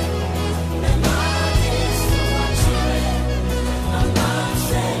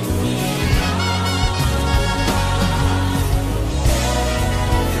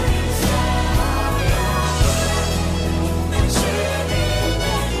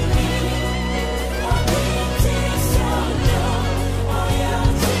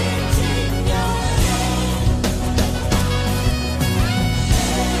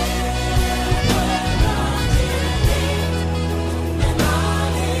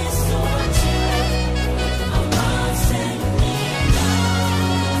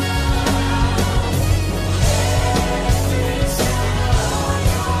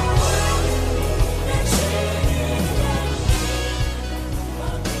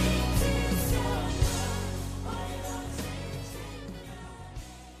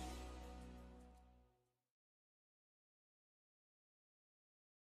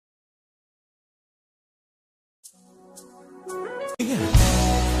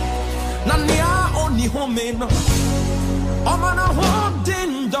 Nania oni homeno. Omana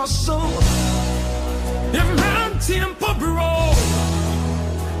holding the soul. Immense bro.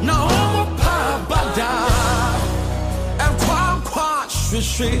 Now pa bada. And kwa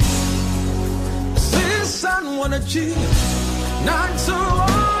shri. Sisan wanna cheat. Not so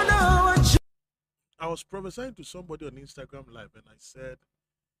I was prophesying to somebody on Instagram Live and I said,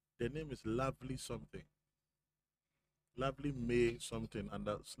 the name is Lovely something. Lovely May something, and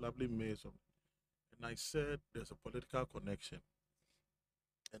that's Lovely May something. And I said, there's a political connection.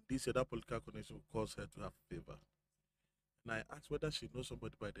 And this said that political connection will cause her to have favor. And I asked whether she knows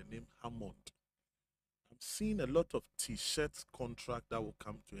somebody by the name Hammond. I'm seeing a lot of t-shirt contract that will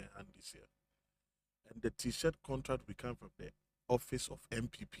come to her hand this year. And the t-shirt contract will come from the office of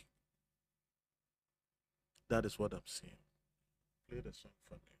MPP. That is what I'm seeing. Play the song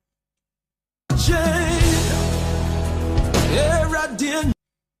for me.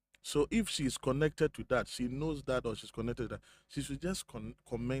 So if she's connected to that, she knows that, or she's connected to that, she should just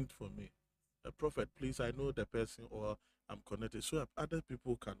comment for me. Prophet, please, I know the person, or I'm connected. So other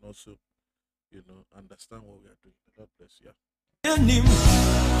people can also, understand what we are doing. God bless you.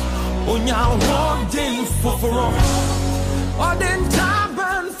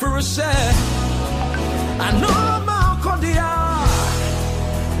 I know my Kodia.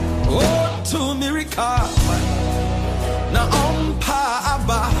 Oh, to Mirica. Now, pa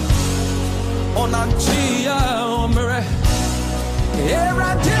aba. On Antia, Omere.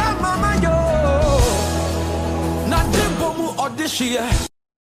 Era dear Mama yo. Not the bomu audition.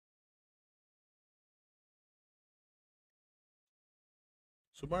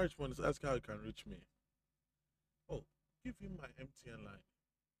 So, marriage one is ask how you can reach me. Oh, give him my MTN line.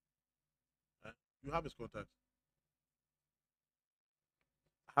 You have his contact.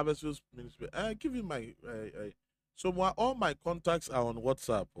 Harvestfield Ministry. Give you my. So all my contacts are on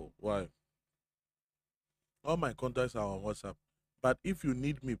WhatsApp. Oh, why? All my contacts are on WhatsApp. But if you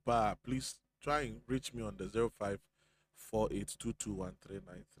need me, please try and reach me on the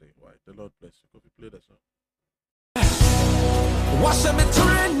 0548221393. Why? The Lord bless you. Go play the song. What's a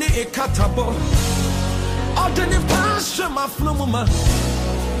metreni ekatabo? Ordini passion my flumuma.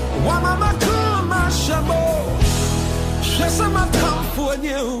 Wamama kuma shabo. Shesama come for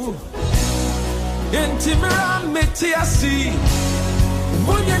you. Intimira metiasi.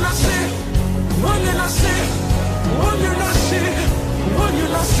 Won't you not see? Won't you not see? Won't you not see? Won't you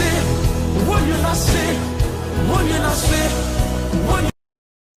not see? Won't you not see? Won't you not see? Won't you?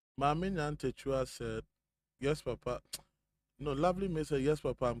 Mami Nyantechua said, yes, Papa. No, Lovely May said, yes,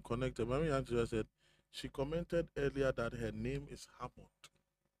 Papa, I'm connected. Mami Nyantechua said, she commented earlier that her name is Hammond.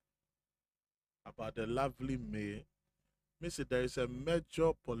 About the Lovely May. Missy, there is a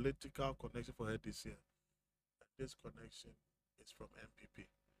major political connection for her this year. And this connection is from MPP.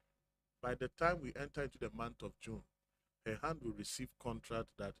 By the time we enter into the month of June, her hand will receive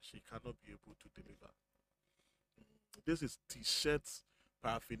contract that she cannot be able to deliver. This is t-shirts,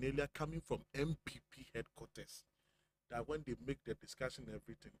 paraphernalia coming from MPP headquarters. That when they make the discussion and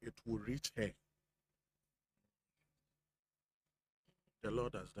everything, it will reach her. The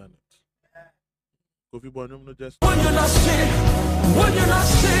Lord has done it. Kofi Bonum no just. When you not see, when you not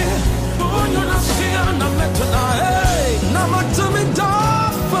see, when you not see, and I'm not tonight. Now I'm to me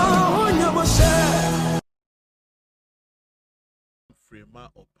dark when you was there. Frema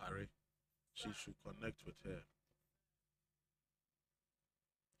or Pare, she should connect with her.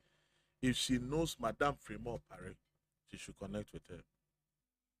 If she knows Madame Frema or Pare, she should connect with her.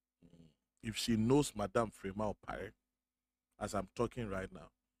 If she knows Madame Frema or Pare, as I'm talking right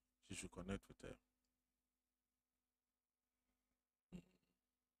now, she should connect with her.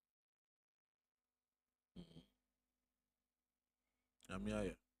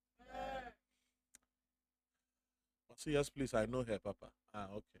 Amiaya. Say yes, please. I know her, Papa.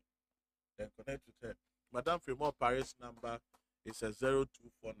 Okay. Then connect with her. Madame Fremont Paris number is a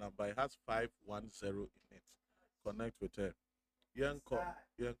 024 number. It has 510 in it. Connect with her. Yanko.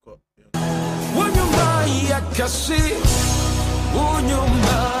 When you buy a kasi, when you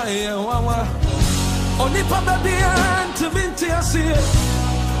buy a wawa, only Papa be to minty a see.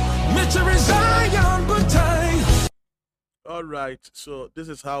 Mr. Resign, good time. All right, so this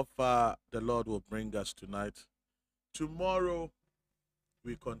is how far the Lord will bring us tonight. Tomorrow,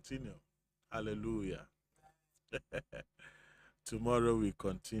 we continue. Hallelujah. Tomorrow, we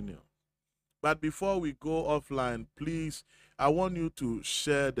continue. But before we go offline, please, I want you to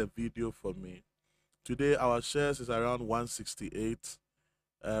share the video for me. Today, our shares is around 168.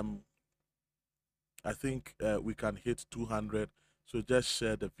 I think we can hit 200. So just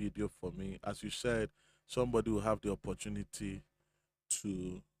share the video for me. As you said, somebody will have the opportunity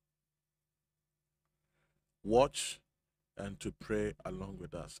to watch and to pray along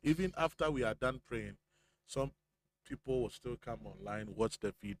with us. Even after we are done praying, some people will still come online, watch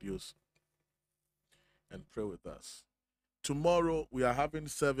the videos, and pray with us. Tomorrow, we are having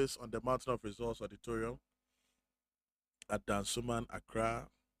service on the Mountain of Results Auditorium at Dansoman, Accra.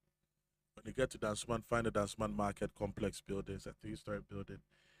 When you get to Dansoman, find the Dansoman Market Complex building. It's a 3-story building.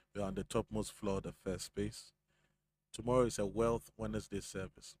 We're on the topmost floor, the first space. Tomorrow is a Wealth Wednesday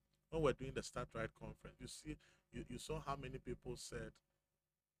service. When we're doing the Start Right conference, you saw how many people said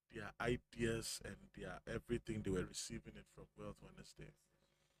their ideas and their everything, they were receiving it from Wealth Wednesday.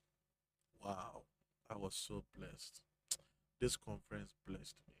 Wow, I was so blessed. This conference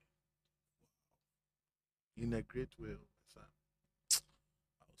blessed me. Wow. In a great way, my son.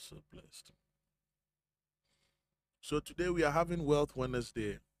 I was so blessed. So today we are having Wealth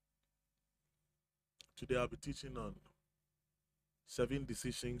Wednesday. Today I'll be teaching on 7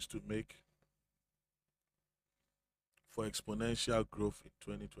 decisions to make for exponential growth in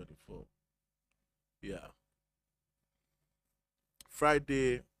 2024. Yeah.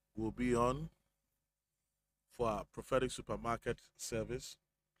 Friday will be on for our prophetic supermarket service.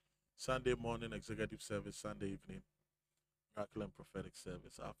 Sunday morning executive service, Sunday evening miracle and prophetic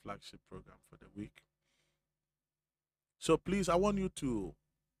service, our flagship program for the week. So please, I want you to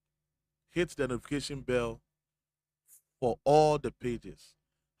hit the notification bell for all the pages.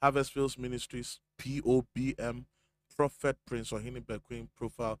 Harvest Fields Ministries, POBM, Prophet Prince Ohene Bequem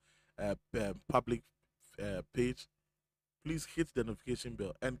profile, public page. Please hit the notification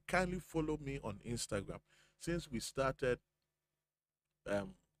bell and kindly follow me on Instagram. Since we started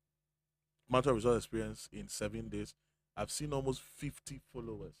Mountain of Results Experience in 7 days, I've seen almost 50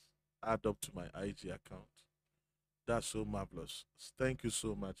 followers add up to my IG account. That's so marvelous. Thank you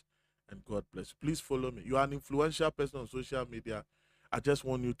so much, and God bless you. Please follow me. You are an influential person on social media. I just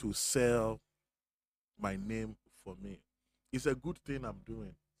want you to sell my name for me. It's a good thing I'm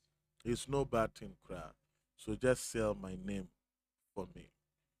doing. It's no bad thing, crowd. So just sell my name for me.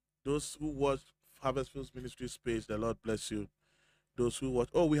 Those who watch Harvest Fields Ministries page, the Lord bless you. Those who watch,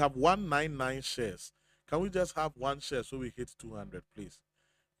 oh, we have 199 shares. Can we just have 1 share so we hit 200, please?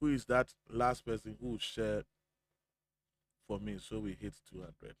 Who is that last person who shared for me so we hit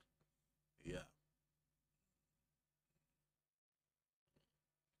 200? Yeah.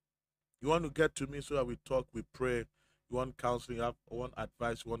 You want to get to me so that we talk, we pray. You want counseling, you want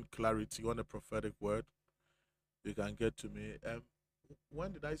advice, you want clarity, you want a prophetic word, you can get to me.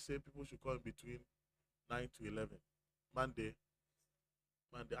 When did I say people should call in between 9 to 11? Monday,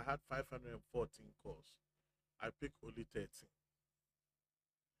 I had 514 calls. I picked only 13.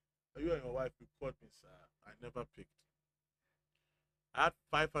 You and your wife, you called me, sir. I never picked. I had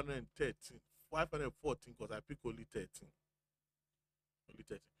 514 calls. I picked only 13. Only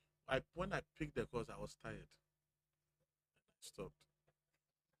 13. When I picked the calls, I was tired. I stopped.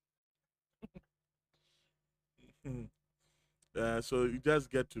 So you just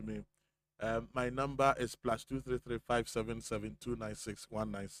get to me. My number is +233 577 296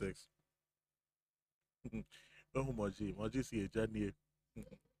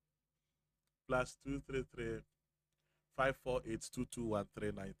 +233 548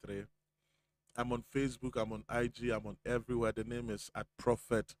 221393. I'm on Facebook, I'm on IG, I'm on everywhere. The name is at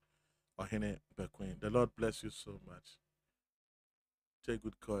Prophet Ohene Bequem. The Lord bless you so much. Take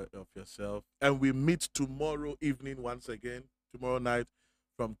good care of yourself. And we meet tomorrow evening once again, tomorrow night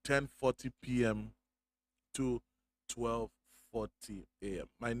from 10:40 p.m. to 12:40 a.m.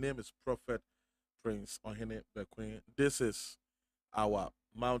 My name is Prophet Prince Ohene Bequem. This is our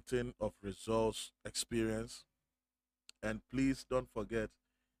Mountain of Results experience. And please don't forget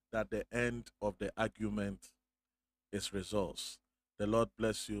that the end of the argument is results. The Lord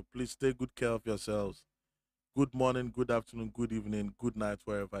bless you. Please take good care of yourselves. Good morning, good afternoon, good evening, good night,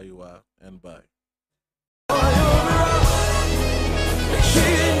 wherever you are, and bye.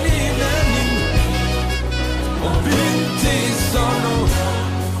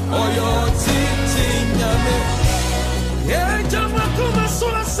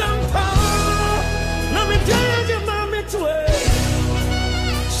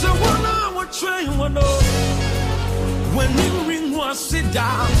 When you ring, sit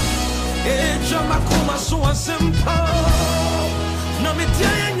down. Jamakuma so simple. No me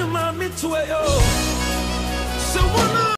tell you, mommy, to